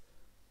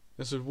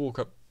 This would walk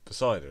up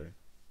beside her.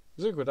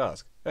 Zuko would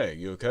ask, "Hey,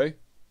 you okay?"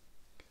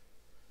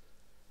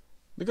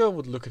 The girl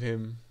would look at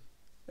him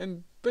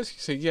and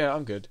basically say, "Yeah,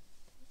 I'm good.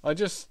 I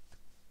just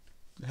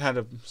had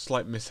a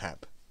slight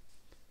mishap."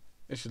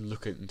 They should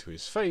look into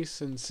his face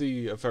and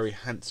see a very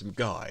handsome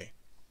guy.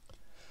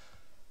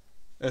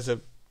 As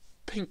her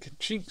pink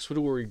cheeks would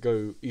already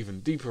go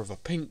even deeper of a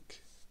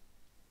pink.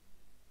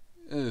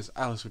 As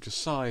Alice would just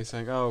sigh,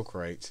 saying, "Oh,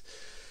 great.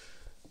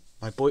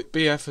 My boy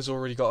BF has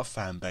already got a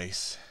fan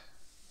base."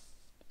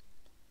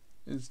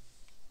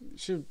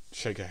 She would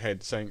shake her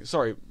head, saying,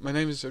 "Sorry, my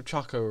name is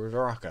Ochako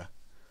Uraraka.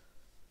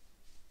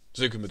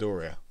 Zuko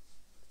Midoriya."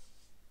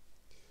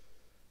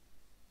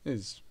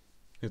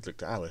 He'd look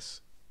to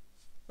Alice.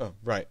 "Oh,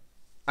 right.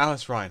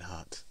 Alice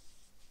Reinhardt.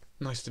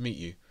 Nice to meet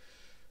you.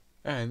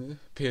 And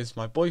appears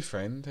my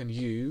boyfriend and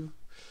you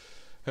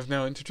have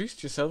now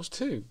introduced yourselves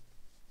too."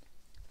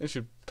 They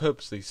should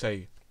purposely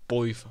say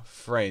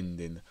boyfriend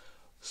in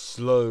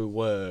slow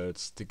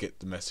words to get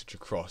the message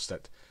across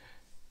that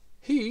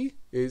he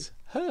is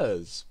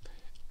hers.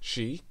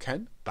 She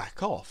can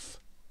back off.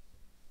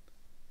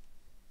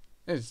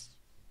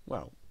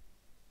 Well,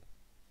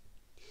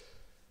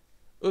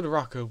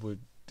 Uraraka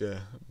would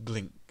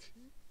blink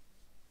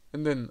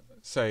and then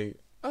say,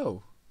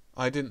 "Oh,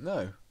 I didn't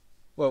know.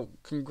 Well,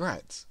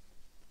 congrats."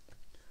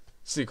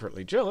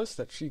 Secretly jealous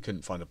that she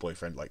couldn't find a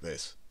boyfriend like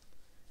this.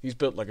 He's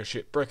built like a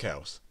shit brick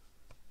house.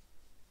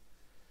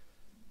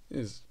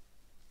 is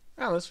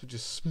Alice would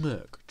just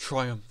smirk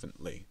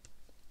triumphantly.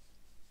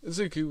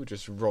 Izuku would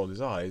just roll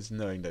his eyes,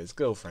 knowing that his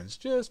girlfriend's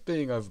just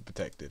being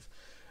overprotective.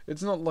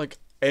 It's not like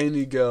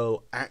any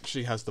girl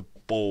actually has the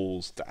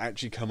balls to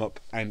actually come up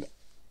and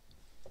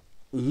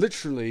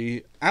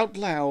literally, out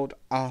loud,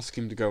 ask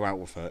him to go out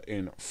with her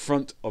in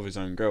front of his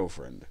own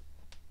girlfriend.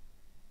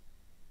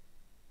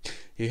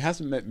 He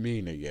hasn't met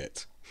Mina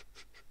yet.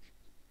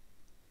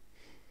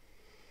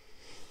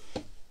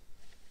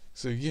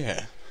 So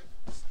yeah,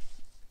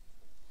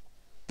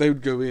 they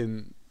would go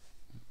in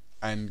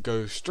and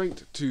go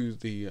straight to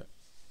the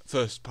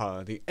first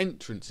part, the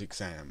entrance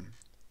exam.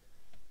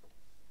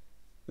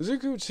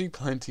 Izuku would see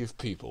plenty of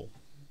people.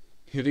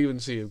 He'd even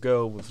see a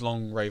girl with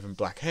long raven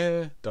black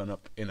hair done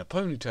up in a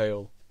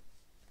ponytail.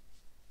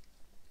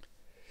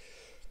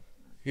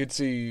 He'd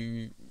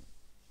see,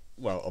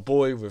 well, a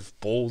boy with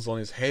balls on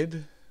his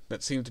head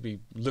that seemed to be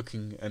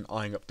looking and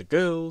eyeing up the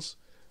girls.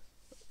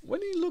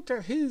 When he looked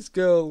at his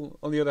girl,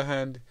 on the other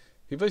hand,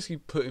 he basically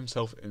put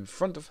himself in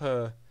front of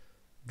her,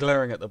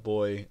 glaring at the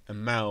boy,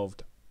 and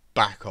mouthed,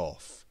 "Back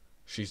off.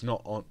 She's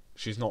not on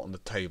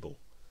the table."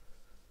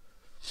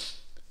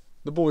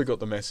 The boy got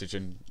the message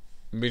and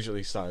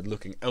immediately started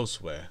looking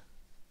elsewhere,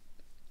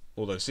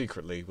 although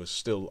secretly was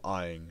still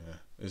eyeing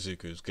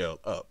Izuku's girl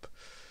up.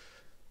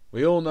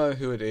 We all know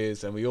who it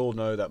is, and we all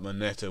know that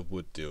Moneta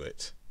would do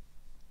it.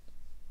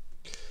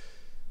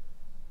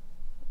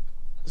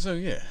 So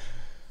yeah,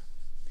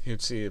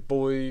 he'd see a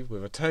boy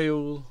with a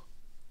tail,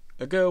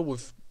 a girl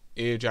with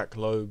earjack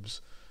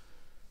lobes,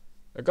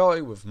 a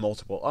guy with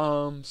multiple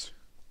arms,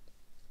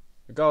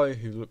 a guy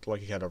who looked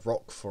like he had a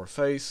rock for a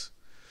face,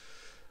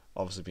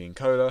 obviously being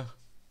Coda,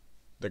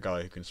 the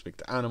guy who can speak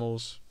to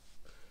animals,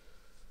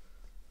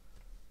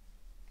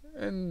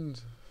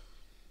 and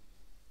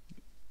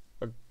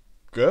a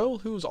girl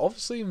who was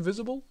obviously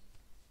invisible.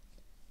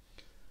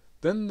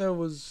 Then there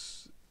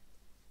was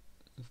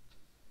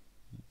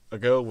a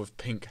girl with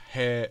pink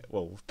hair,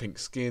 well, with pink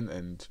skin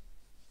and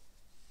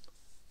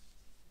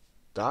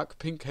dark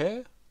pink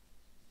hair,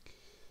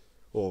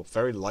 or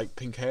very light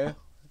pink hair,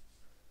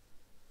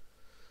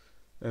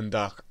 and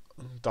dark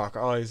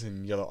eyes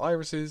and yellow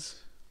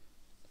irises.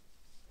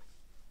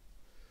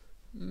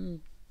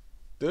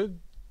 There'd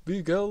be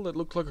a girl that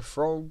looked like a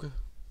frog.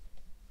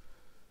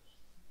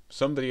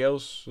 Somebody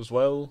else as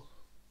well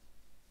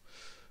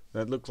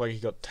that looked like he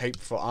got tape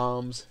for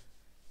arms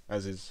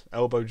as his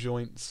elbow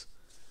joints.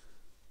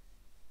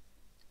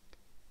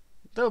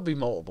 There would be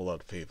multiple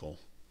other people.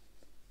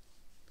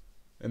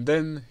 And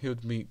then he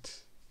would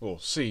meet, or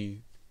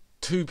see,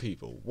 two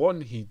people.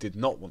 One he did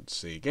not want to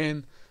see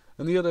again,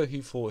 and the other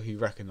he thought he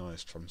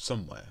recognised from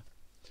somewhere.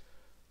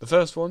 The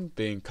first one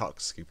being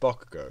Katsuki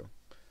Bakugo,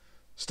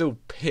 still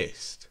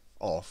pissed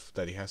off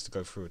that he has to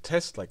go through a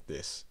test like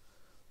this.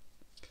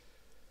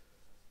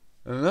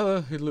 And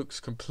another who looks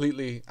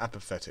completely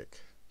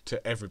apathetic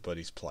to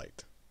everybody's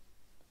plight.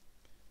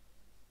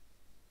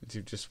 And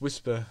to just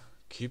whisper,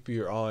 "Keep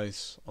your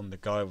eyes on the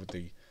guy with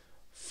the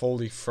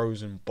fully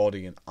frozen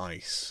body in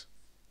ice."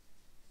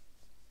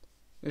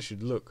 They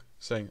should look,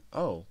 saying,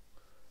 "Oh,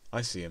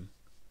 I see him."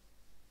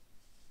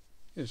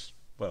 Yes,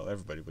 well,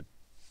 everybody would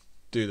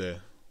do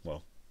their,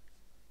 well,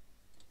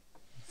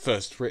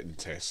 first written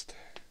test.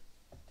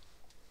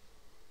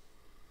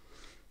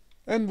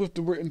 And with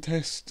the written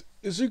test,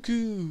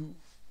 Izuku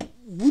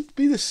would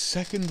be the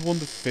second one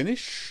to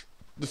finish.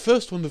 The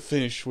first one to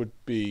finish would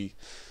be,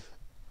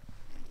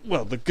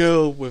 well, the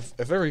girl with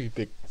a very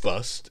big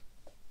bust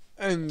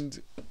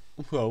and,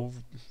 well,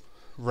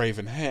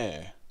 raven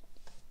hair.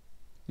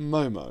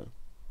 Momo.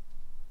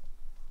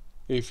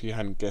 If you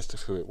hadn't guessed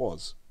who it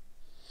was.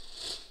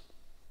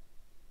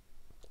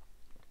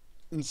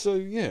 And so,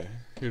 yeah,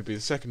 he would be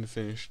the second to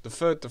finish. The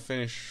third to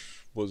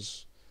finish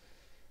was,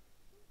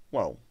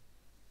 well,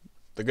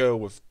 the girl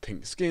with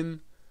pink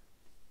skin.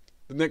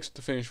 The next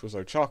to finish was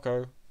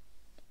Ochako.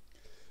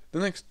 The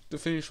next to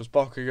finish was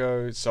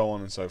Bakugo, so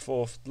on and so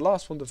forth. The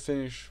last one to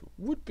finish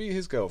would be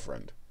his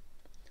girlfriend.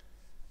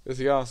 As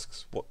he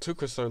asks what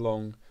took her so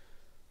long,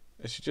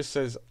 and she just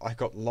says, I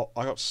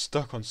got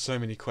stuck on so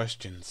many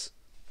questions.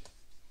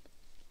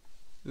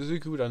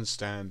 Izuku would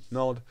understand,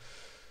 nod,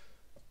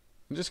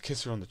 and just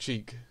kiss her on the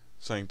cheek,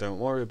 saying don't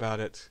worry about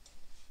it.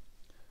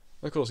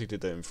 Of course he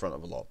did that in front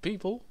of a lot of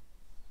people,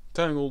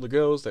 telling all the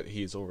girls that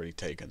he is already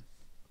taken.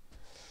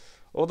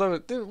 Although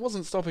it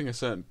wasn't stopping a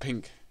certain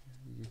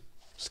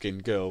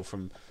pink-skinned girl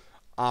from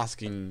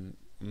asking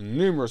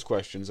numerous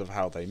questions of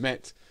how they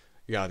met,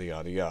 yada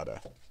yada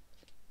yada.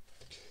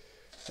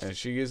 And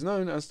she is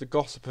known as the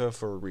gossiper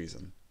for a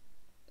reason.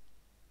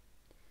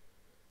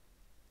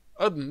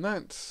 Other than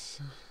that,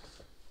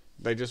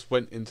 they just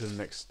went into the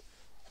next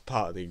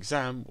part of the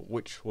exam,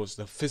 which was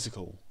the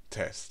physical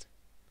test.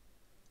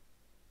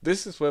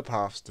 This is where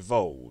paths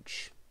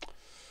divulge.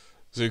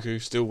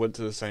 Zuko still went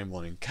to the same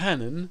one in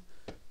canon,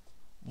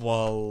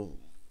 while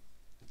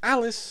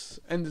Alice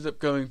ended up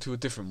going to a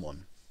different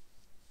one.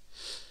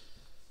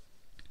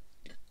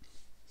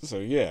 So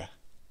yeah,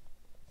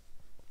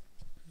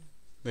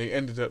 they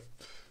ended up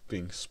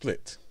being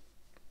split.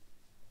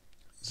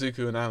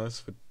 Zuko and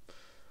Alice would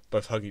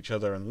both hug each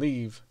other and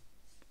leave.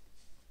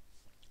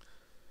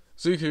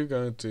 Zuko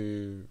going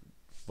to,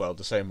 well,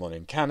 the same one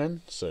in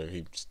canon, so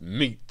he'd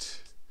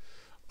meet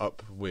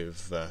up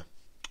with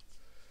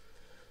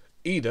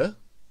Ida,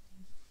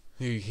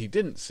 who he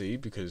didn't see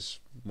because,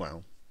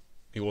 well,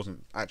 he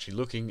wasn't actually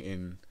looking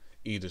in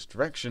Ida's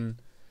direction,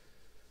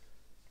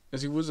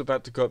 as he was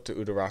about to go up to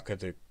Uraraka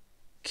to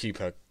keep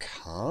her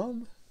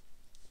calm.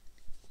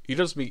 He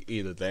does meet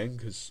Ida then,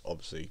 because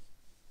obviously,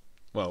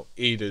 well,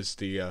 Ida's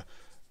the,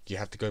 you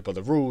have to go by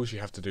the rules, you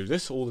have to do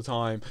this all the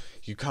time,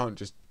 you can't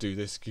just do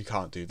this, you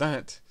can't do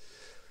that.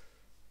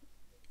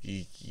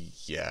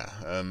 Yeah,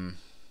 I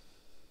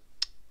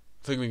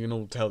think we can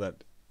all tell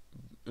that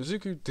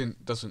Izuku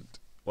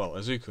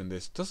Izuku in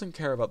this doesn't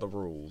care about the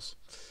rules.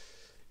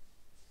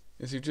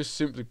 As you just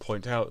simply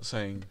point out,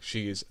 saying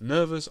she is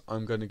nervous,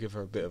 I'm going to give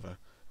her a bit of a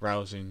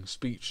rousing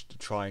speech to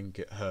try and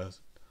get her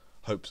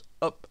hopes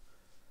up.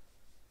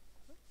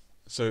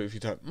 So if you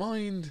don't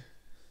mind,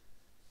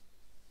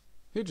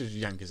 he'll just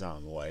yank his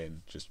arm away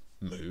and just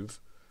move.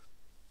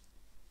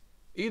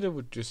 Ida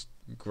would just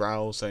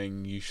growl,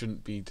 saying you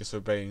shouldn't be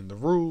disobeying the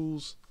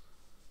rules.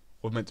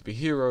 We're meant to be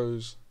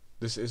heroes.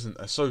 This isn't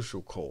a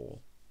social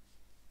call.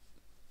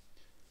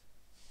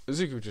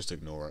 Izuku would just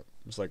ignore it.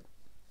 It's like,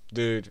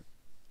 dude,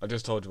 I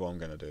just told you what I'm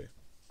going to do.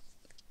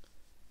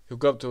 He'll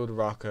go up to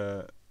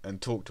Uraraka and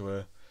talk to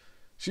her.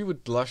 She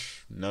would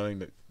blush, knowing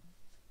that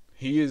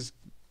he is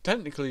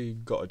technically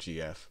got a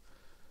GF,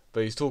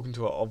 but he's talking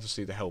to her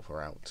obviously to help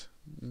her out.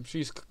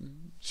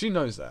 She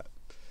knows that.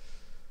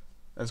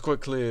 And it's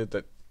quite clear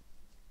that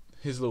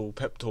his little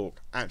pep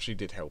talk actually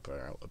did help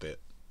her out a bit,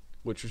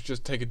 which was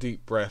just take a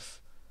deep breath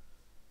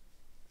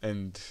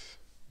and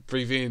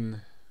breathe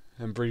in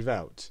and breathe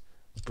out.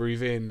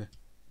 Breathe in,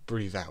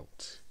 breathe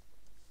out.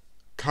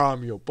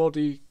 Calm your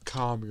body,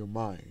 calm your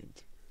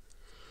mind.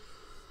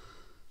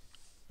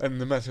 And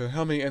no matter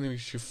how many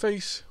enemies you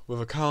face,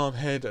 with a calm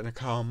head and a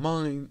calm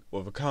mind,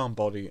 with a calm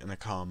body and a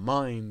calm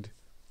mind,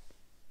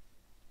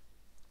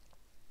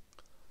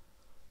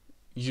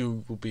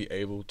 you will be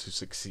able to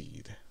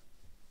succeed.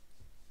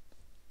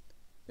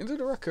 And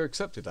Uraraka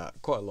accepted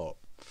that quite a lot.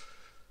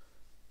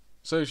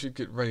 So she'd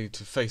get ready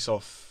to face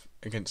off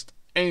against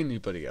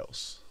anybody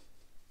else.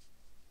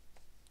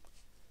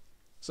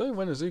 So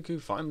when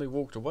Izuku finally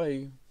walked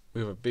away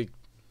with a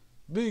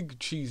big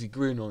cheesy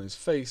grin on his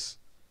face,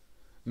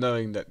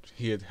 knowing that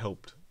he had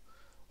helped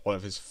one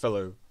of his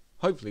fellow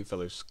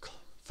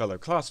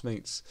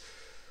classmates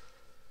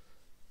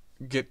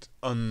get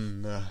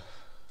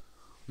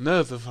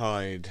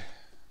nervified,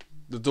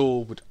 the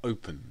door would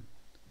open.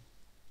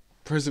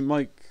 President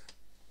Mike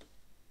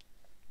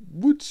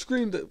would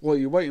scream that what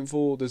you're waiting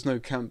for, there's no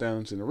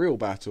countdowns in a real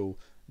battle,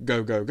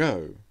 go, go,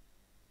 go.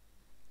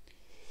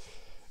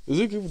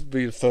 Izuku would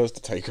be the first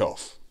to take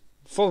off,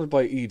 followed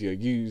by Ida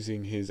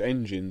using his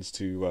engines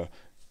to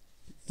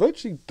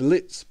virtually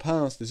blitz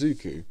past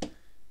Izuku.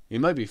 He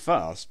may be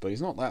fast, but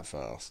he's not that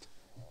fast.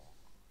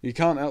 He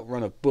can't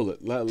outrun a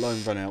bullet, let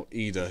alone run out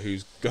Ida,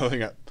 who's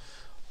going at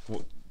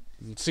what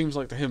seems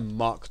like to him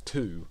Mark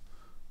II.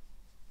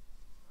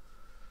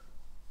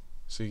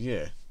 So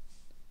yeah.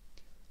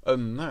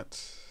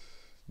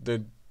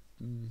 They'd,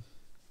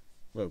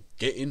 well,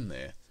 get in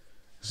there.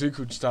 Izuku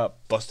would start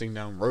busting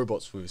down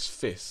robots with his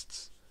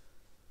fists.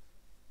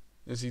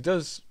 As he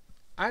does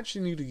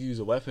actually need to use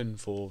a weapon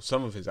for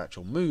some of his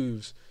actual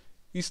moves,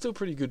 he's still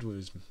pretty good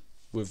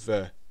with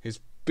his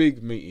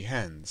big meaty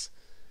hands.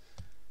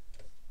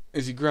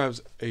 As he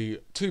grabs a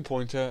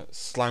 2-pointer,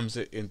 slams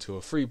it into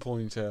a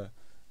 3-pointer,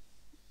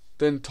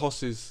 then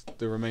tosses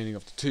the remaining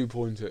of the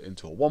 2-pointer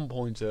into a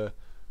 1-pointer,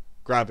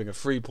 grabbing a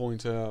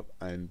 3-pointer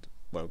and,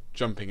 well,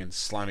 jumping and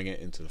slamming it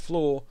into the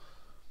floor.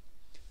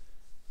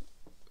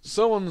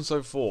 So on and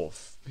so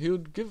forth. He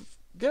would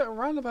get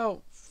around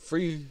about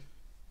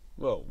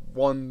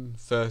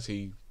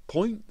 130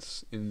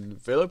 points in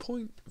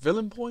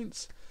villain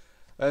points,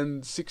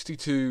 and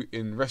 62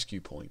 in rescue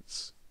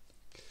points.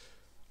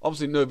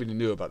 Obviously nobody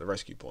knew about the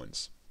rescue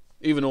points.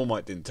 Even All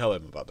Might didn't tell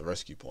him about the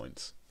rescue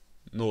points,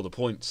 nor the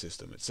point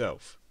system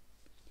itself.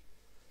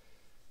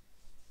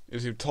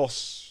 As he would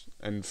toss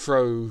and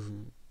throw,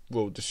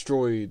 well,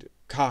 destroyed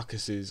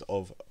carcasses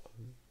of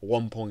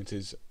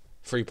 1-pointers,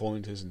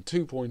 3-pointers and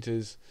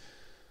 2-pointers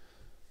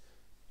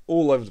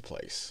all over the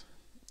place,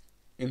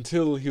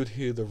 until he would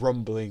hear the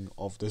rumbling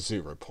of the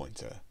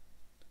 0-pointer.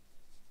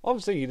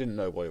 Obviously he didn't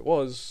know what it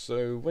was,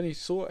 so when he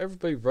saw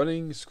everybody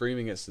running,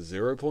 screaming against the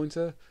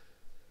 0-pointer,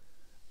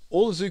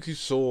 all Izuku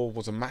saw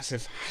was a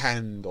massive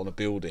hand on a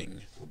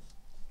building,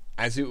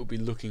 as it would be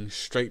looking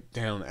straight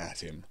down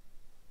at him.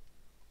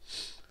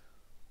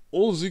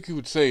 All Izuku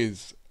would say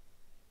is,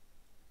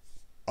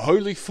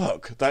 "Holy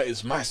fuck, that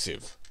is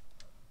massive."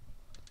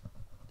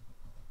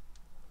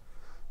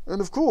 And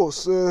of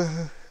course,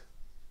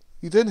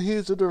 he then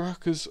hears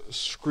Uraraka's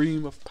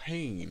scream of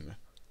pain.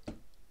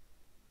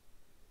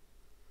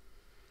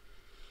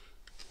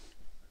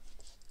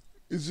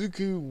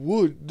 Izuku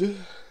would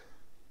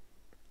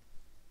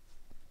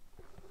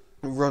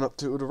run up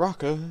to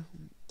Uraraka,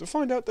 to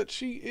find out that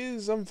she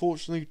is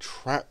unfortunately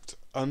trapped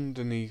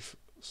underneath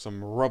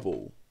some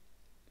rubble.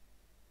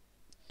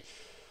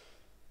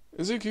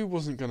 Izuku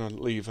wasn't going to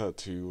leave her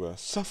to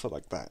suffer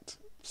like that,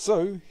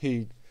 so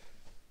he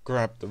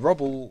grabbed the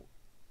rubble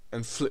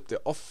and flipped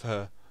it off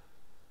her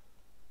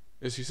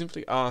as he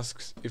simply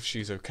asks if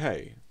she's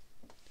okay.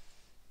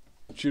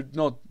 She would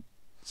nod,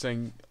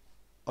 saying,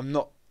 "I'm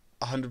not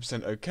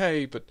 100%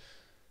 okay, but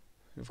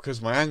because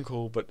of my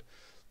ankle, but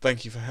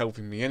thank you for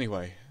helping me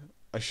anyway.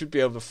 I should be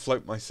able to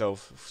float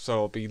myself, so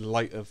I'll be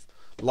light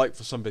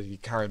for somebody to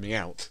carry me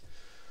out.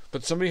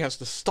 But somebody has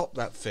to stop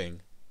that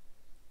thing."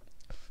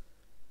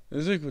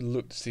 Izuku would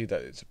look to see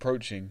that it's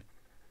approaching.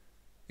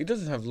 He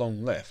doesn't have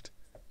long left,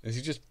 as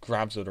he just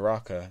grabs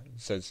Uraraka and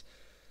says,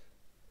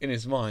 in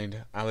his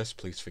mind, "Alice,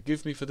 please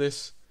forgive me for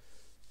this,"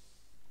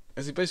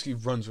 as he basically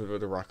runs with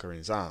Uraraka in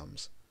his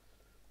arms.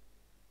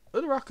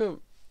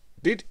 Uraraka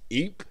did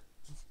eep,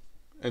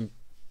 and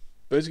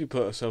basically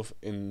put herself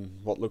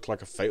in what looked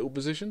like a fatal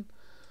position,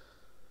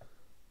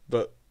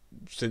 but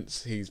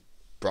since he's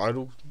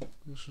carrying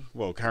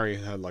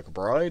her like a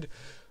bride,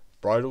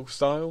 bridal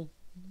style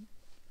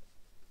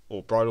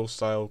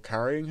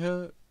carrying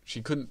her,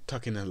 she couldn't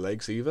tuck in her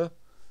legs either,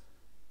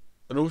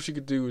 and all she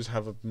could do was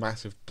have a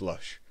massive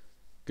blush,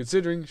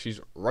 considering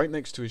she's right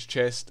next to his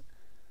chest,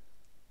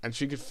 and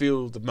she could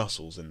feel the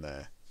muscles in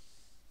there,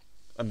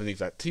 underneath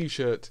that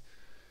t-shirt,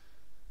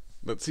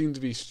 that seemed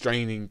to be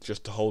straining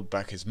just to hold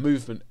back his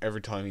movement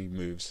every time he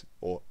moves,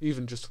 or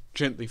even just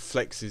gently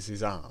flexes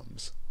his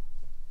arms.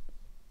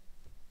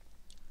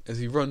 As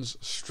he runs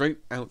straight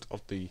out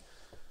of the,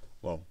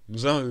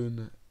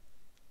 zone,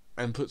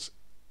 and puts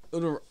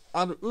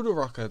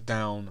Uraraka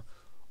down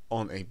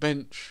on a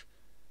bench,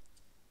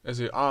 as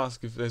he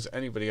asks if there's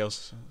anybody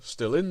else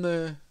still in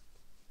there.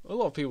 A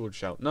lot of people would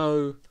shout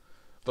no,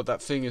 but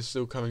that thing is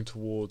still coming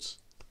towards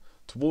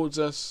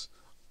us.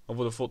 I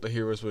would have thought the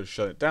heroes would have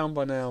shut it down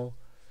by now.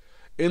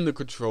 In the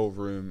control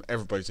room,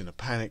 everybody's in a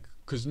panic,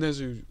 because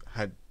Nezu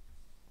had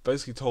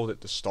basically told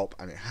it to stop,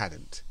 and it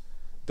hadn't.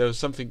 There was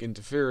something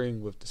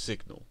interfering with the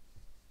signal.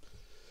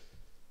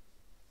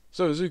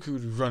 So Izuku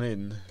would run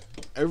in.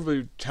 Everybody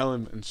would tell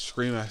him and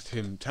scream at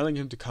him, telling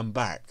him to come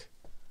back.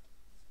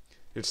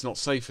 It's not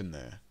safe in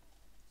there.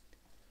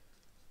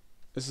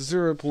 As the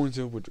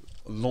zero-pointer would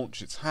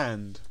launch its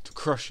hand to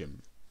crush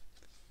him,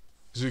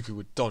 Izuku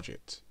would dodge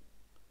it.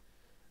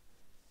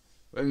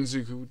 Then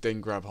Izuku would then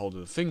grab hold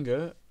of the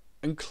finger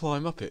and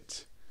climb up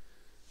it,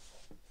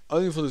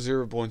 only for the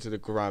zero-pointer to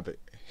grab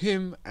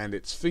him and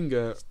its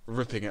finger,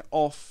 ripping it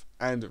off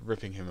and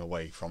ripping him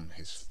away from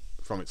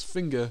its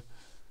finger,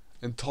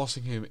 and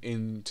tossing him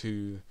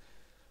into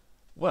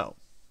the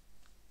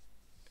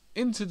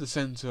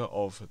center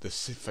of the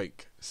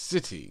fake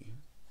city,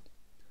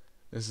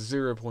 as the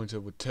zero-pointer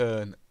would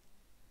turn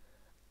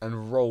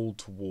and roll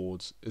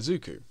towards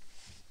Izuku.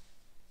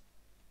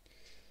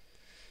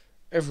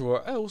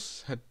 Everywhere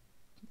else had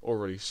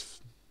already,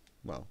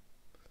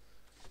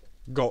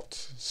 got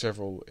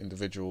several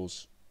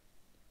individuals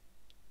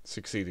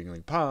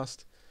succeedingly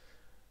past,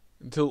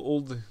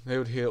 until they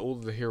would hear all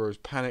the heroes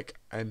panic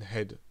and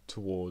head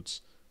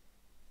towards,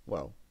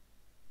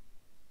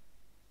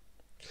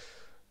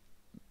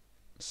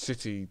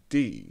 City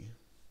D.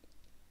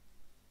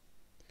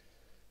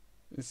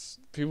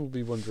 People will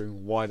be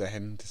wondering why they're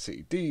heading to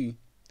City D.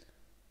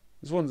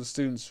 As one of the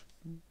students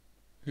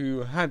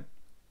who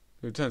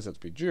turns out to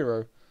be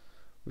Jiro,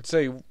 would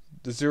say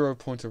the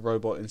zero-pointer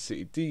robot in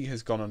City D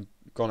has gone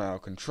out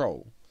of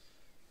control.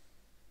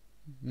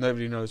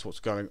 Nobody knows what's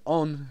going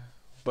on,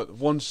 but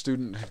one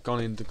student had gone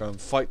in to go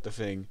and fight the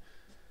thing,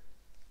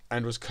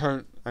 and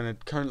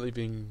had currently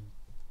been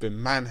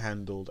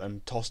manhandled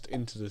and tossed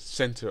into the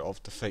center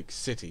of the fake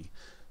city.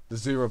 The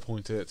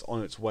zero-pointer that's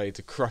on its way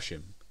to crush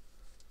him.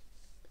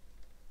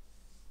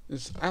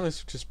 As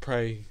Alice would just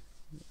pray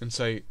and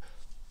say,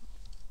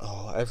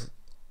 "Oh,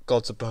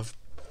 God's above,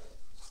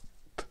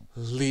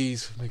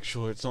 please make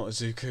sure it's not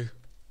Izuku."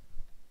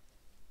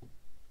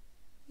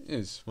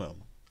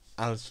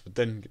 Alice would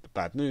then get the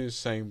bad news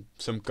saying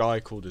some guy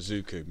called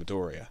Izuku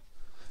Midoriya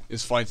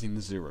is fighting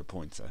the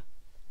zero-pointer.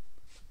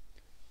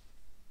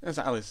 As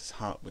Alice's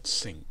heart would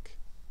sink,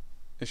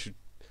 she should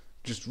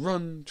just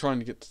run, trying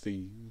to get to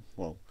the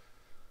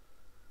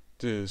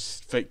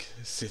fake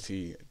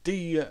city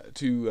D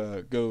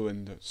to go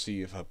and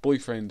see if her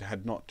boyfriend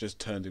had not just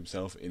turned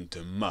himself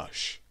into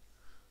mush.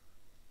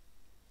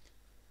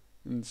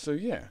 And so,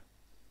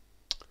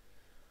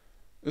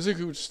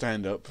 Izuku would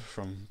stand up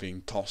from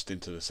being tossed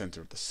into the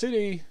center of the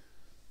city,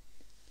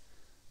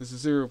 as the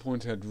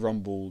zero-pointer had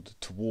rumbled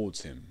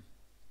towards him.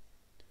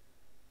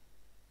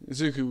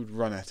 Izuku would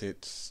run at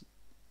it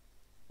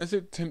as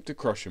it attempted to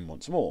crush him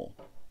once more.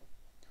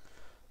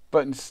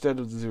 But instead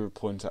of the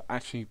zero-pointer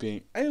actually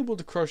being able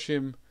to crush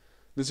him,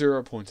 the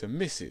zero-pointer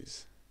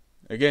misses,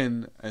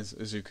 again as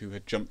Izuku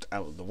had jumped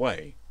out of the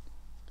way.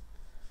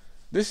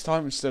 This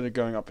time, instead of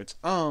going up its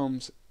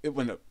arms, he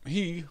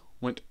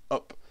went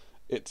up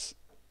its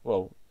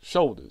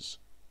shoulders.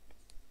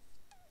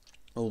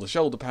 All the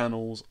shoulder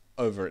panels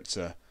over its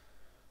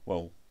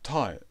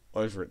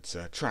over its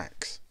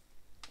tracks.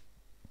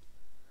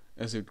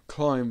 As he'd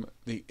climb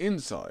the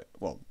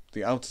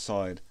the outer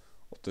side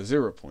of the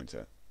zero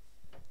pointer.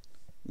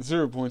 The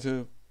zero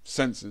pointer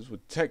sensors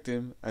would detect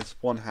him as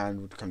one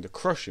hand would come to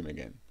crush him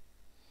again.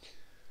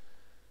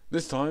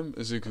 This time,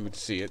 Izuku would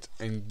see it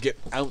and get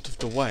out of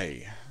the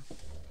way,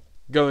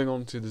 going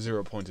onto the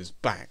zero pointer's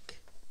back,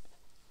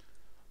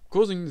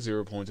 causing the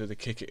zero pointer to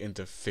kick it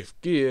into 5th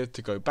gear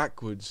to go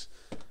backwards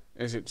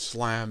as it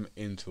slammed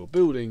into a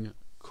building,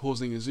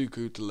 causing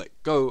Izuku to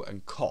let go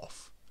and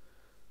cough.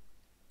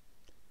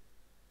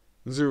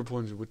 The zero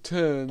pointer would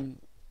turn,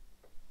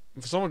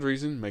 and for some odd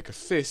reason make a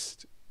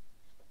fist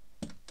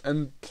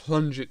and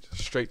plunge it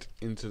straight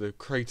into the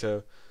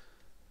crater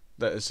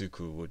that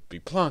Izuku would be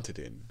planted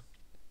in.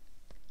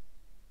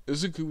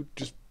 Izuku would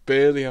just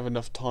barely have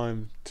enough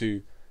time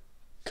to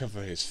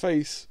cover his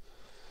face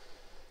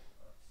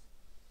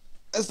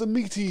as the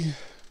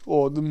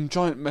the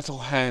giant metal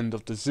hand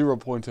of the zero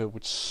pointer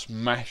would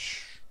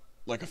smash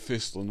like a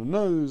fist on the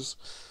nose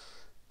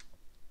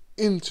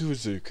into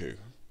Izuku,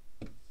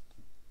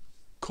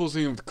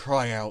 causing him to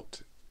cry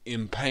out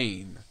in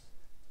pain.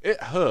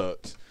 It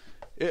hurt.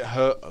 It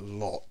hurt a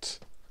lot.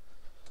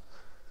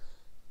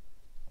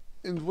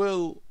 And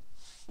well,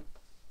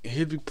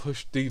 he'd be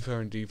pushed deeper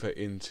and deeper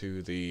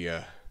into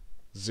the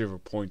zero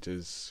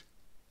pointer's,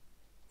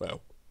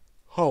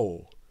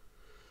 hole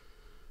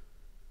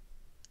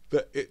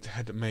that it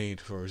had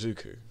made for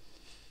Izuku.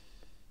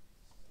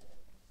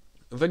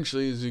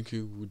 Eventually,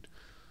 Izuku would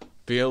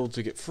be able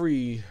to get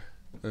free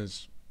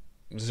as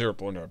the zero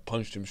pointer had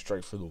punched him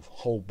straight through the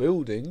whole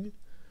building.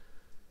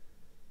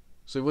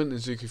 So when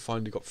Izuku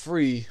finally got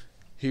free,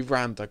 he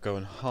ran to go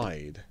and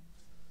hide.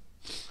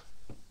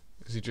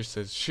 As he just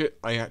says, "Shit,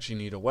 I actually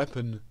need a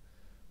weapon."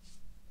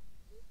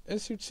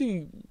 As you'd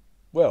see,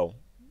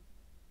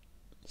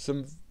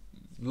 some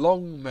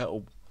long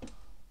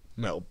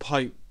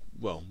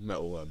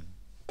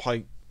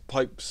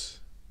pipes.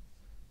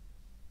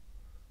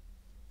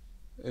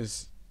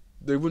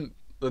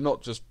 They're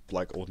not just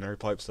like ordinary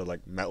pipes. They're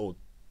like metal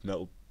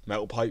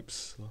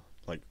pipes,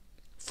 like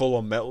full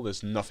on metal.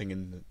 There's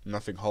nothing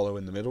hollow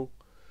in the middle.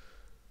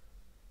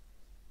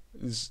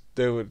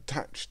 They were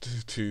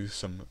attached to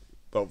some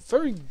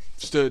very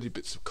sturdy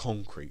bits of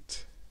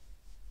concrete.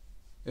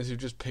 As he'd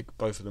just pick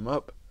both of them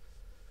up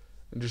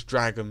and just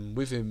drag them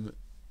with him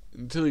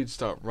until he'd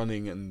start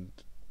running, and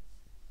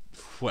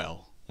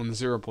when the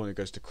zero pointer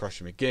goes to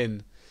crush him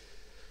again,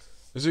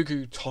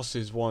 Izuku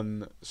tosses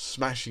one,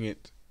 smashing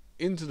it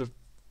into the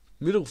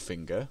middle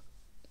finger.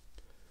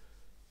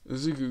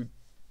 Izuku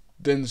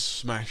then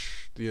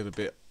smashed the other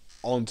bit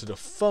onto the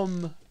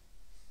thumb,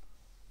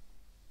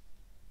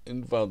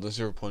 and the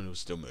zero pointer would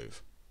still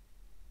move.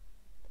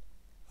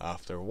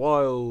 After a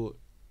while,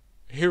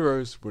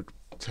 heroes would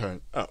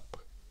turn up.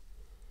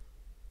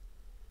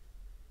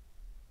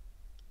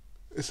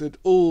 They'd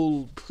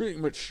all pretty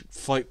much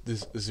fight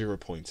this zero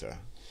pointer.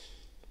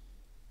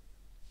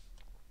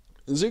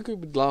 Izuku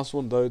would be the last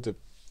one though to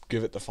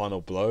give it the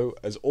final blow,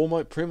 as All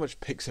Might pretty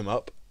much picks him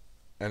up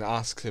and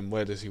asks him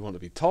where does he want to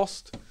be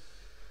tossed.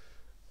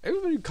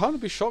 Everybody would kind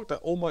of be shocked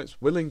that All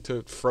Might's willing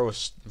to throw a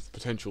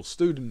potential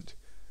student.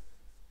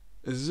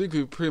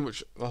 Izuku pretty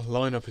much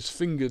line up his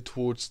finger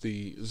towards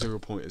the zero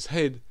pointer's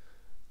head,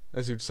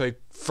 as he would say,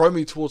 "Throw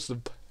me towards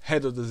the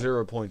head of the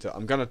zero pointer.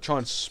 I'm gonna try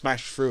and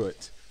smash through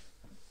it."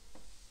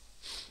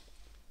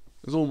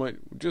 As All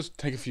Might would just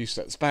take a few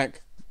steps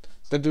back,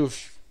 then do a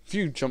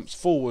few jumps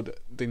forward,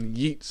 then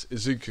yeets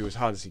Izuku as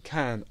hard as he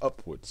can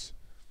upwards.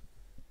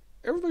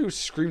 Everybody would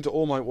scream to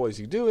All Might, "What is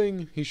he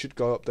doing? He should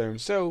go up there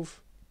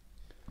himself."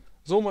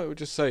 As All Might would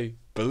just say,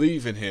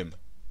 "Believe in him."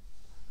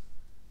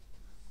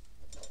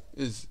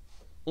 As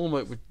All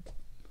Might would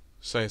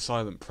say a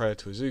silent prayer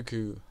to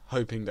Izuku,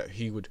 hoping that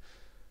he would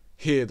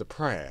hear the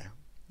prayer.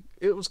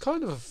 It was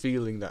kind of a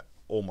feeling that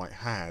All Might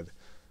had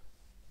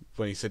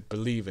when he said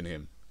believe in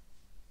him.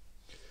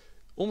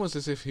 Almost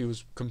as if he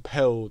was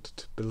compelled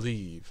to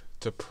believe,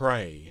 to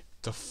pray,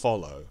 to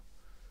follow.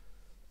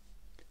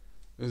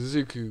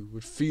 Izuku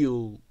would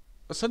feel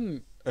a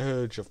sudden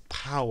urge of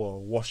power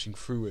washing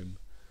through him,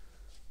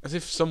 as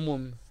if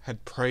someone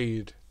had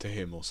prayed to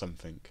him or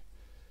something.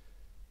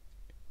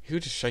 He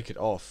would just shake it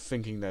off,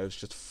 thinking that it was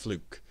just a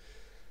fluke,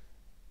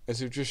 as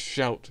he would just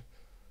shout,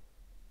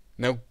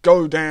 "Now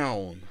go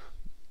down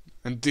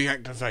and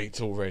deactivate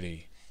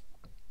already."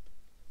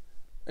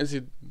 As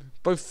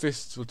both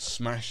fists would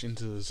smash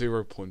into the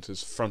zero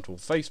pointer's frontal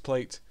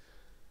faceplate,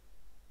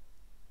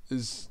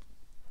 as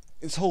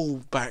its whole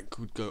back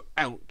would go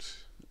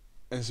out,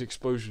 as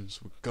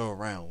explosions would go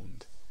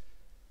around.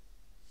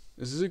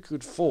 As Izuku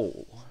would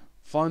fall,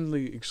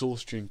 finally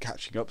exhaustion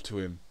catching up to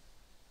him.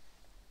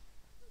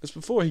 As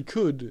before he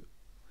could,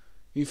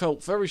 he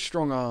felt very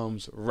strong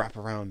arms wrap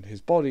around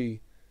his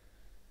body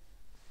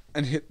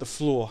and hit the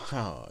floor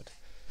hard.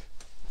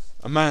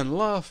 A man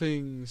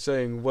laughing,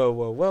 saying,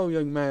 well,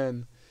 young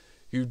man,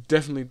 you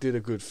definitely did a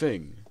good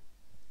thing."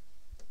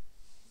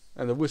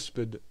 And they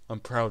whispered, "I'm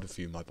proud of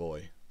you, my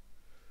boy."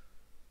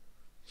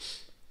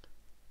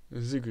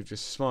 Izuku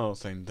just smiled,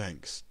 saying,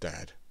 "Thanks,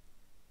 Dad."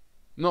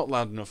 Not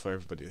loud enough for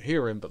everybody to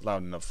hear him, but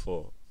loud enough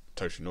for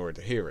Toshinori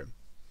to hear him.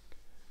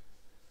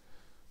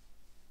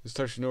 As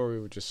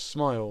Toshinori would just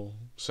smile,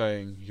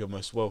 saying, "You're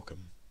most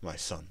welcome, my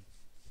son."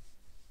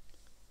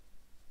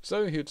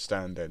 So he would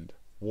stand and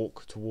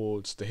walk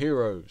towards the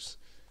heroes.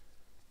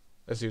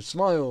 As he would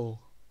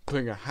smile,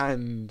 putting a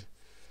hand,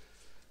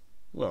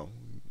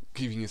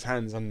 keeping his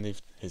hands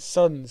underneath his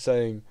son,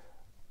 saying,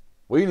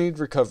 "We need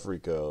recovery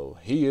girl,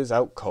 he is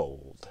out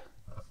cold."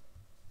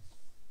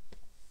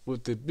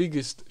 With the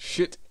biggest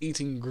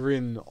shit-eating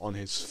grin on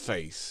his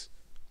face.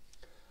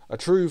 A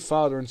true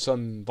father and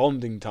son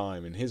bonding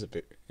time in his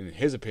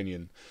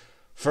opinion,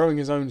 throwing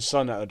his own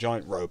son at a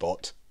giant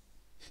robot.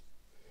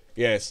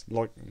 Yes,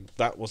 like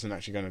that wasn't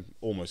actually going to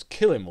almost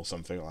kill him or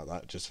something like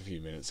that just a few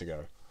minutes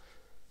ago.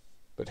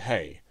 But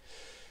hey,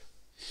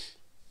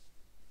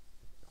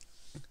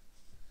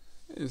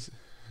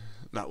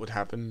 that would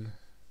happen.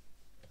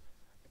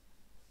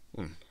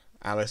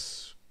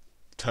 Alice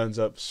turns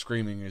up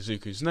screaming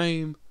Izuku's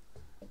name.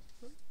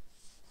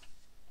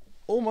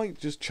 All Might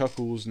just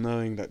chuckles,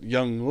 knowing that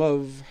young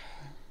love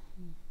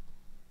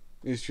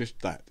is just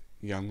that,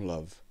 young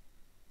love.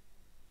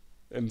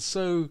 And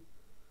so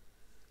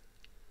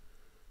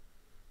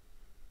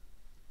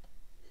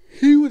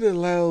he would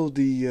allow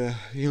the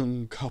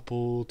young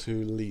couple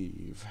to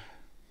leave.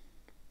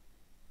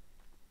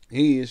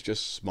 He is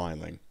just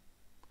smiling,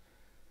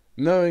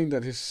 knowing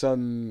that his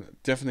son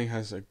definitely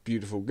has a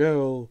beautiful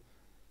girl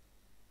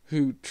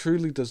who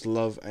truly does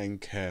love and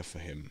care for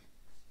him.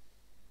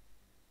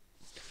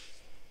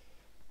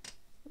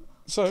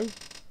 So,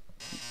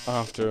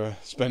 after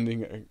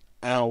spending an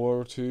hour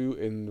or two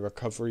in the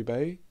recovery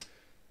bay,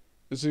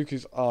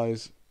 Izuku's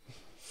eyes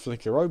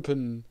flicker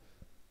open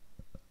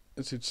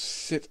as he'd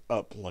sit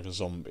up like a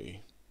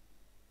zombie.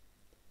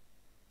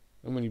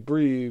 And when he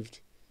breathed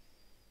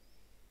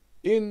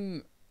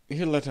in,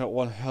 he let out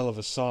one hell of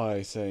a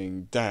sigh,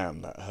 saying,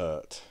 "Damn, that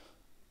hurt."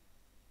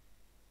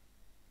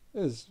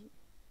 As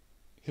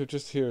he'll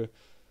just hear,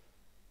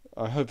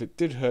 "I hope it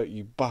did hurt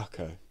you,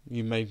 Baka.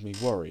 You made me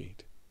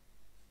worried."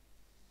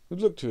 He'd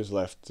look to his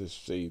left to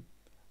see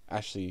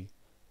Ashley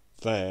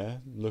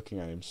there, looking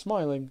at him,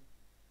 smiling,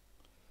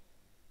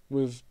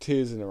 with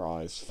tears in her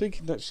eyes,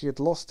 thinking that she had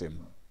lost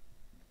him.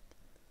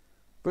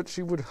 But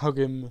she would hug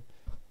him,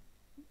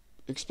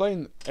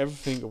 explain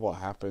everything of what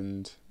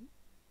happened.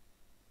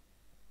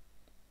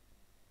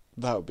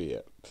 That would be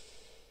it.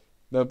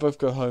 They'll both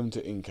go home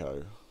to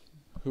Inko,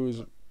 who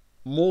was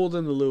more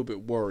than a little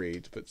bit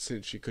worried, but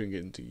since she couldn't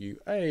get into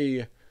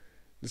UA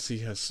to see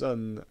her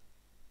son,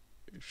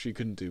 she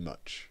couldn't do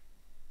much.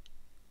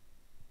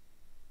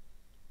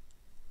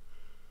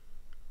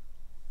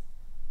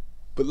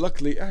 But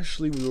luckily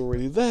Ashley was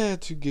already there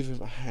to give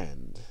him a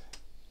hand.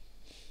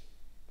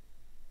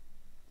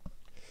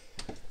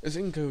 As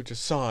Inko would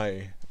just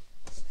sigh,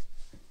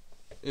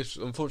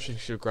 unfortunately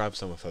she would grab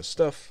some of her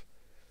stuff.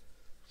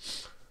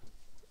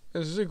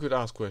 As Izuku would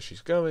ask where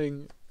she's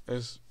going,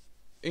 as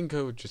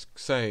Inko would just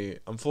say,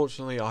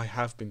 "Unfortunately, I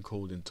have been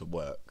called into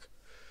work.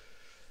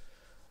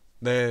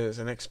 There's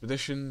an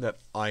expedition that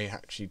I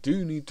actually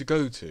do need to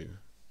go to.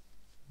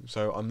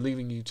 So I'm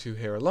leaving you two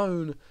here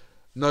alone,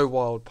 no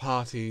wild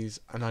parties,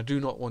 and I do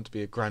not want to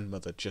be a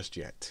grandmother just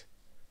yet."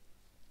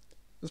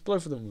 As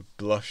both of them would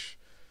blush,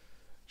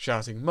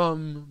 shouting,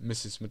 "Mum,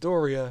 Mrs.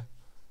 Midoriya,"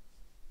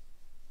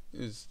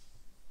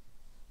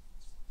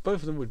 both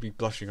of them would be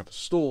blushing up a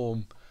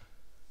storm.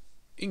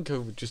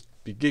 Inko would just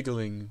be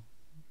giggling,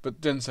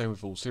 but then say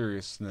with all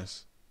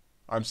seriousness,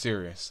 "I'm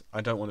serious. I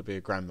don't want to be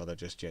a grandmother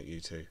just yet,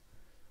 you two.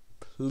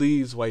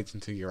 Please wait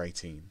until you're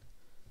 18.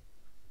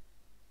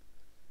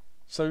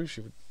 So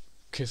she would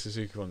kiss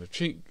Izuku on the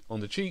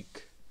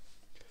cheek,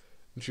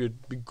 and she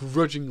would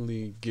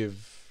begrudgingly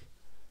give,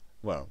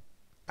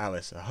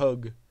 Alice a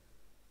hug,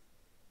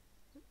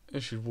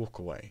 and she'd walk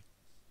away.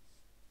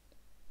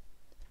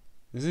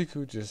 Izuku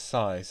would just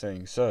sigh,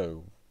 saying,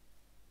 "So,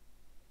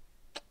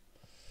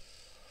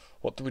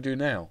 what do we do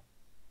now?"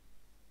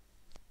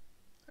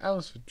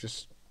 Alice would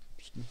just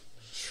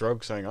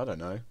shrug, saying, "I don't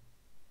know.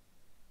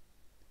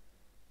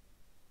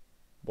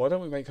 Why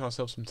don't we make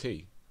ourselves some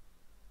tea?"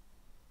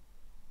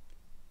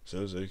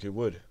 So Izuku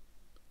would.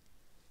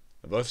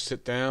 They both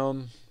sit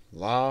down,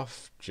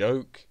 laugh,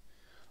 joke,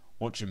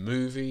 watch a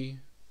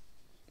movie.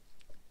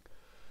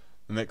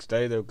 The next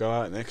day they'll go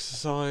out and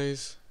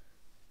exercise.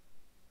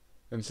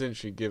 And since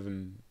she'd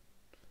given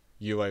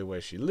UA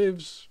where she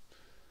lives,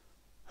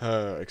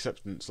 her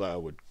acceptance letter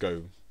would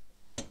go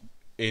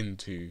in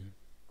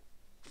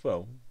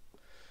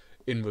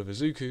with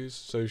Izuku's,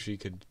 so she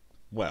could,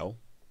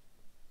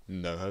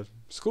 know her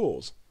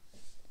scores.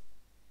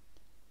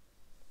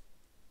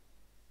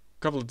 A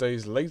couple of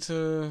days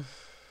later,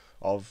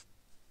 of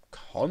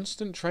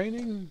constant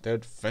training,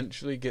 they'd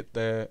eventually get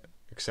their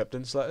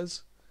acceptance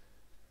letters.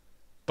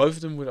 Both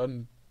of them would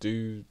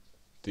undo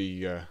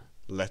the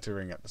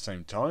lettering at the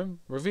same time,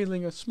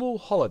 revealing a small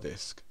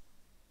holodisc,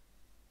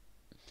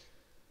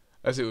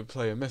 as it would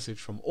play a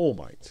message from All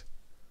Might.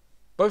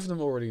 Both of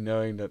them already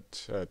knowing that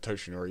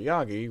Toshinori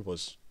Yagi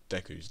was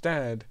Deku's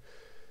dad,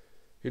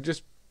 he'd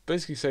just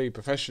basically say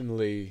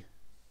professionally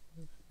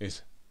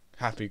is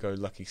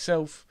happy-go-lucky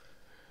self,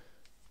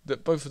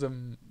 that both of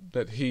them,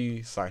 that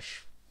he /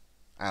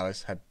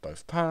 Alice had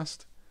both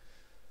passed,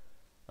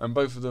 and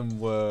both of them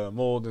were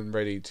more than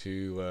ready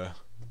to,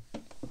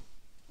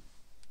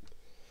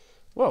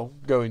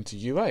 go into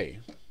UA.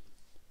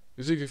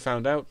 Izuku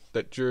found out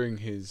that during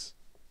his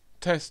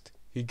test,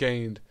 he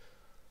gained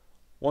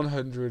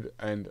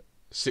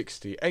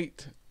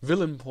 168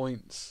 villain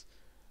points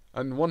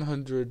and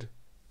 100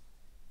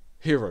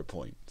 hero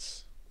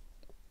points,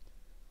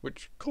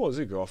 which caught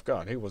Izuku off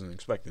guard. He wasn't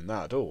expecting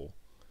that at all.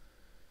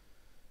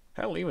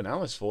 Hell, even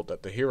Alice thought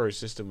that the hero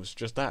system was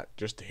just that,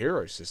 just a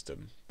hero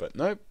system. But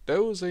nope,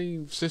 there was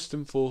a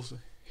system for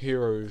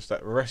heroes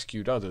that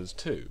rescued others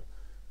too.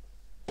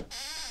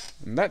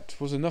 And that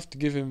was enough to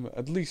give him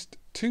at least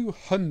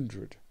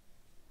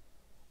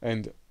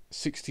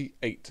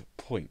 268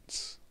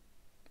 points.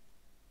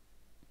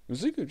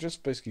 Izuku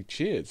just basically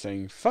cheered,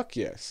 saying, "Fuck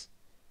yes."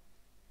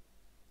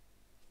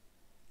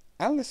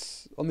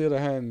 Alice, on the other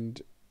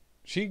hand,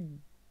 she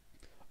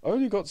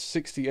only got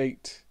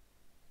 68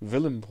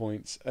 villain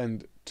points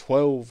and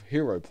 12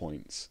 hero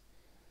points.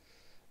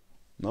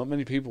 Not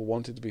many people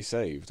wanted to be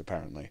saved,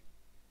 apparently.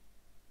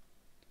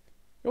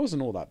 It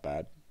wasn't all that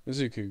bad.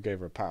 Izuku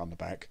gave her a pat on the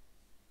back,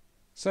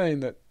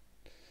 saying that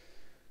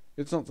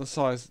it's not the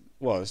size,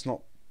 it's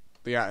not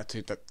the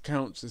attitude that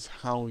counts, it's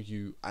how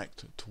you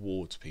act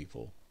towards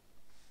people.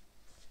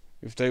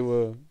 If they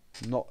were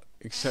not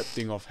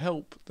accepting of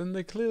help, then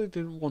they clearly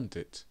didn't want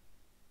it.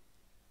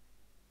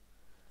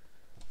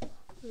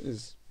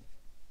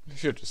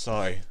 She had to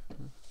sigh,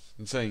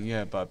 and saying,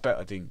 "Yeah, but I bet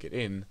I didn't get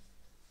in."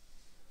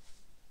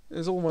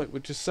 As All Might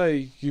would just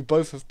say, "You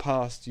both have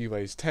passed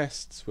UA's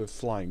tests with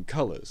flying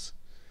colours.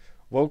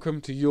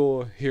 Welcome to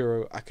your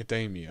Hero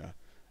Academia,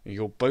 and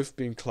you'll both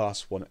be in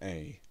Class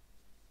 1A.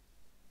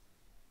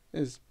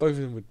 As both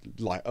of them would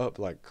light up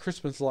like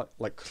Christmas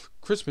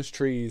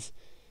trees.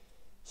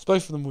 So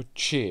both of them would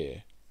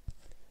cheer,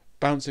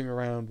 bouncing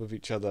around with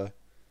each other,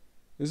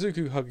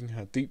 Izuku hugging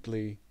her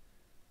deeply,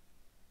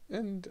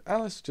 and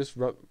Alice just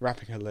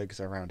wrapping her legs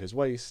around his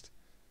waist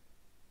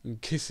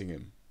and kissing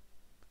him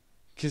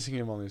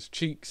on his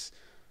cheeks,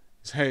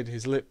 his head,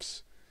 his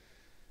lips.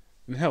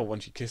 And hell, when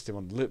she kissed him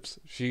on the lips,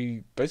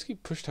 she basically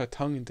pushed her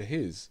tongue into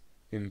his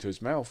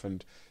mouth,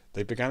 and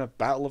they began a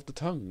battle of the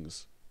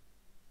tongues.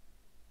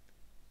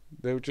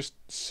 They were just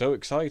so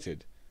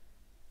excited,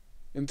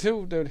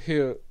 until they would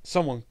hear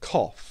someone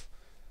cough,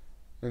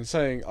 and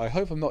saying, "I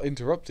hope I'm not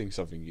interrupting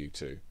something, you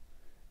two.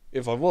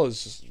 If I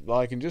was,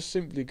 I can just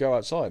simply go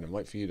outside and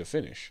wait for you to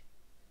finish."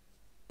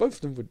 Both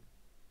of them would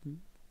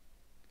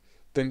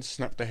then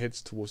snap their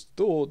heads towards the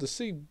door to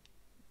see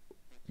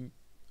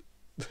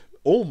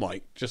All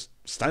Might just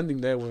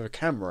standing there with a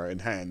camera in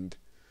hand,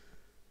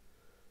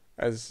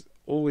 as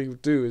all he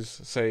would do is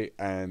say,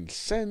 "And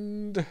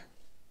send."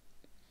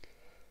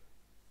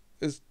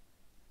 As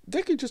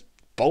Deku just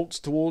bolts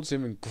towards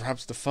him and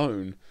grabs the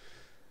phone,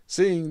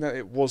 seeing that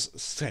it was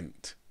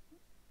sent.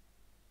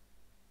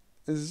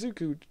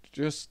 Izuku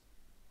just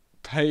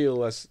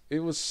pale, as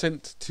it was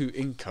sent to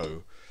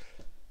Inko.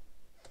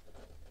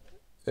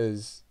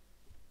 As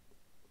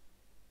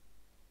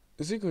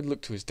Izuku would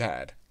look to his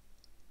dad,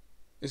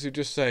 as he'd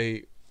just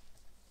say,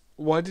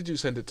 "Why did you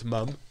send it to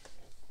Mum?"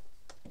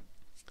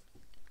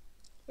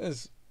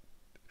 As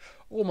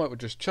All Might would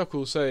just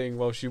chuckle, saying,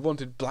 "Well, she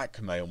wanted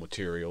blackmail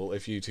material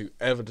if you two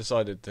ever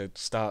decided to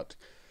start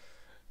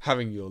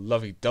having your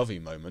lovey-dovey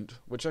moment,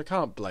 which I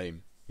can't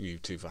blame you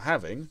two for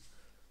having."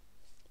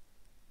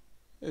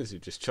 As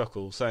he'd just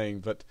chuckle,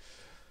 saying, "But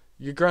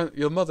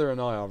your mother and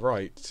I are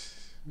right.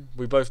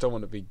 We both don't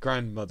want to be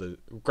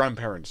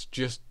grandparents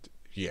just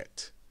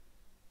yet.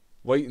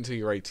 Wait until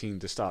you're 18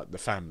 to start the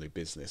family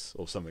business,"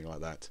 or something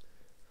like that.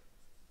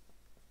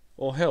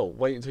 Or hell,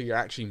 wait until you're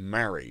actually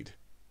married.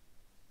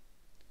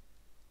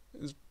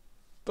 As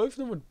both of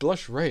them would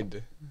blush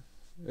red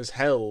as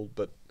hell,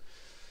 but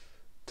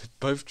they'd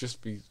both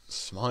just be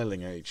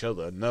smiling at each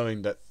other,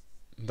 knowing that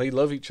they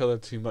love each other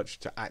too much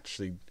to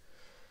actually,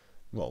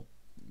 both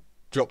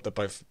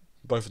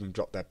of them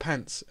drop their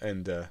pants,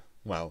 and her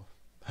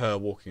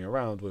walking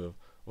around with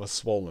a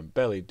swollen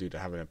belly due to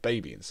having a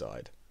baby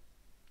inside.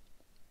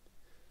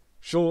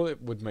 Sure,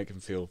 it would make them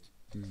feel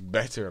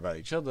better about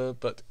each other,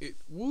 but it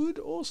would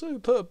also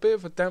put a bit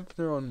of a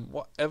dampener on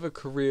whatever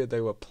career they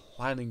were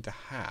planning to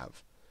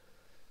have,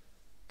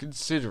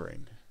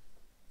 considering.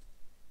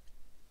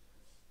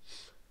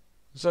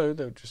 So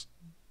they would just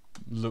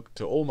look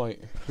to All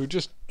Might, who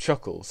just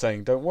chuckle,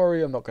 saying, "Don't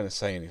worry, I'm not going to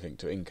say anything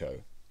to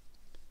Inko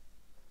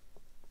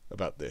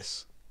about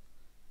this."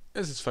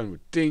 As his phone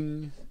would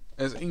ding,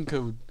 as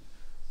Inko would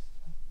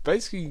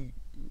basically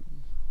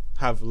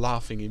have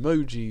laughing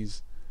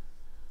emojis,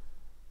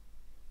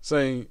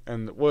 saying,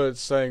 and words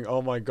saying,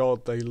 "Oh my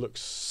god, they look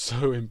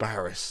so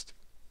embarrassed.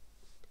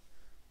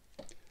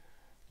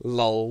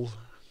 Lol."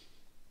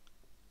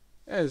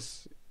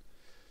 As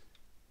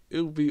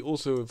it will be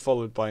also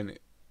followed by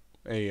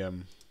a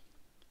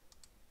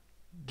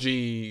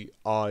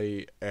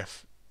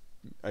GIF,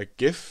 a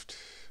gift,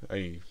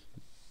 a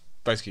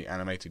basically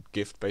animated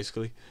gift,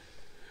 basically,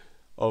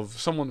 of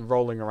someone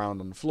rolling around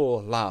on the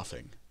floor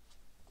laughing.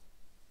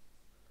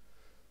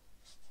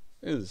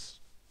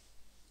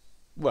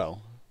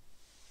 Well,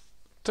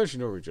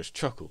 Toshinori just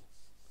chuckled,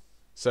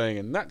 saying,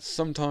 and that's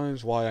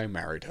sometimes why I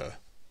married her.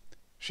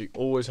 She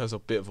always has a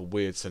bit of a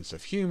weird sense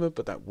of humour,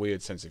 but that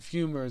weird sense of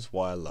humour is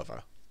why I love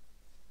her.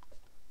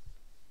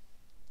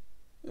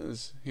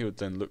 As he would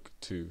then look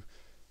to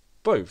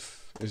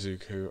both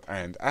Izuku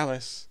and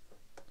Alice,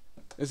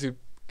 as he'd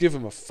give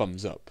him a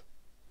thumbs up,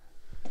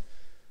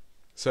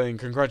 saying,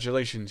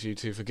 congratulations you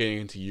two for getting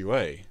into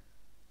UA.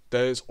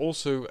 There's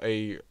also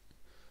a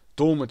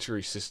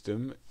dormitory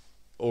system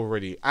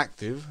already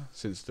active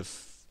since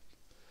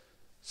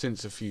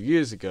a few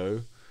years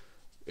ago.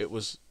 It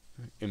was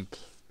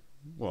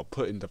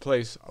put into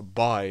place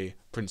by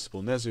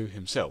Principal Nezu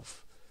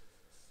himself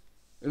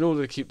in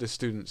order to keep the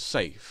students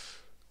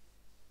safe.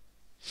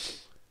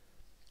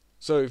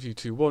 So if you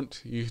two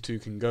want, you two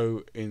can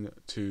go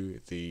into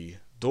the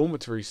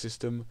dormitory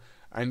system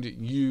and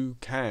you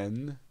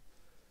can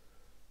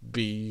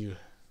be,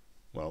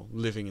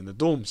 living in the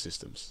dorm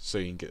systems, so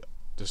you can get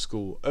to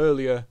school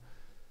earlier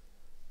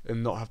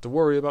and not have to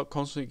worry about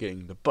constantly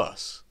getting the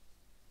bus.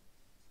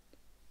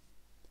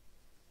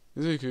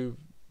 Izuku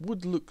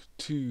would look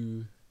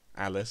to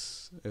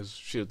Alice as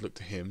she would look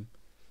to him.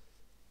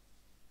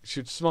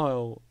 She'd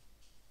smile,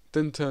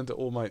 then turn to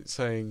All Might,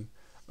 saying,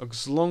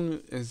 as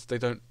long as they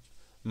don't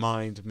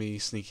mind me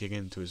sneaking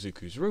into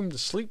Izuku's room to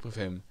sleep with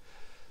him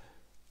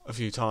a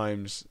few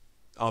times,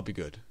 I'll be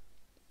good.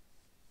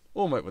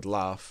 All Might would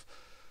laugh,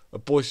 a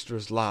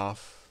boisterous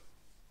laugh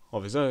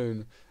of his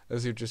own,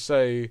 as he'd just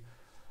say,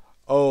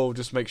 oh,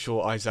 just make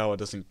sure Aizawa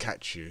doesn't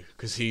catch you,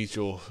 because he's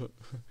your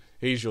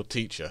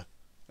teacher,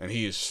 and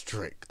he is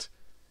strict.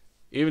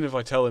 Even if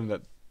I tell him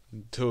that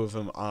two of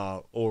them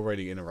are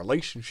already in a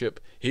relationship,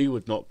 he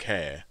would not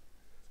care.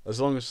 As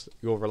long as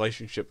your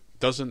relationship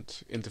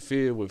doesn't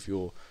interfere with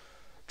your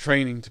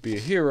training to be a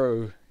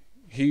hero,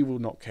 he will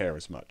not care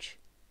as much.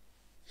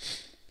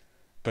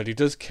 But he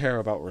does care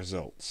about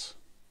results,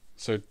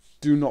 so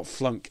do not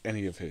flunk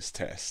any of his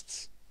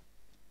tests.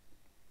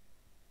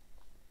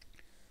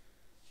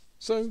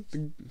 So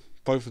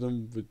both of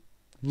them would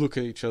look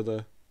at each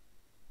other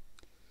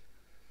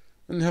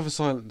and have a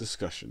silent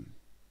discussion.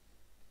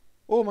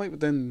 All Might would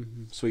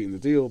then sweeten the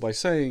deal by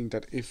saying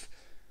that if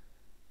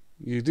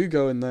you do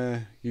go in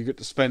there, you get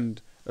to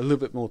spend a little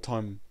bit more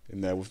time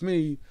in there with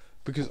me,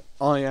 because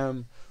I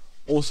am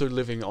also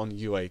living on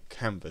UA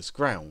campus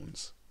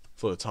grounds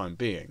for the time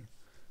being.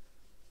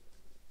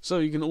 So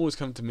you can always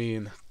come to me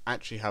and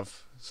actually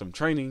have some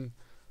training,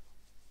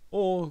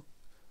 or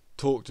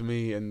talk to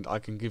me and I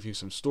can give you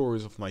some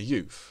stories of my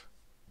youth,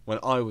 when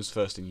I was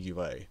first in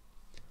UA.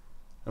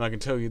 And I can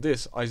tell you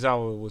this,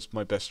 Aizawa was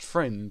my best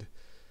friend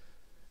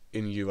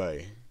in UA.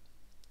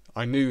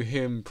 I knew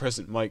him,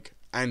 Present Mike,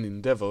 and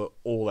Endeavour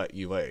all at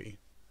UA.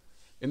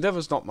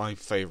 Endeavour's not my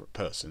favourite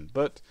person,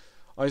 but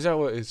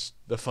Aizawa is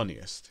the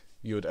funniest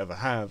you would ever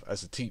have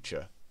as a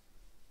teacher.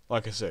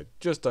 Like I said,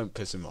 just don't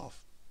piss him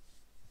off.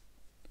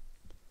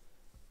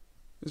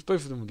 As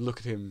both of them would look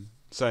at him,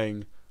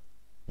 saying,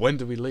 when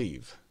do we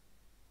leave?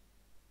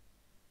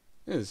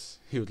 Yes,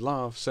 he would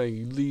laugh, saying,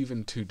 you leave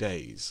in 2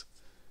 days,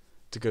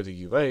 to go to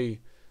UA,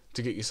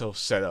 to get yourself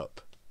set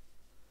up.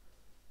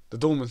 The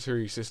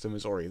dormitory system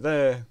is already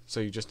there, so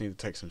you just need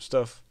to take some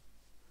stuff,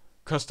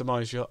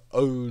 customize your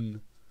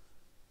own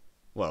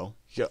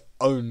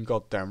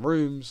goddamn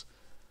rooms,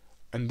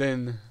 and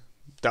then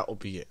that will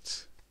be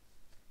it.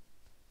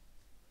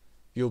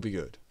 You'll be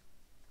good.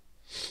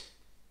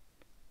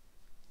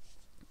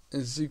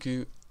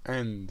 Izuku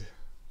and,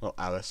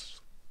 Alice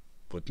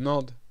would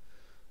nod,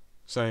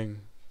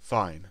 saying,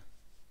 fine.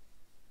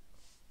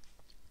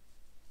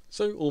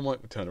 So All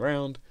Might would turn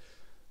around,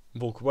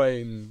 walk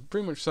away, and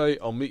pretty much say,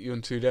 I'll meet you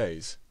in 2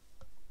 days.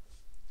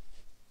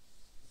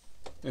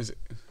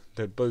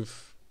 They'd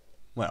both,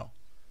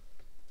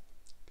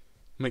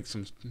 make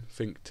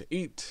something to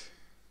eat,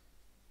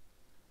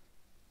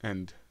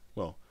 and,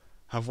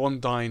 have one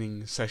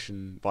dining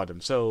session by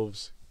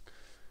themselves,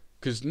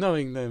 because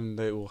knowing them,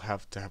 they will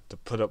have to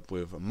put up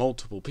with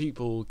multiple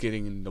people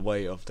getting in the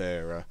way of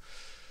their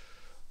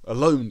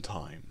alone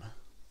time.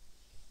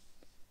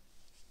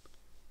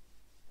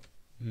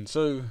 And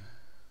so,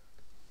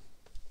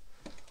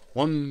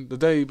 the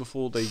day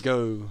before they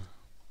go,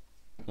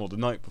 or the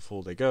night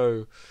before they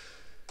go,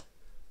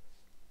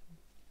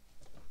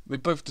 they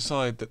both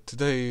decide that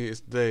today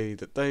is the day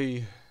that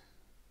they,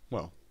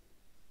 will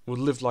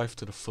live life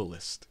to the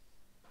fullest.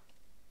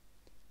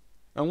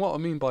 And what I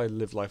mean by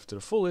live life to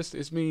the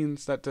fullest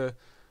means that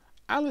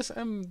Alice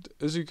and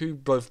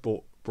Izuku both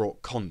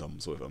brought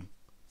condoms with them.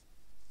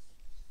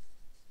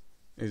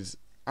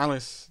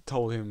 Alice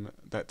told him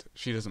that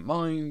she doesn't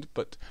mind,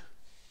 but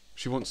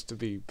she wants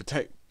to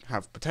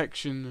have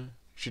protection.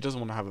 She doesn't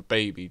want to have a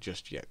baby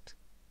just yet.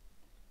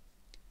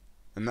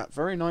 And that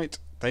very night,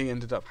 they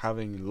ended up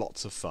having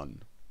lots of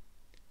fun.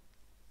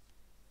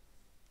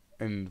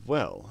 And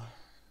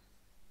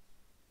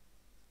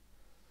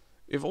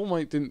if All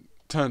Might didn't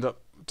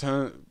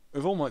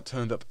if All Might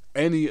turned up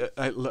any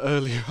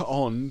earlier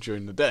on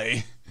during the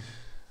day,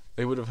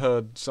 they would have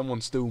heard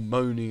someone still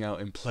moaning out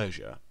in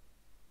pleasure.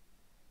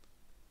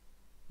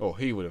 Or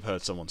he would have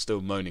heard someone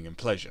still moaning in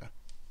pleasure.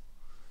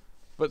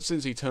 But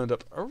since he turned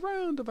up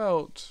around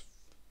about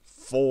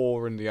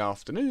 4 in the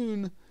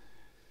afternoon,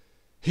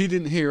 he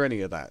didn't hear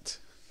any of that.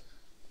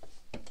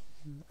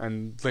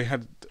 And they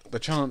had the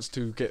chance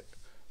to get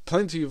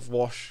plenty of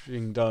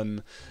washing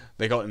done.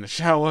 They got in the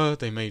shower.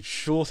 They made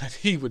sure that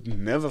he would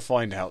never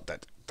find out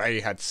that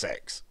they had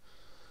sex.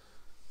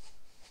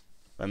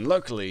 And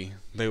luckily,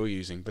 they were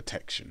using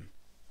protection.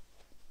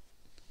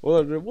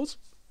 Well, there was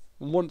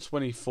once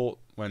when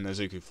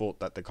Izuku thought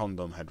that the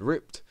condom had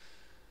ripped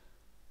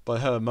by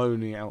her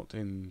moaning out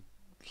in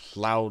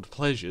loud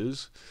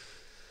pleasures.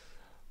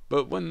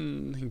 But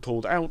when he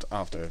pulled out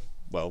after,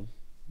 well,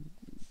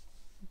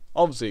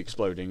 obviously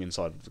exploding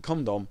inside of the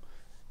condom,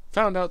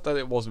 found out that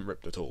it wasn't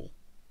ripped at all.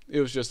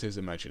 It was just his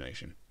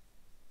imagination.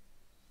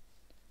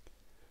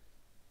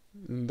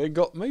 And they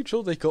made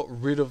sure they got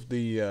rid of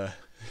the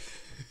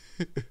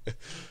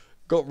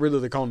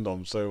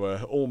condom, so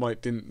All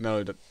Might didn't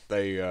know that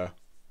they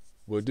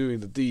were doing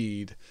the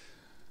deed.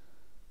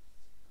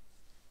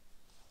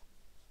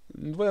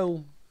 And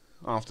well,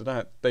 after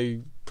that,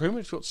 they pretty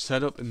much got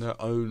set up in their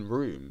own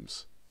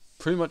rooms,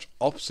 pretty much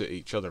opposite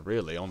each other,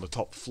 really, on the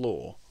top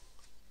floor.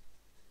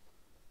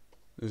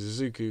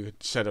 Izuku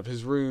had set up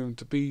his room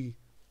to be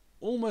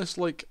almost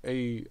like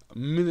a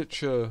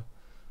miniature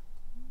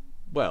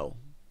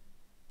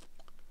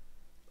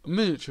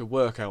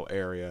workout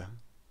area.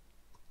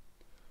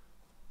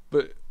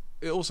 But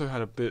it also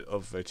had a bit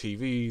of a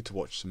TV to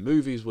watch some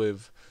movies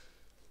with,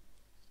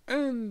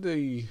 and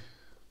a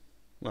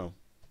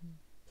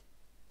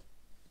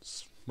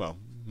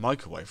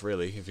microwave,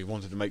 really, if he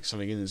wanted to make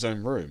something in his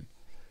own room.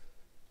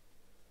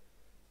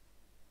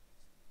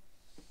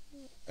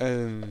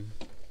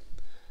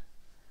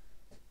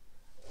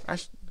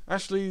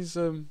 Ashley's,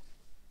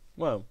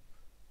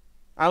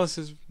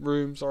 Alice's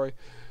room,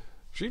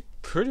 she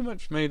pretty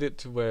much made it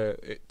to where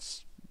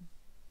it's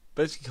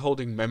basically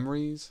holding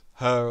memories,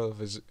 her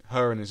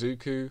and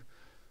Izuku,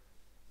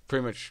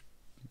 pretty much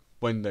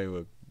when they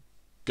were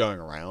going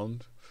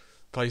around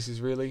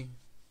places, really.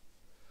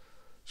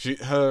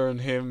 Her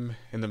and him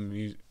in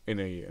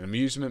an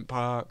amusement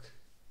park,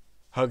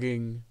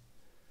 hugging,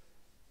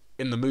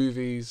 in the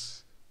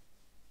movies,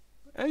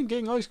 and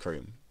getting ice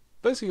cream.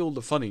 Basically all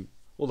the fun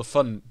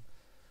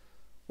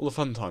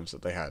times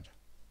that they had.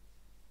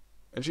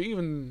 And she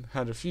even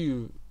had a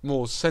few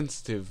more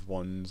sensitive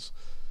ones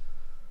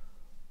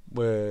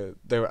where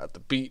they were at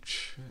the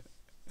beach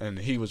and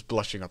he was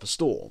blushing up a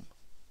storm.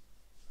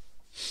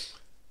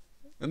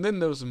 And then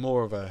there was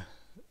more of a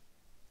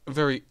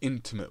very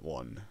intimate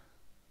one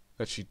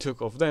that she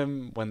took of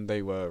them when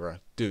they were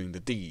doing the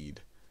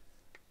deed.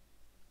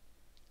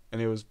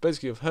 And it was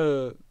basically of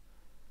her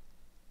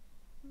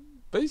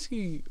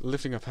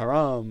lifting up her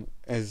arm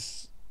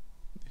as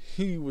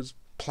he was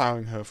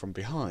ploughing her from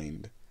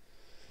behind.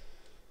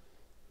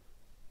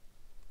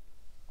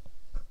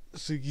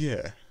 So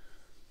yeah,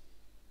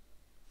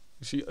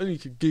 she only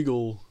could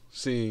giggle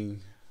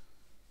seeing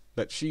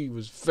that she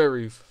was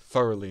very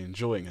thoroughly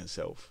enjoying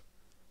herself.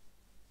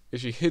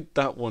 As she hid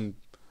that one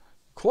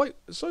quite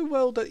so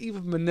well that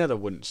even Mineta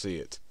wouldn't see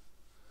it.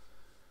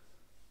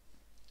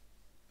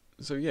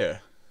 So yeah,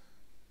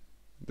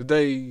 the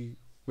day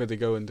where they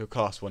go into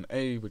Class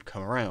 1A would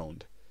come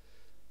around.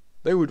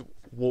 They would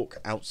walk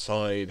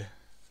outside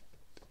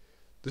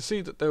to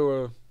see that there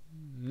were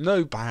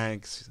no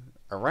bags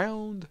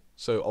around.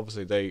 So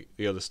obviously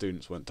the other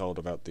students weren't told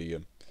about the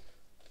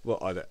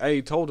either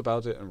A, told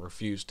about it and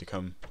refused to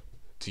come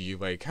to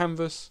UA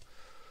canvas,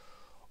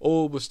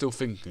 or were still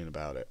thinking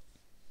about it.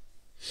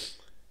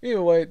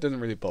 Either way, it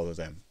doesn't really bother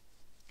them.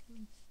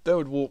 They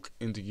would walk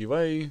into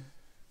UA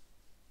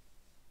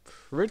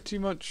pretty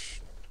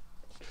much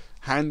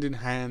hand in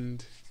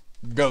hand,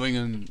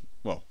 going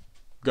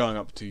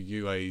up to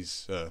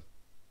UA's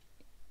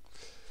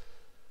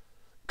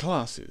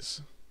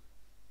classes,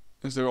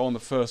 as they were on the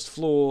first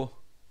floor,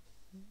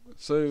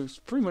 so it's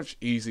pretty much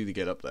easy to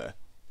get up there.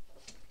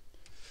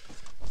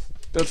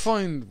 They'd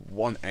find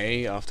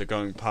 1A after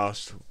going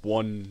past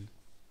 1C,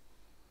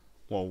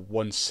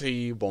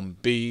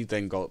 1B,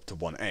 then got up to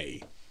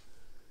 1A.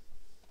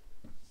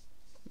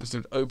 As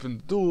they'd open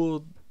the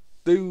door,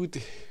 they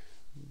would,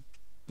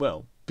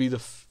 be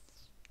the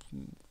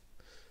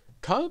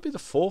kind of be the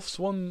fourth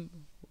one,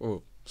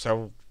 or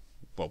several,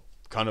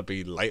 kind of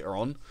be later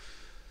on,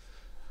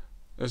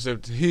 as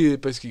they'd hear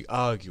basically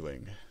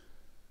arguing,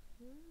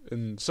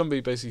 and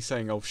somebody basically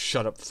saying, "Oh,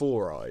 shut up,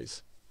 Four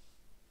Eyes."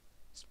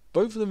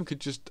 Both of them could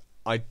just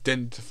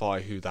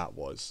identify who that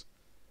was.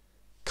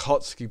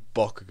 Katsuki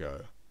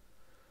Bakugo.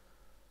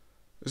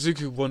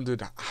 Izuku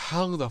wondered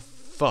how the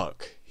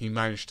fuck he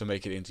managed to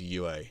make it into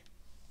UA.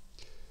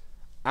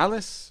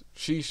 Alice,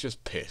 she's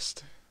just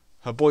pissed.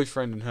 Her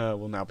boyfriend and her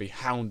will now be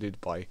hounded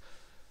by,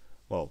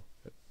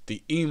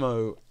 the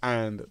emo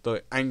and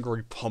the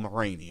angry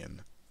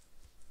Pomeranian.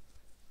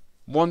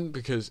 One,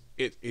 because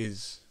it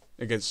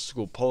against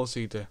school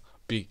policy to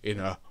be in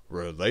a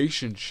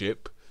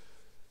relationship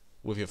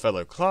with your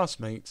fellow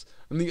classmates,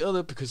 and the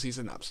other because he's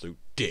an absolute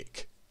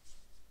dick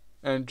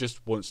and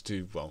just wants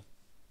to, well,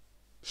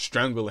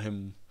 strangle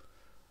him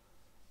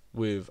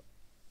with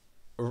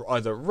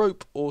either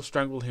rope or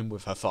strangle him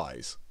with her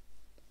thighs.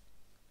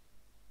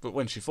 But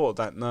when she thought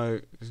that,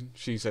 no,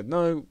 she said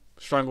no,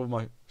 strangle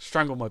my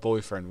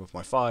boyfriend with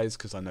my thighs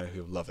because I know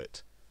he'll love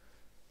it.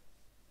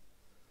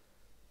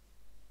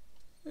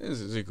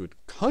 Zuko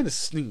would kind of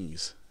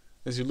sneeze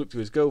as he looked to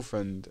his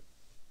girlfriend,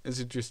 as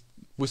he just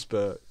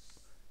whisper,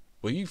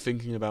 "Were you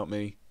thinking about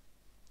me?"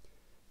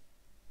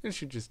 And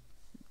she'd just,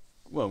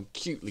 well,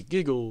 cutely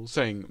giggle,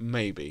 saying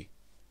maybe.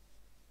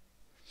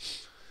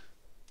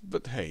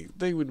 But hey,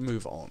 they would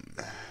move on.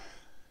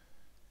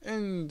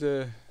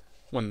 And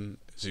when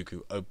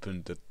Zuko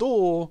opened the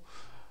door,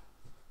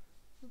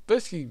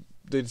 basically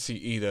they'd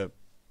see Ida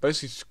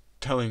basically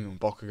telling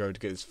Bakugo to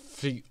get his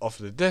feet off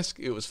the desk.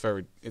 It's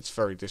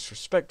very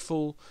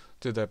disrespectful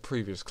to their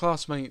previous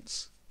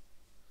classmates.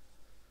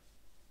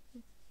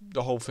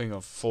 The whole thing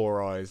of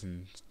Four Eyes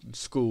and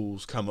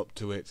schools come up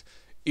to it.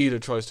 Ida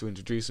tries to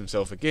introduce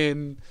himself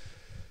again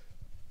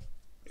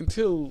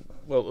until,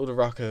 well,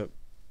 Uraraka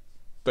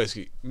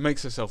basically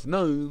makes herself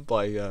known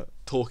by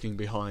talking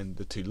behind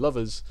the two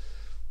lovers,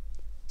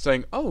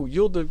 saying, "Oh,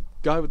 you're the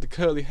guy with the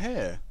curly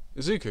hair,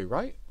 Izuku,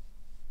 right?"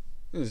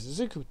 And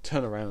Izuku would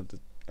turn around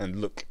and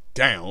look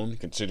down,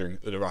 considering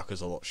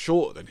Uraraka's a lot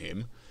shorter than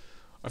him.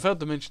 I failed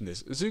to mention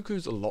this.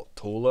 Izuku's a lot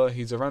taller.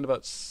 He's around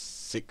about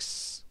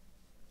 6'2".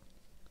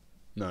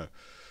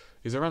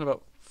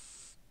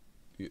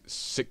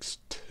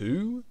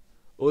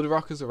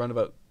 Uraraka's around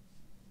about,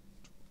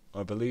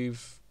 I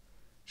believe,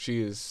 she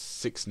is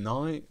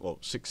 6'9", well,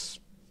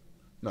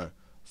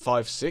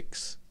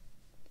 5'6".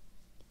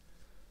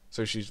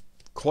 So she's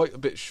quite a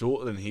bit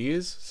shorter than he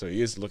is, so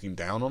he is looking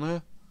down on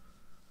her.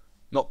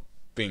 Not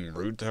being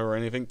rude to her or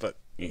anything, but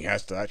he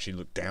has to actually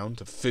look down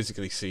to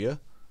physically see her.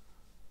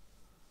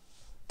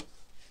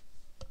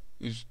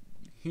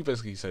 He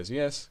basically says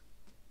yes.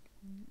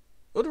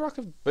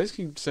 Uraraka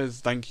basically says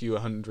thank you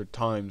 100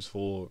 times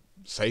for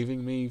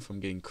saving me from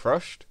getting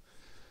crushed.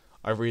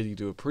 I really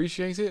do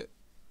appreciate it,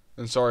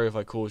 and sorry if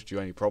I caused you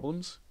any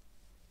problems.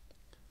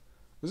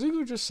 Zuko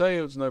would just say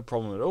it was no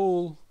problem at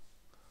all.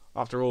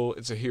 After all,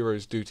 it's a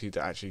hero's duty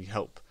to actually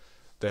help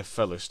their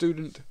fellow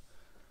student,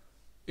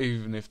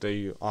 even if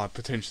they are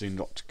potentially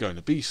not going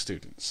to be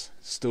students.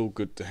 It's still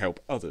good to help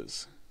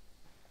others.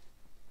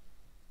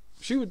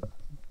 She would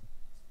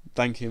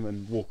thank him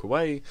and walk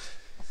away.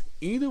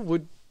 Ida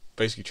would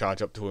basically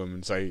charge up to him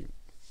and say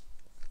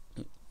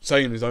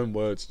in his own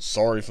words,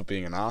 sorry for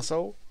being an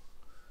arsehole.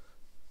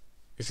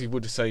 If he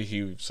would say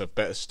he was a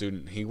better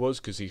student than he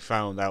was because he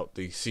found out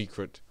the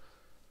secret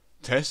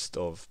test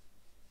of,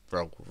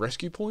 well,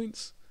 rescue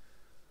points.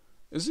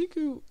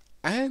 Izuku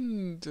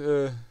and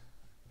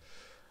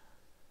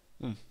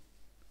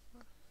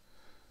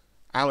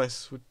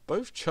Alice would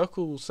both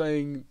chuckle,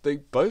 saying they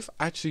both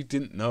actually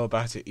didn't know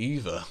about it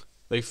either.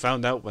 They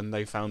found out when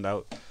they found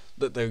out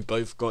that they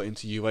both got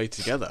into UA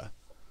together.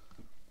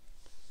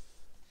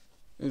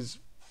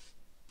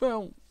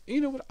 Well,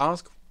 Ina would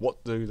ask,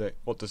 what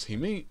does he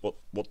mean?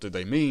 What do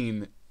they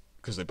mean?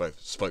 Because they both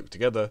spoke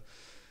together.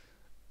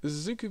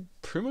 Zuko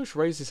pretty much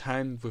raised his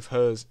hand with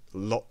hers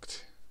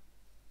locked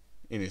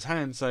in his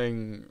hand,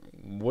 saying,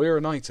 "We're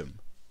an item,"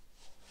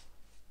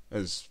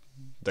 as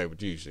they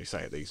would usually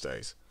say it these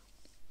days.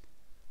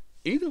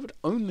 Ida would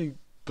only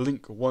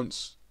blink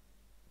once,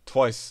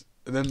 twice,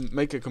 and then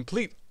make a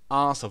complete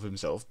ass of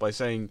himself by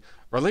saying,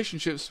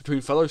 "Relationships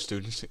between fellow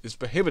students is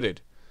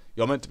prohibited.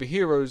 You're meant to be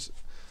heroes."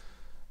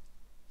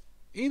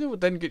 Ida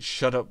would then get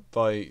shut up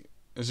by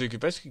Izuku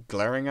basically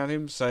glaring at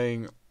him,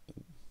 saying,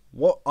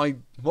 What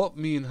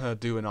me and her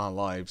do in our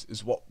lives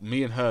is what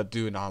me and her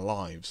do in our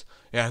lives.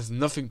 It has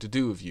nothing to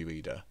do with you,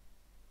 Ida.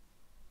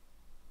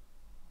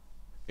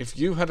 If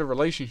you had a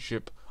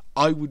relationship,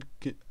 I would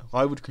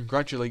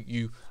congratulate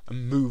you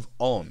and move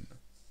on.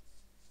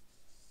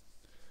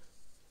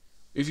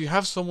 If you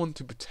have someone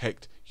to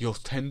protect, you're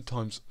 10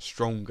 times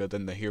stronger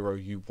than the hero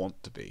you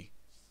want to be.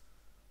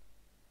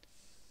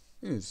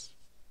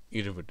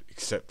 Ida would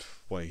accept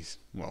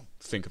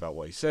think about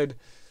what he said,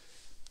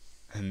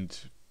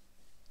 and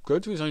go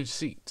to his own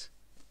seat.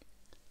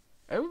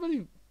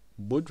 Everybody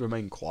would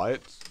remain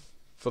quiet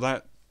for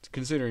that,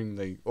 considering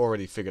they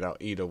already figured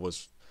out Ida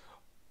was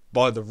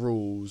by the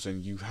rules,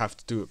 and you have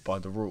to do it by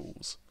the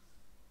rules.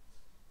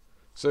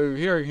 So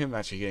hearing him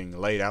actually getting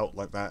laid out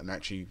like that, and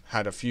actually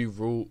had a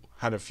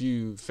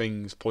few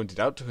things pointed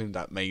out to him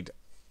that made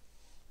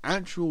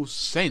actual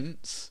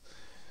sense,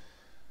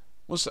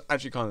 was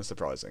actually kind of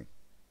surprising.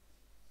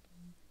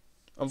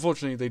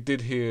 Unfortunately, they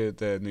did hear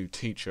their new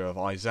teacher of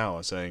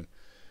Aizawa saying,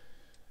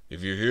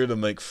 "If you're here to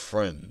make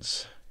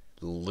friends,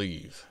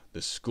 leave.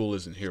 This school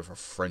isn't here for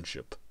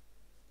friendship.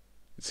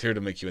 It's here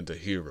to make you into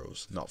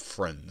heroes, not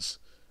friends."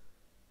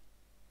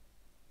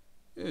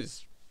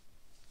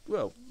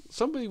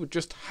 Somebody would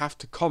just have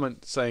to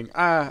comment saying,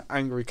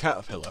 "angry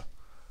caterpillar."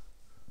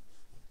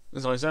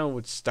 As Aizawa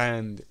would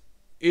stand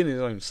in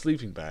his own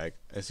sleeping bag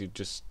as he'd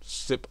just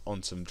sip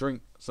on some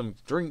drink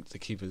to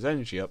keep his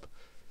energy up.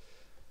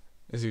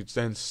 As he'd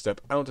then step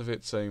out of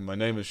it saying, "My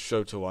name is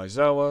Shoto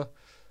Aizawa.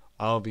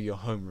 I'll be your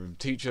homeroom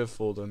teacher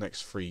for the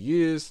next 3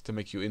 years to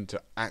make you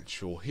into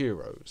actual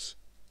heroes."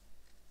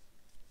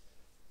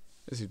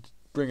 As he'd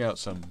bring out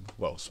some,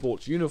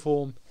 sports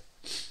uniform.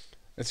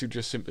 As he'd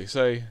just simply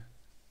say,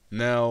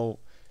 "Now,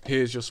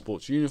 here's your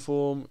sports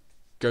uniform.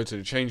 Go to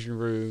the changing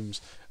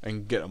rooms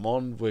and get them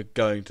on. We're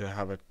going to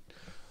have a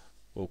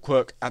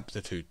quirk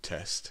aptitude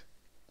test."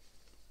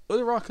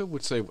 Uraraka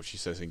would say what she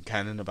says in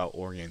canon about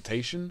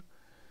orientation.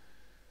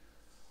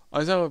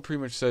 Aizawa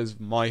pretty much says,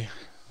 my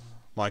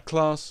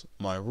class,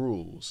 my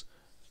rules.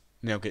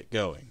 Now get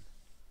going.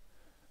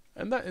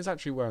 And that is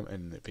actually where I'm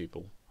ending it,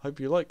 people. Hope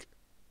you like,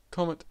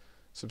 comment,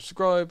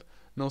 subscribe,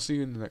 and I'll see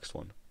you in the next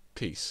one.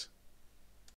 Peace.